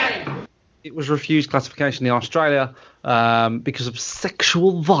you. It was refused classification in Australia because of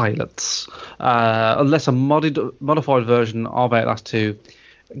sexual violence. Unless a modified version of Outlast 2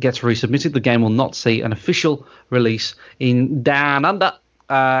 gets resubmitted, the game will not see an official release in Down Under.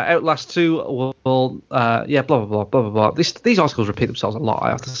 Outlast 2 will blah blah blah blah blah blah. These articles repeat themselves a lot, I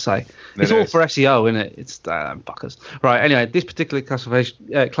have to say. It's all for SEO, isn't it? It's fuckers. Right. Anyway, this particular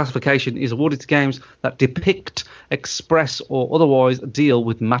classification is awarded to games that depict, express, or otherwise deal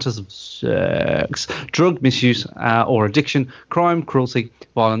with matters of sex, drug misuse, or addiction, crime, cruelty,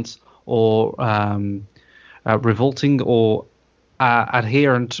 violence, or revolting or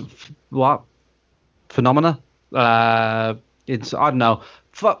adherent phenomena. It's, I don't know,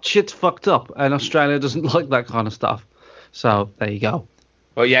 shit's fucked up, and Australia doesn't like that kind of stuff. So there you go.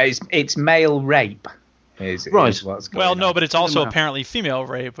 Well, yeah, it's male rape. Right. Is what's going Well, no, on. but it's also apparently female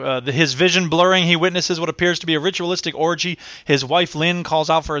rape. His vision blurring, he witnesses what appears to be a ritualistic orgy. His wife, Lynn, calls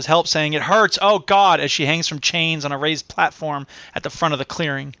out for his help, saying, "It hurts, oh God," as she hangs from chains on a raised platform at the front of the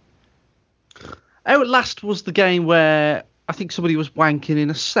clearing. Outlast was the game where I think somebody was wanking in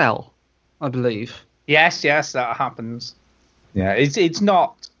a cell, I believe. Yes, that happens. Yeah, it's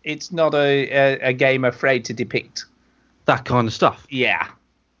not a game afraid to depict that kind of stuff. Yeah.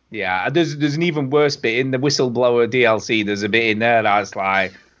 There's an even worse bit in the Whistleblower DLC. There's a bit in there that's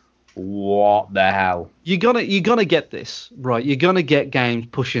like, what the hell? You're gonna get this right. You're gonna get games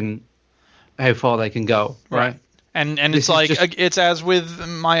pushing how far they can go, right? And it's like it's as with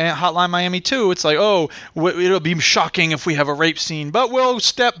my Hotline Miami 2. It's like, it'll be shocking if we have a rape scene, but we'll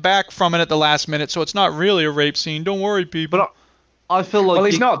step back from it at the last minute, so it's not really a rape scene. Don't worry, people. But I feel like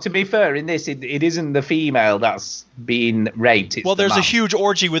it's not. To be fair, in this, it isn't the female that's being raped. It's there's the a huge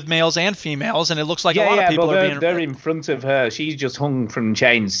orgy with males and females, and it looks like a lot of people are being. They're in front of her. She's just hung from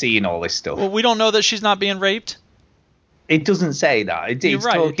chains, seeing all this stuff. Well, we don't know that she's not being raped. It doesn't say that. It's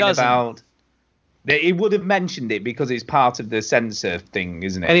right, talking it doesn't. about. It would have mentioned it because it's part of the censor thing,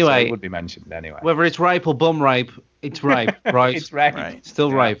 isn't it? Anyway, so it would be mentioned anyway. Whether it's rape or bum rape, it's rape, right? It's rape. Right.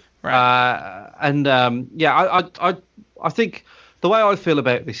 Still rape. Right. I think the way I feel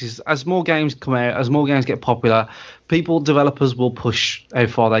about this is, as more games come out, as more games get popular, developers will push how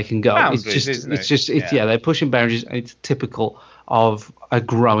far they can go. Boundaries, they're pushing boundaries, and it's typical of a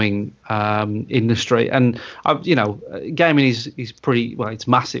growing industry. And gaming is pretty it's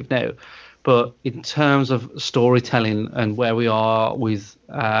massive now. But in terms of storytelling and where we are with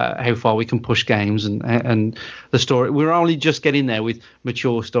how far we can push games and the story, we're only just getting there with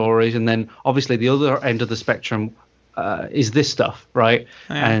mature stories. And then obviously the other end of the spectrum is this stuff, right?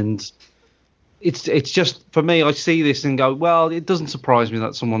 Yeah. And it's just, for me, I see this and go, well, it doesn't surprise me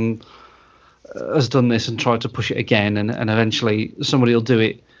that someone has done this and tried to push it again, and eventually somebody will do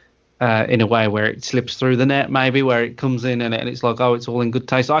it in a way where it slips through the net, maybe, where it comes in and it's like, it's all in good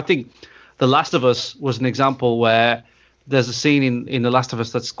taste. I think The Last of Us was an example where there's a scene in The Last of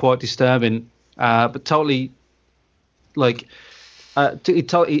Us that's quite disturbing, but totally, like,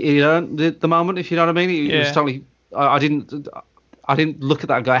 it earned the moment, if you know what I mean. It was totally. I didn't look at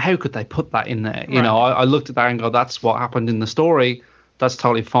that and go, how could they put that in there? You know, I looked at that and go, that's what happened in the story. That's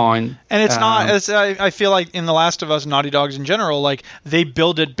totally fine. And it's not, as I feel like in The Last of Us, Naughty Dogs in general, like, they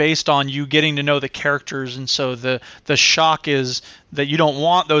build it based on you getting to know the characters, and so the shock is that you don't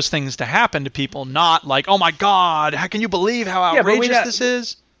want those things to happen to people, not like, oh my God, how can you believe how outrageous this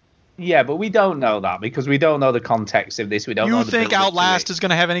is? Yeah, but we don't know that because we don't know the context of this. We don't know the think Outlast is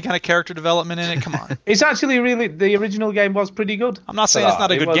going to have any kind of character development in it? Come on. It's actually really, the original game was pretty good. I'm not saying it's not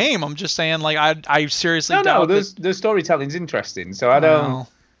a good game. I'm just saying, like, I seriously doubt the storytelling's interesting. So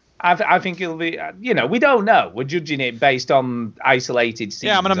I think it'll be, we don't know. We're judging it based on isolated scenes.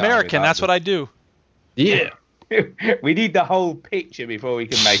 Yeah, I'm an American. That's what I do. Yeah. We need the whole picture before we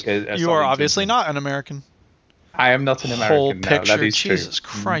can make a You are obviously not an American. I am not an American. Whole picture. No, that is Jesus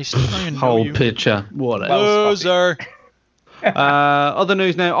true. Christ. I don't even know whole you. picture. What a loser. Other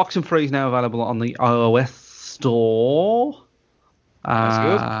news now. Oxenfree is now available on the iOS store.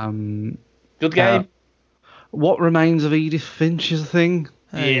 That's good. Good game. What Remains of Edith Finch is a thing.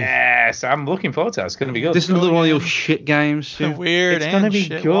 Yes, I'm looking forward to it. It's going to be good. This is another one of your shit games. Weird. It's going to be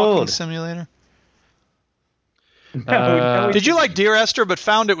shit. good. Walking simulator. Did you like Dear Esther but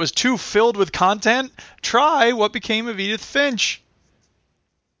found it was too filled with content? Try What Became of Edith Finch.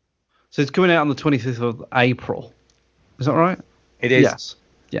 So it's coming out on the 25th of April. Is that right? It is. Yes.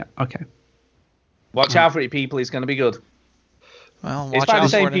 Yeah, okay. Watch out for it, people. It's going to be good. Well, it's by the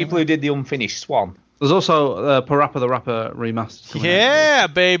same people who did the Unfinished Swan. There's also Parappa the Rapper remastered. Yeah,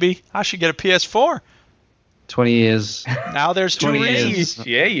 baby. I should get a PS4. 20 years. Now there's 2 reasons.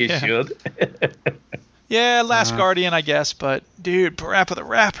 Yeah, you should. Yeah, Last Guardian, I guess, but dude, Parappa the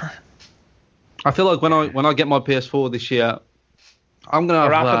Rapper. I feel like when I get my PS4 this year, I'm gonna have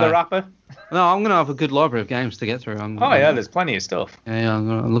Parappa the Rapper. No, I'm gonna have a good library of games to get through. There's plenty of stuff. Yeah,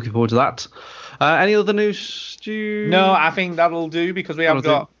 I'm looking forward to that. Any other news, Stu? No, I think that'll do because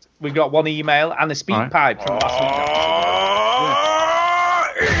we've got one email and a speed pipe from last week.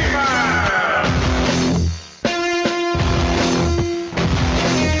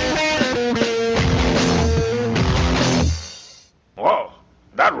 Whoa,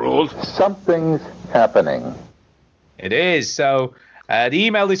 that ruled. Something's happening. It is. So the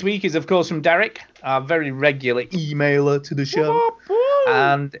email this week is, of course, from Derek, our very regular emailer to the show.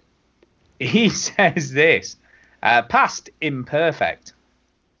 And he says this, past imperfect.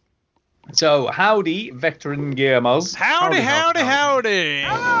 So, howdy, veteran gamers. Howdy.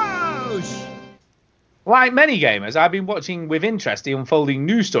 Like many gamers, I've been watching with interest the unfolding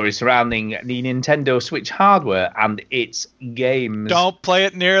news stories surrounding the Nintendo Switch hardware and its games. Don't play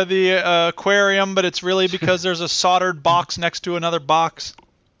it near the aquarium, but it's really because there's a soldered box next to another box.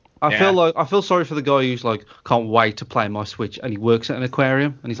 I feel sorry for the guy who's like, can't wait to play my Switch, and he works at an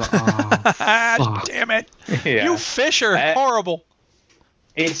aquarium, and he's like, oh, fuck. Damn it. Yeah. You fish are horrible.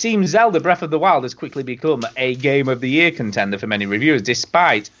 It seems Zelda Breath of the Wild has quickly become a Game of the Year contender for many reviewers,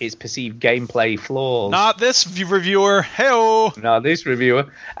 despite its perceived gameplay flaws. Not this reviewer. Hey-oh. Not this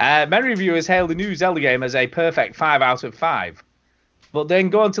reviewer. Many reviewers hail the new Zelda game as a perfect 5 out of 5. But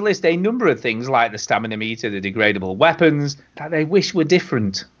then go on to list a number of things like the stamina meter, the degradable weapons, that they wish were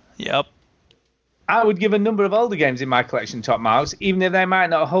different. Yep. I would give a number of older games in my collection top marks, even if they might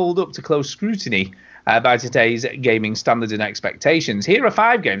not hold up to close scrutiny by today's gaming standards and expectations. Here are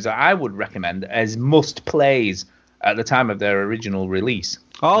 5 games that I would recommend as must-plays at the time of their original release.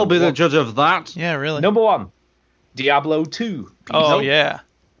 I'll be the judge of that. Yeah, really. Number 1, Diablo 2. Oh, yeah.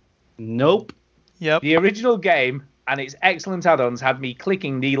 Nope. Yep. The original game and its excellent add-ons had me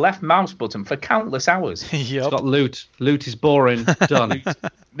clicking the left mouse button for countless hours. Yep. It's got loot. Loot is boring. Done.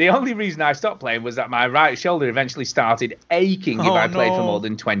 The only reason I stopped playing was that my right shoulder eventually started aching if I played for more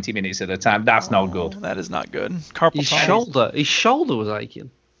than 20 minutes at a time. That's not good. That is not good. Carpal His shoulder was aching.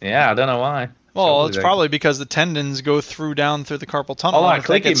 Yeah, I don't know why. Well, it's probably because the tendons go down through the carpal tunnel. All that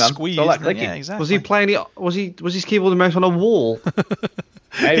clicking, man. Squeezed, All that clicking. Yeah, exactly. Was he playing it? Was his keyboard and mouse on a wall?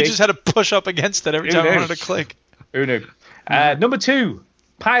 He just had to push up against it every time he wanted to click. Who knew? Number 2,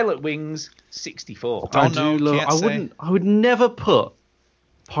 Pilot Wings 64. I would never put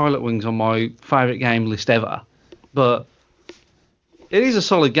Pilot Wings on my favourite game list ever, but it is a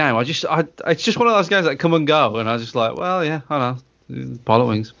solid game. It's just one of those games that come and go, and I was just like, well, yeah, I know, Pilot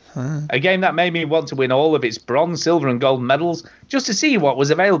Wings. A game that made me want to win all of its bronze, silver, and gold medals just to see what was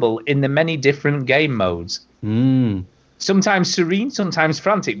available in the many different game modes. Sometimes serene, sometimes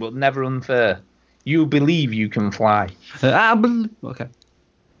frantic, but never unfair. You believe you can fly. Okay.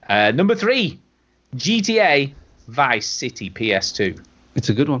 Number 3, GTA Vice City PS2. It's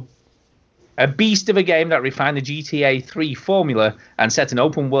a good one. A beast of a game that refined the GTA 3 formula and set an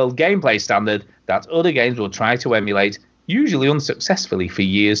open-world gameplay standard that other games will try to emulate, usually unsuccessfully for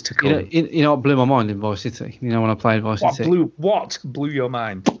years to come. You know what blew my mind in Vice City? You know when I played Vice City? What blew your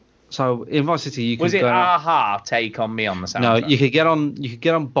mind? So in Vice City, you could was it Aha Take on Me on the soundtrack? No, you could get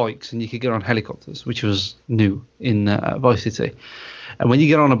on bikes and you could get on helicopters, which was new in Vice City. And when you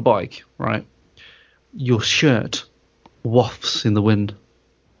get on a bike, right, your shirt wafts in the wind.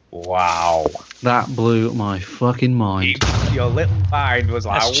 Wow, that blew my fucking mind. Your little mind was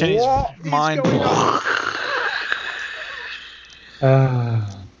like, what? Mind.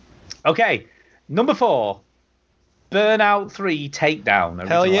 Okay, number 4. Burnout 3 Takedown.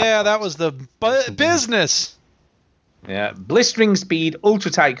 Hell yeah, that was the business. Yeah, blistering speed,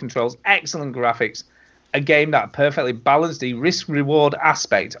 ultra-tight controls, excellent graphics. A game that perfectly balanced the risk-reward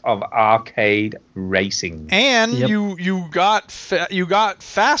aspect of arcade racing. And you got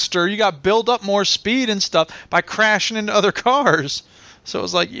faster, you got build up more speed and stuff by crashing into other cars. So it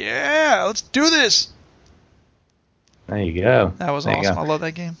was like, yeah, let's do this. There you go. That was awesome. I love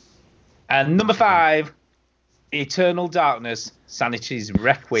that game. And number 5, Eternal Darkness, Sanity's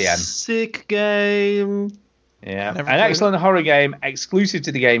Requiem. Sick game. Yeah, an excellent horror game exclusive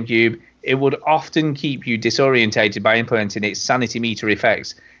to the GameCube. It would often keep you disorientated by implementing its sanity meter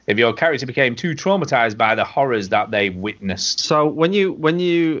effects if your character became too traumatized by the horrors that they witnessed. So when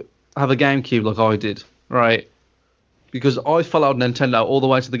you have a GameCube like I did, right? Because I followed Nintendo all the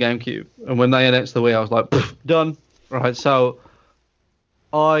way to the GameCube, and when they announced the Wii, I was like, done. Right, so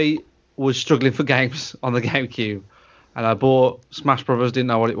I was struggling for games on the GameCube, and I bought Smash Brothers, didn't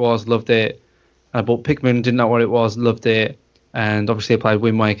know what it was, loved it. I bought Pikmin, didn't know what it was, loved it. And obviously I played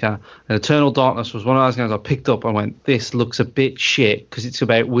Wind Waker. And Eternal Darkness was one of those games I picked up and went, this looks a bit shit because it's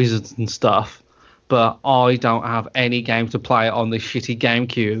about wizards and stuff, but I don't have any game to play on this shitty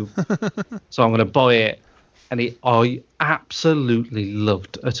GameCube, so I'm going to buy it. And I absolutely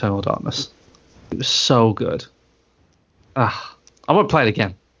loved Eternal Darkness. It was so good. I want to play it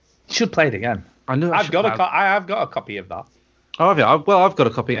again. You should play it again. I know. I have got a copy of that. Oh, have you? Well, I've got a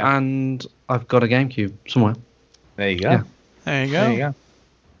copy, and I've got a GameCube somewhere. There you go. Yeah. There you go. There you go.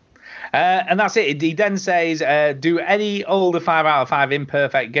 And that's it. He then says, do any older 5 out of 5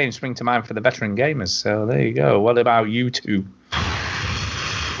 imperfect games spring to mind for the veteran gamers? So there you go. What about you two?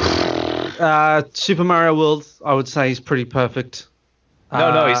 Super Mario World, I would say, is pretty perfect.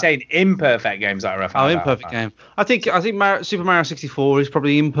 No, he's saying imperfect games that are a 5 out of 5. Imperfect game. I think Super Mario 64 is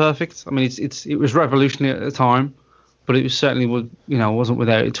probably imperfect. I mean, it was revolutionary at the time, but it was certainly wasn't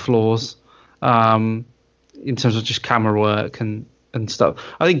without its flaws, in terms of just camera work and stuff.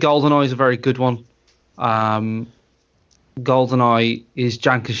 I think GoldenEye is a very good one. GoldenEye is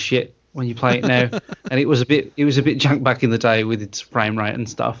jank as shit when you play it now, and it was a bit jank back in the day with its frame rate and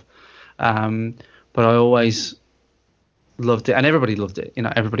stuff. But I always loved it, and everybody loved it.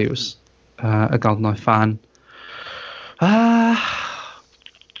 Everybody was a GoldenEye fan.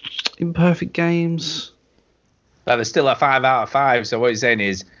 Imperfect games. But there's still a 5 out of 5. So what you're saying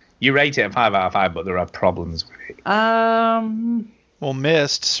is you rate it a 5 out of 5, but there are problems with it. Well,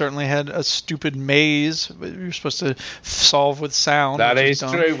 Myst certainly had a stupid maze you're supposed to solve with sound. That is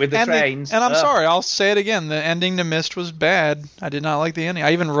true, with the trains. And I'm sorry, I'll say it again. The ending to Myst was bad. I did not like the ending.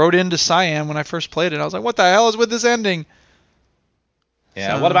 I even wrote into Cyan when I first played it. I was like, what the hell is with this ending?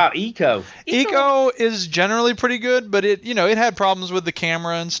 Yeah, what about Eco? Eco is generally pretty good, but it had problems with the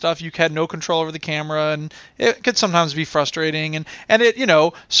camera and stuff. You had no control over the camera, and it could sometimes be frustrating. And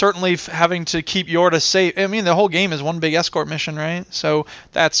it, certainly having to keep Yorda safe. I mean, the whole game is one big escort mission, right? So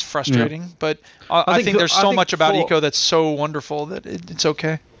that's frustrating. Yeah. But I think there's so much about Eco that's so wonderful that it's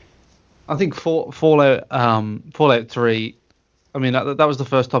okay. I think Fallout 3. I mean, that was the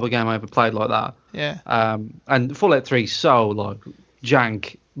first type of game I ever played like that. Yeah. And Fallout 3 is so like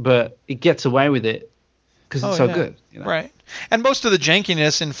jank, but it gets away with it because it's so good. Right. And most of the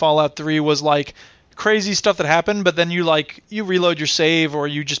jankiness in Fallout 3 was like crazy stuff that happened, but then you reload your save or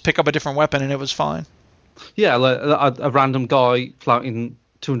you just pick up a different weapon and it was fine. Yeah, like a random guy floating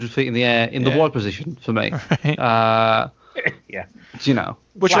 200 feet in the air in the Y position for me. Right. Yeah.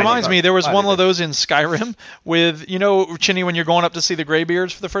 Which reminds me, there was one of those in Skyrim with, Chinny, when you're going up to see the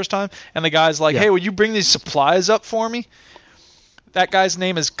Greybeards for the first time, and the guy's like, hey, will you bring these supplies up for me? That guy's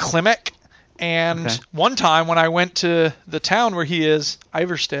name is Klimek, and one time when I went to the town where he is,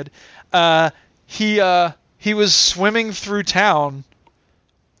 Iverstead, he was swimming through town,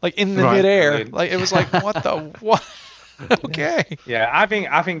 like in the midair. Brilliant. Like it was like, what? Okay. Yeah, I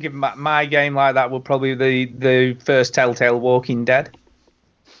think if my game like that would probably be the first Telltale Walking Dead.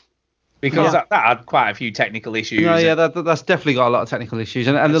 Because that had quite a few technical issues. Yeah, that's definitely got a lot of technical issues,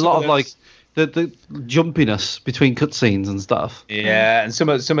 and a lot of like the jumpiness between cutscenes and stuff. Yeah, and some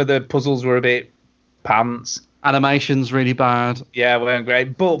of the puzzles were a bit pants. Animation's really bad. Yeah, weren't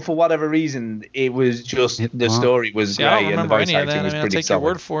great. But for whatever reason, it was just the story was great. I don't remember and the voice any of acting that. was I'll pretty take solid.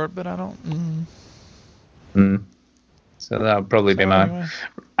 your word for it, but I don't. So that would probably be mine. Anyway.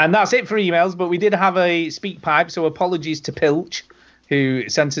 And that's it for emails, but we did have a speak pipe, so apologies to Pilch, who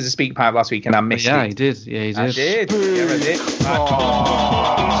sent us a speak pipe last week, and I missed it. Yeah, he did. Yeah, he did. I did. Yeah, I did.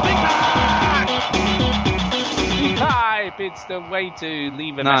 Speak pipe! It's the way to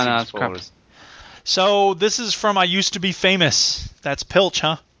leave a message for us. So this is from I Used to Be Famous. That's Pilch,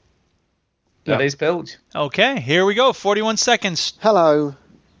 huh? That is Pilch. Okay, here we go. 41 seconds. Hello,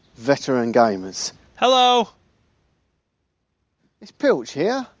 veteran gamers. Hello. It's Pilch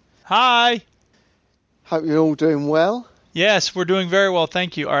here. Hi. Hope you're all doing well. Yes, we're doing very well,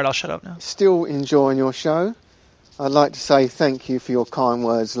 thank you. All right, I'll shut up now. Still enjoying your show. I'd like to say thank you for your kind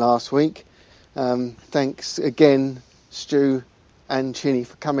words last week. Thanks again, Stu and Chinny,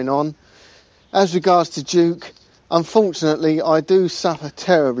 for coming on. As regards to Duke, unfortunately, I do suffer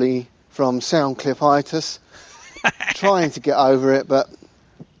terribly from sound clipitis. Trying to get over it, but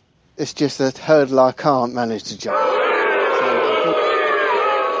it's just a hurdle I can't manage to jump.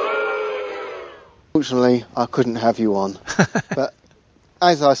 Unfortunately, I couldn't have you on. But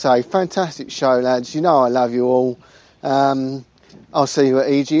as I say, fantastic show, lads. You know I love you all. I'll see you at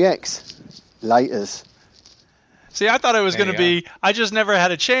EGX. Laters. See, I thought it was going to be, I just never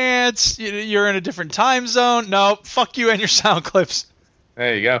had a chance. You're in a different time zone. No, fuck you and your sound clips.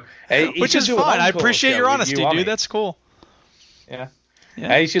 There you go. Hey, which is fine. I appreciate your honesty, dude. That's cool. Yeah.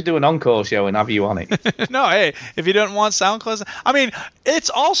 Hey, you should do an encore show and have you on it. No, hey, if you don't want sound clips. I mean, it's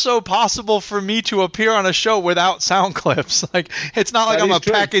also possible for me to appear on a show without sound clips. Like, it's not like I'm a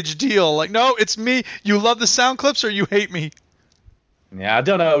package deal. Like, no, it's me. You love the sound clips or you hate me? Yeah, I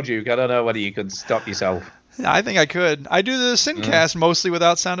don't know, Duke. I don't know whether you could stop yourself. I think I could. I do the Syncast mostly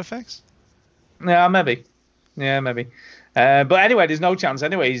without sound effects. Yeah, maybe. But anyway, there's no chance.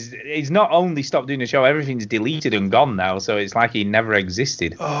 Anyway, he's not only stopped doing the show, everything's deleted and gone now, so it's like he never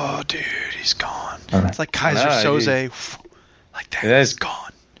existed. Oh, dude, he's gone. It's like Kaiser Soze. Like that, he's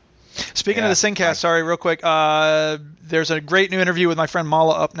gone. Speaking of the Syncast, sorry, real quick. There's a great new interview with my friend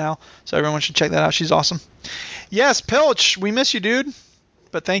Mala up now, so everyone should check that out. She's awesome. Yes, Pilch, we miss you, dude.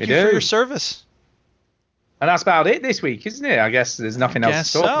 But thank you for your service. And that's about it this week, isn't it? I guess there's nothing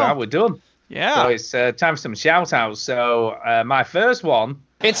else to talk about. We're done. Yeah. So it's time for some shout-outs. So my first one...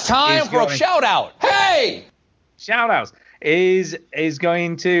 It's time for a shout-out. Hey! Shout-outs is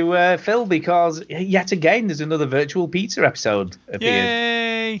going to Phil, because yet again there's another virtual pizza episode appeared.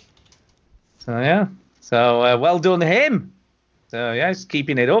 Yay! So, yeah. So, well done him. So, yeah, he's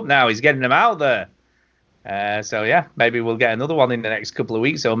keeping it up now. He's getting them out there. So, yeah, maybe we'll get another one in the next couple of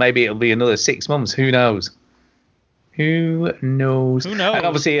weeks, or maybe it'll be another 6 months. Who knows? Who knows? Who knows? And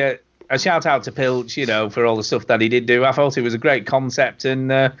obviously, a shout out to Pilch, for all the stuff that he did do. I thought it was a great concept,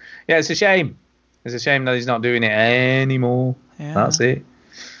 and yeah, it's a shame. It's a shame that he's not doing it anymore. Yeah. That's it.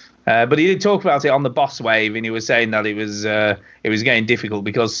 But he did talk about it on the Boss Wave, and he was saying that it was getting difficult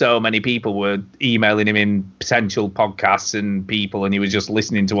because so many people were emailing him in potential podcasts and people, and he was just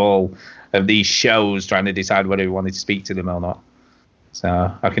listening to all of these shows trying to decide whether he wanted to speak to them or not.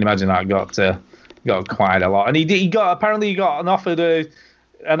 So I can imagine that got quite a lot. And he got an offered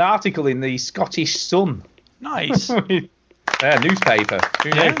an article in the Scottish Sun. Nice. Yeah, newspaper. Who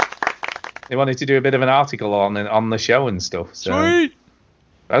knew? They wanted to do a bit of an article on the show and stuff. So. Sweet.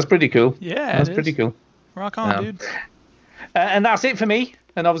 That's pretty cool. Yeah, that's pretty cool. Rock on, dude. And that's it for me.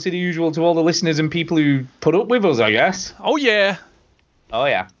 And obviously the usual to all the listeners and people who put up with us, I guess. Oh, yeah. Oh,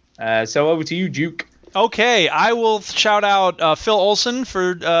 yeah. So over to you, Duke. Okay, I will shout out Phil Olson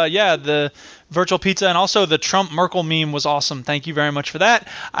for, the virtual pizza, and also the Trump-Merkel meme was awesome. Thank you very much for that.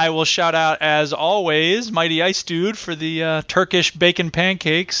 I will shout out, as always, Mighty Ice Dude for the Turkish bacon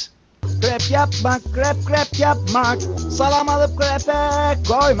pancakes. Krep yapmak, krep yapmak, salam alıp krepe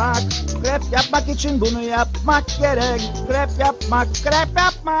koymak. Krep yapmak için bunu yapmak gerek. Krep yapmak, krep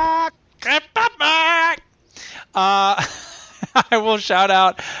yapmak. Krep yapmak! I will shout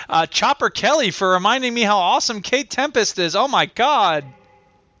out Chopper Kelly for reminding me how awesome Kate Tempest is. Oh my god.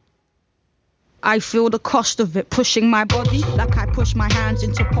 I feel the cost of it pushing my body like I push my hands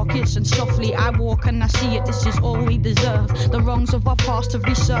into pockets, and softly I walk and I see it. This is all we deserve. The wrongs of our past have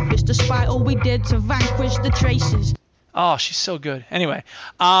resurfaced despite all we did to vanquish the traces. Oh, she's so good. Anyway,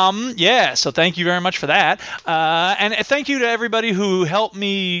 so thank you very much for that. And thank you to everybody who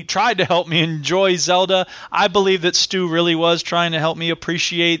tried to help me enjoy Zelda. I believe that Stu really was trying to help me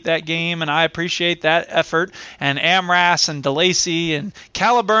appreciate that game, and I appreciate that effort. And Amras and DeLacy and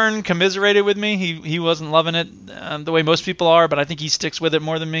Caliburn commiserated with me. He wasn't loving it the way most people are, but I think he sticks with it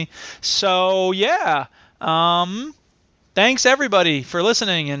more than me. So, yeah. Thanks, everybody, for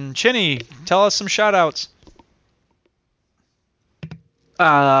listening. And Chinny, tell us some shout-outs. I'll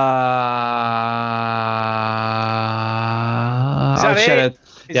share it.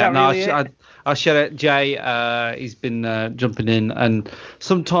 I'll share it. Jay, he's been jumping in, and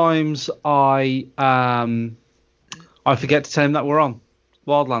sometimes I forget to tell him that we're on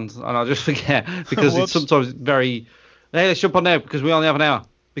Wildlands, and I just forget because it's sometimes very. Hey, let's jump on now because we only have an hour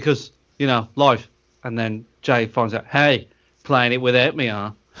because live, and then Jay finds out, hey, playing it without me,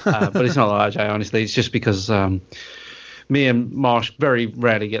 but it's not like that, Jay. Honestly, it's just because. Me and Marsh very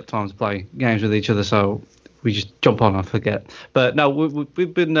rarely get time to play games with each other, so we just jump on and forget. But no,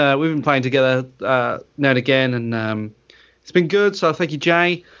 we've been playing together now and again, and it's been good. So thank you,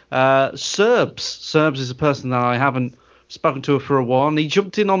 Jay. Serbs is a person that I haven't spoken to for a while, and he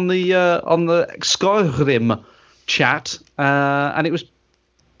jumped in on the Skyrim chat, and it was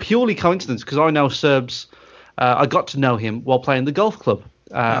purely coincidence because I know Serbs. I got to know him while playing the golf club.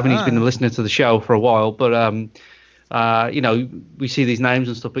 I mean, he's been listening to the show for a while, but. We see these names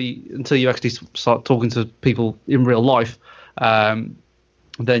and stuff, but until you actually start talking to people in real life, then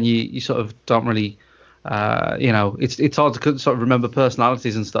you sort of don't really, it's hard to sort of remember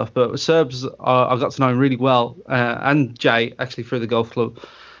personalities and stuff. But Serbs, I got to know him really well, and Jay actually through the golf club,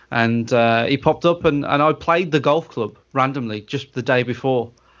 and he popped up and I played the golf club randomly just the day before,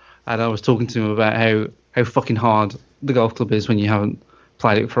 and I was talking to him about how fucking hard the golf club is when you haven't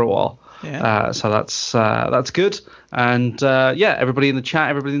played it for a while. Yeah. So that's good. And everybody in the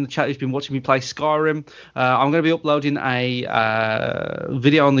chat who's been watching me play Skyrim, I'm going to be uploading a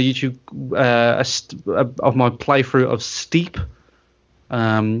video on the YouTube of my playthrough of Steep,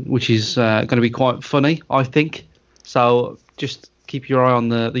 which is going to be quite funny, I think. So just keep your eye on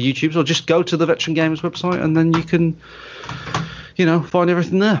the YouTubes, or just go to the Veteran Gamers website and then you can, find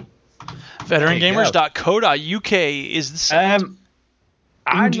everything there. VeteranGamers.co.uk is the site.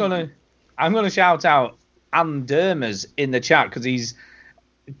 I'm gonna shout out Andermas in the chat because he's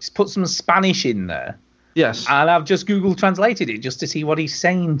put some Spanish in there. Yes. And I've just Google translated it just to see what he's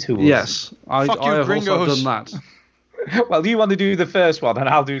saying to us. Yes. I have also done that. Well, you want to do the first one and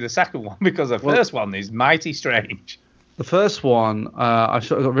I'll do the second one because the first one is mighty strange. The first one, I've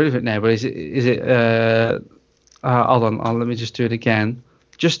sort of got rid of it now, but is it hold on, let me just do it again,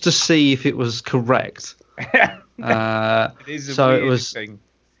 just to see if it was correct. It is a so weird it was thing.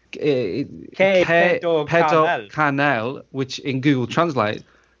 Pedo Carnel. Carnel, which in Google Translate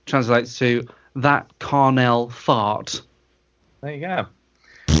translates to that Carnel fart. There you go.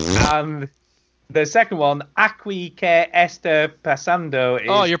 And the second one, Aquí que está pasando.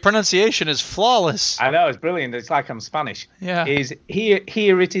 Oh, your pronunciation is flawless. I know, it's brilliant. It's like I'm Spanish. Yeah. Is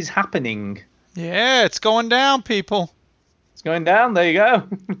here it is happening. Yeah, it's going down, people. It's going down. There you go.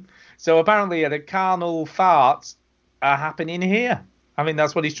 So apparently the carnal farts are happening here. I mean,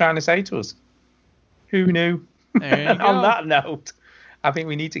 that's what he's trying to say to us. Who knew? There you go. On that note, I think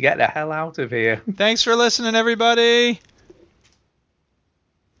we need to get the hell out of here. Thanks for listening, everybody.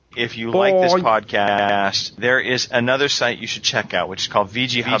 If you like this podcast, there is another site you should check out, which is called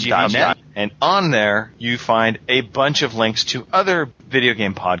VGHub.net. And on there, you find a bunch of links to other video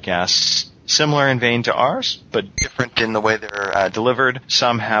game podcasts, similar in vein to ours, but different in the way they're delivered.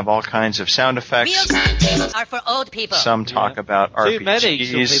 Some have all kinds of sound effects. Are for old people. Some talk about RPGs. Too many,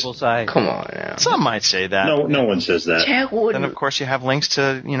 some people say. Come on now. Some might say that. No one says that. Then, of course, you have links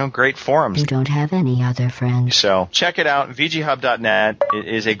to, great forums. You don't have any other friends. So check it out. VGHub.net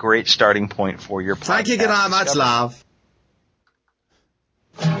is a great starting point for your podcast. Thank you very much, love.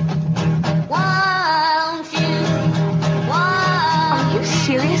 Are you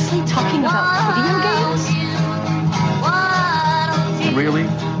seriously talking about video games? Really?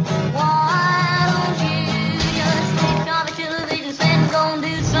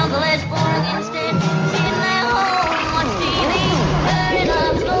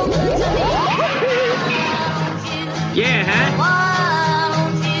 Yeah, huh?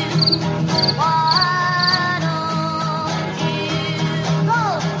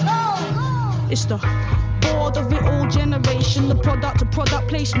 It's the bored of it all generation, the product of product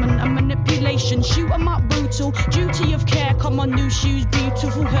placement and manipulation. Shoot 'em up brutal, duty of care, come on new shoes,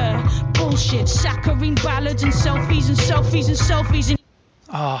 beautiful hair. Bullshit, saccharine ballads and selfies and selfies and selfies and...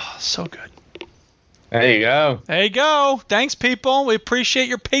 Oh, so good. There you go. There you go. Thanks, people. We appreciate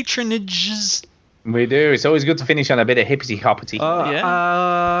your patronages. We do. It's always good to finish on a bit of hippity-hoppity.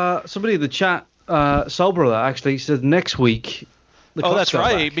 Somebody in the chat, Soul Brother, actually said next week. Oh, that's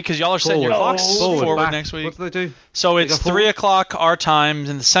right, because y'all are setting your clocks forward next week. What do they do? So it's 3 o'clock our time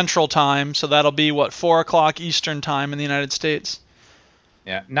in the Central Time, so that'll be, 4 o'clock Eastern Time in the United States?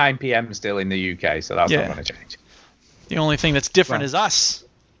 Yeah, 9 p.m. still in the UK, so that's not going to change. The only thing that's different is us.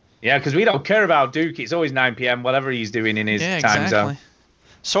 Yeah, because we don't care about Duke. It's always 9 p.m., whatever he's doing in his time zone.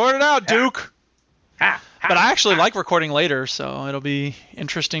 Sort it out, Duke. But I actually like recording later, so it'll be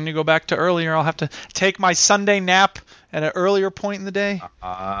interesting to go back to earlier. I'll have to take my Sunday nap at an earlier point in the day.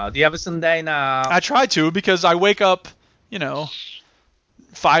 Do you have a Sunday nap? I try to, because I wake up,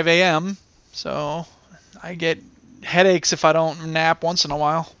 5 a.m., so I get headaches if I don't nap once in a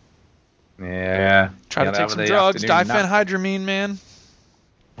while. Yeah. Try to take some drugs, diphenhydramine, man.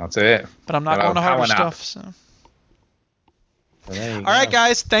 That's it. But I'm not going to harder stuff. So. All right,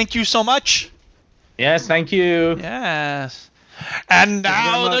 guys. Thank you so much. Yes, thank you. Yes. And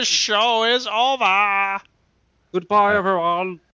now the show is over. Goodbye, everyone.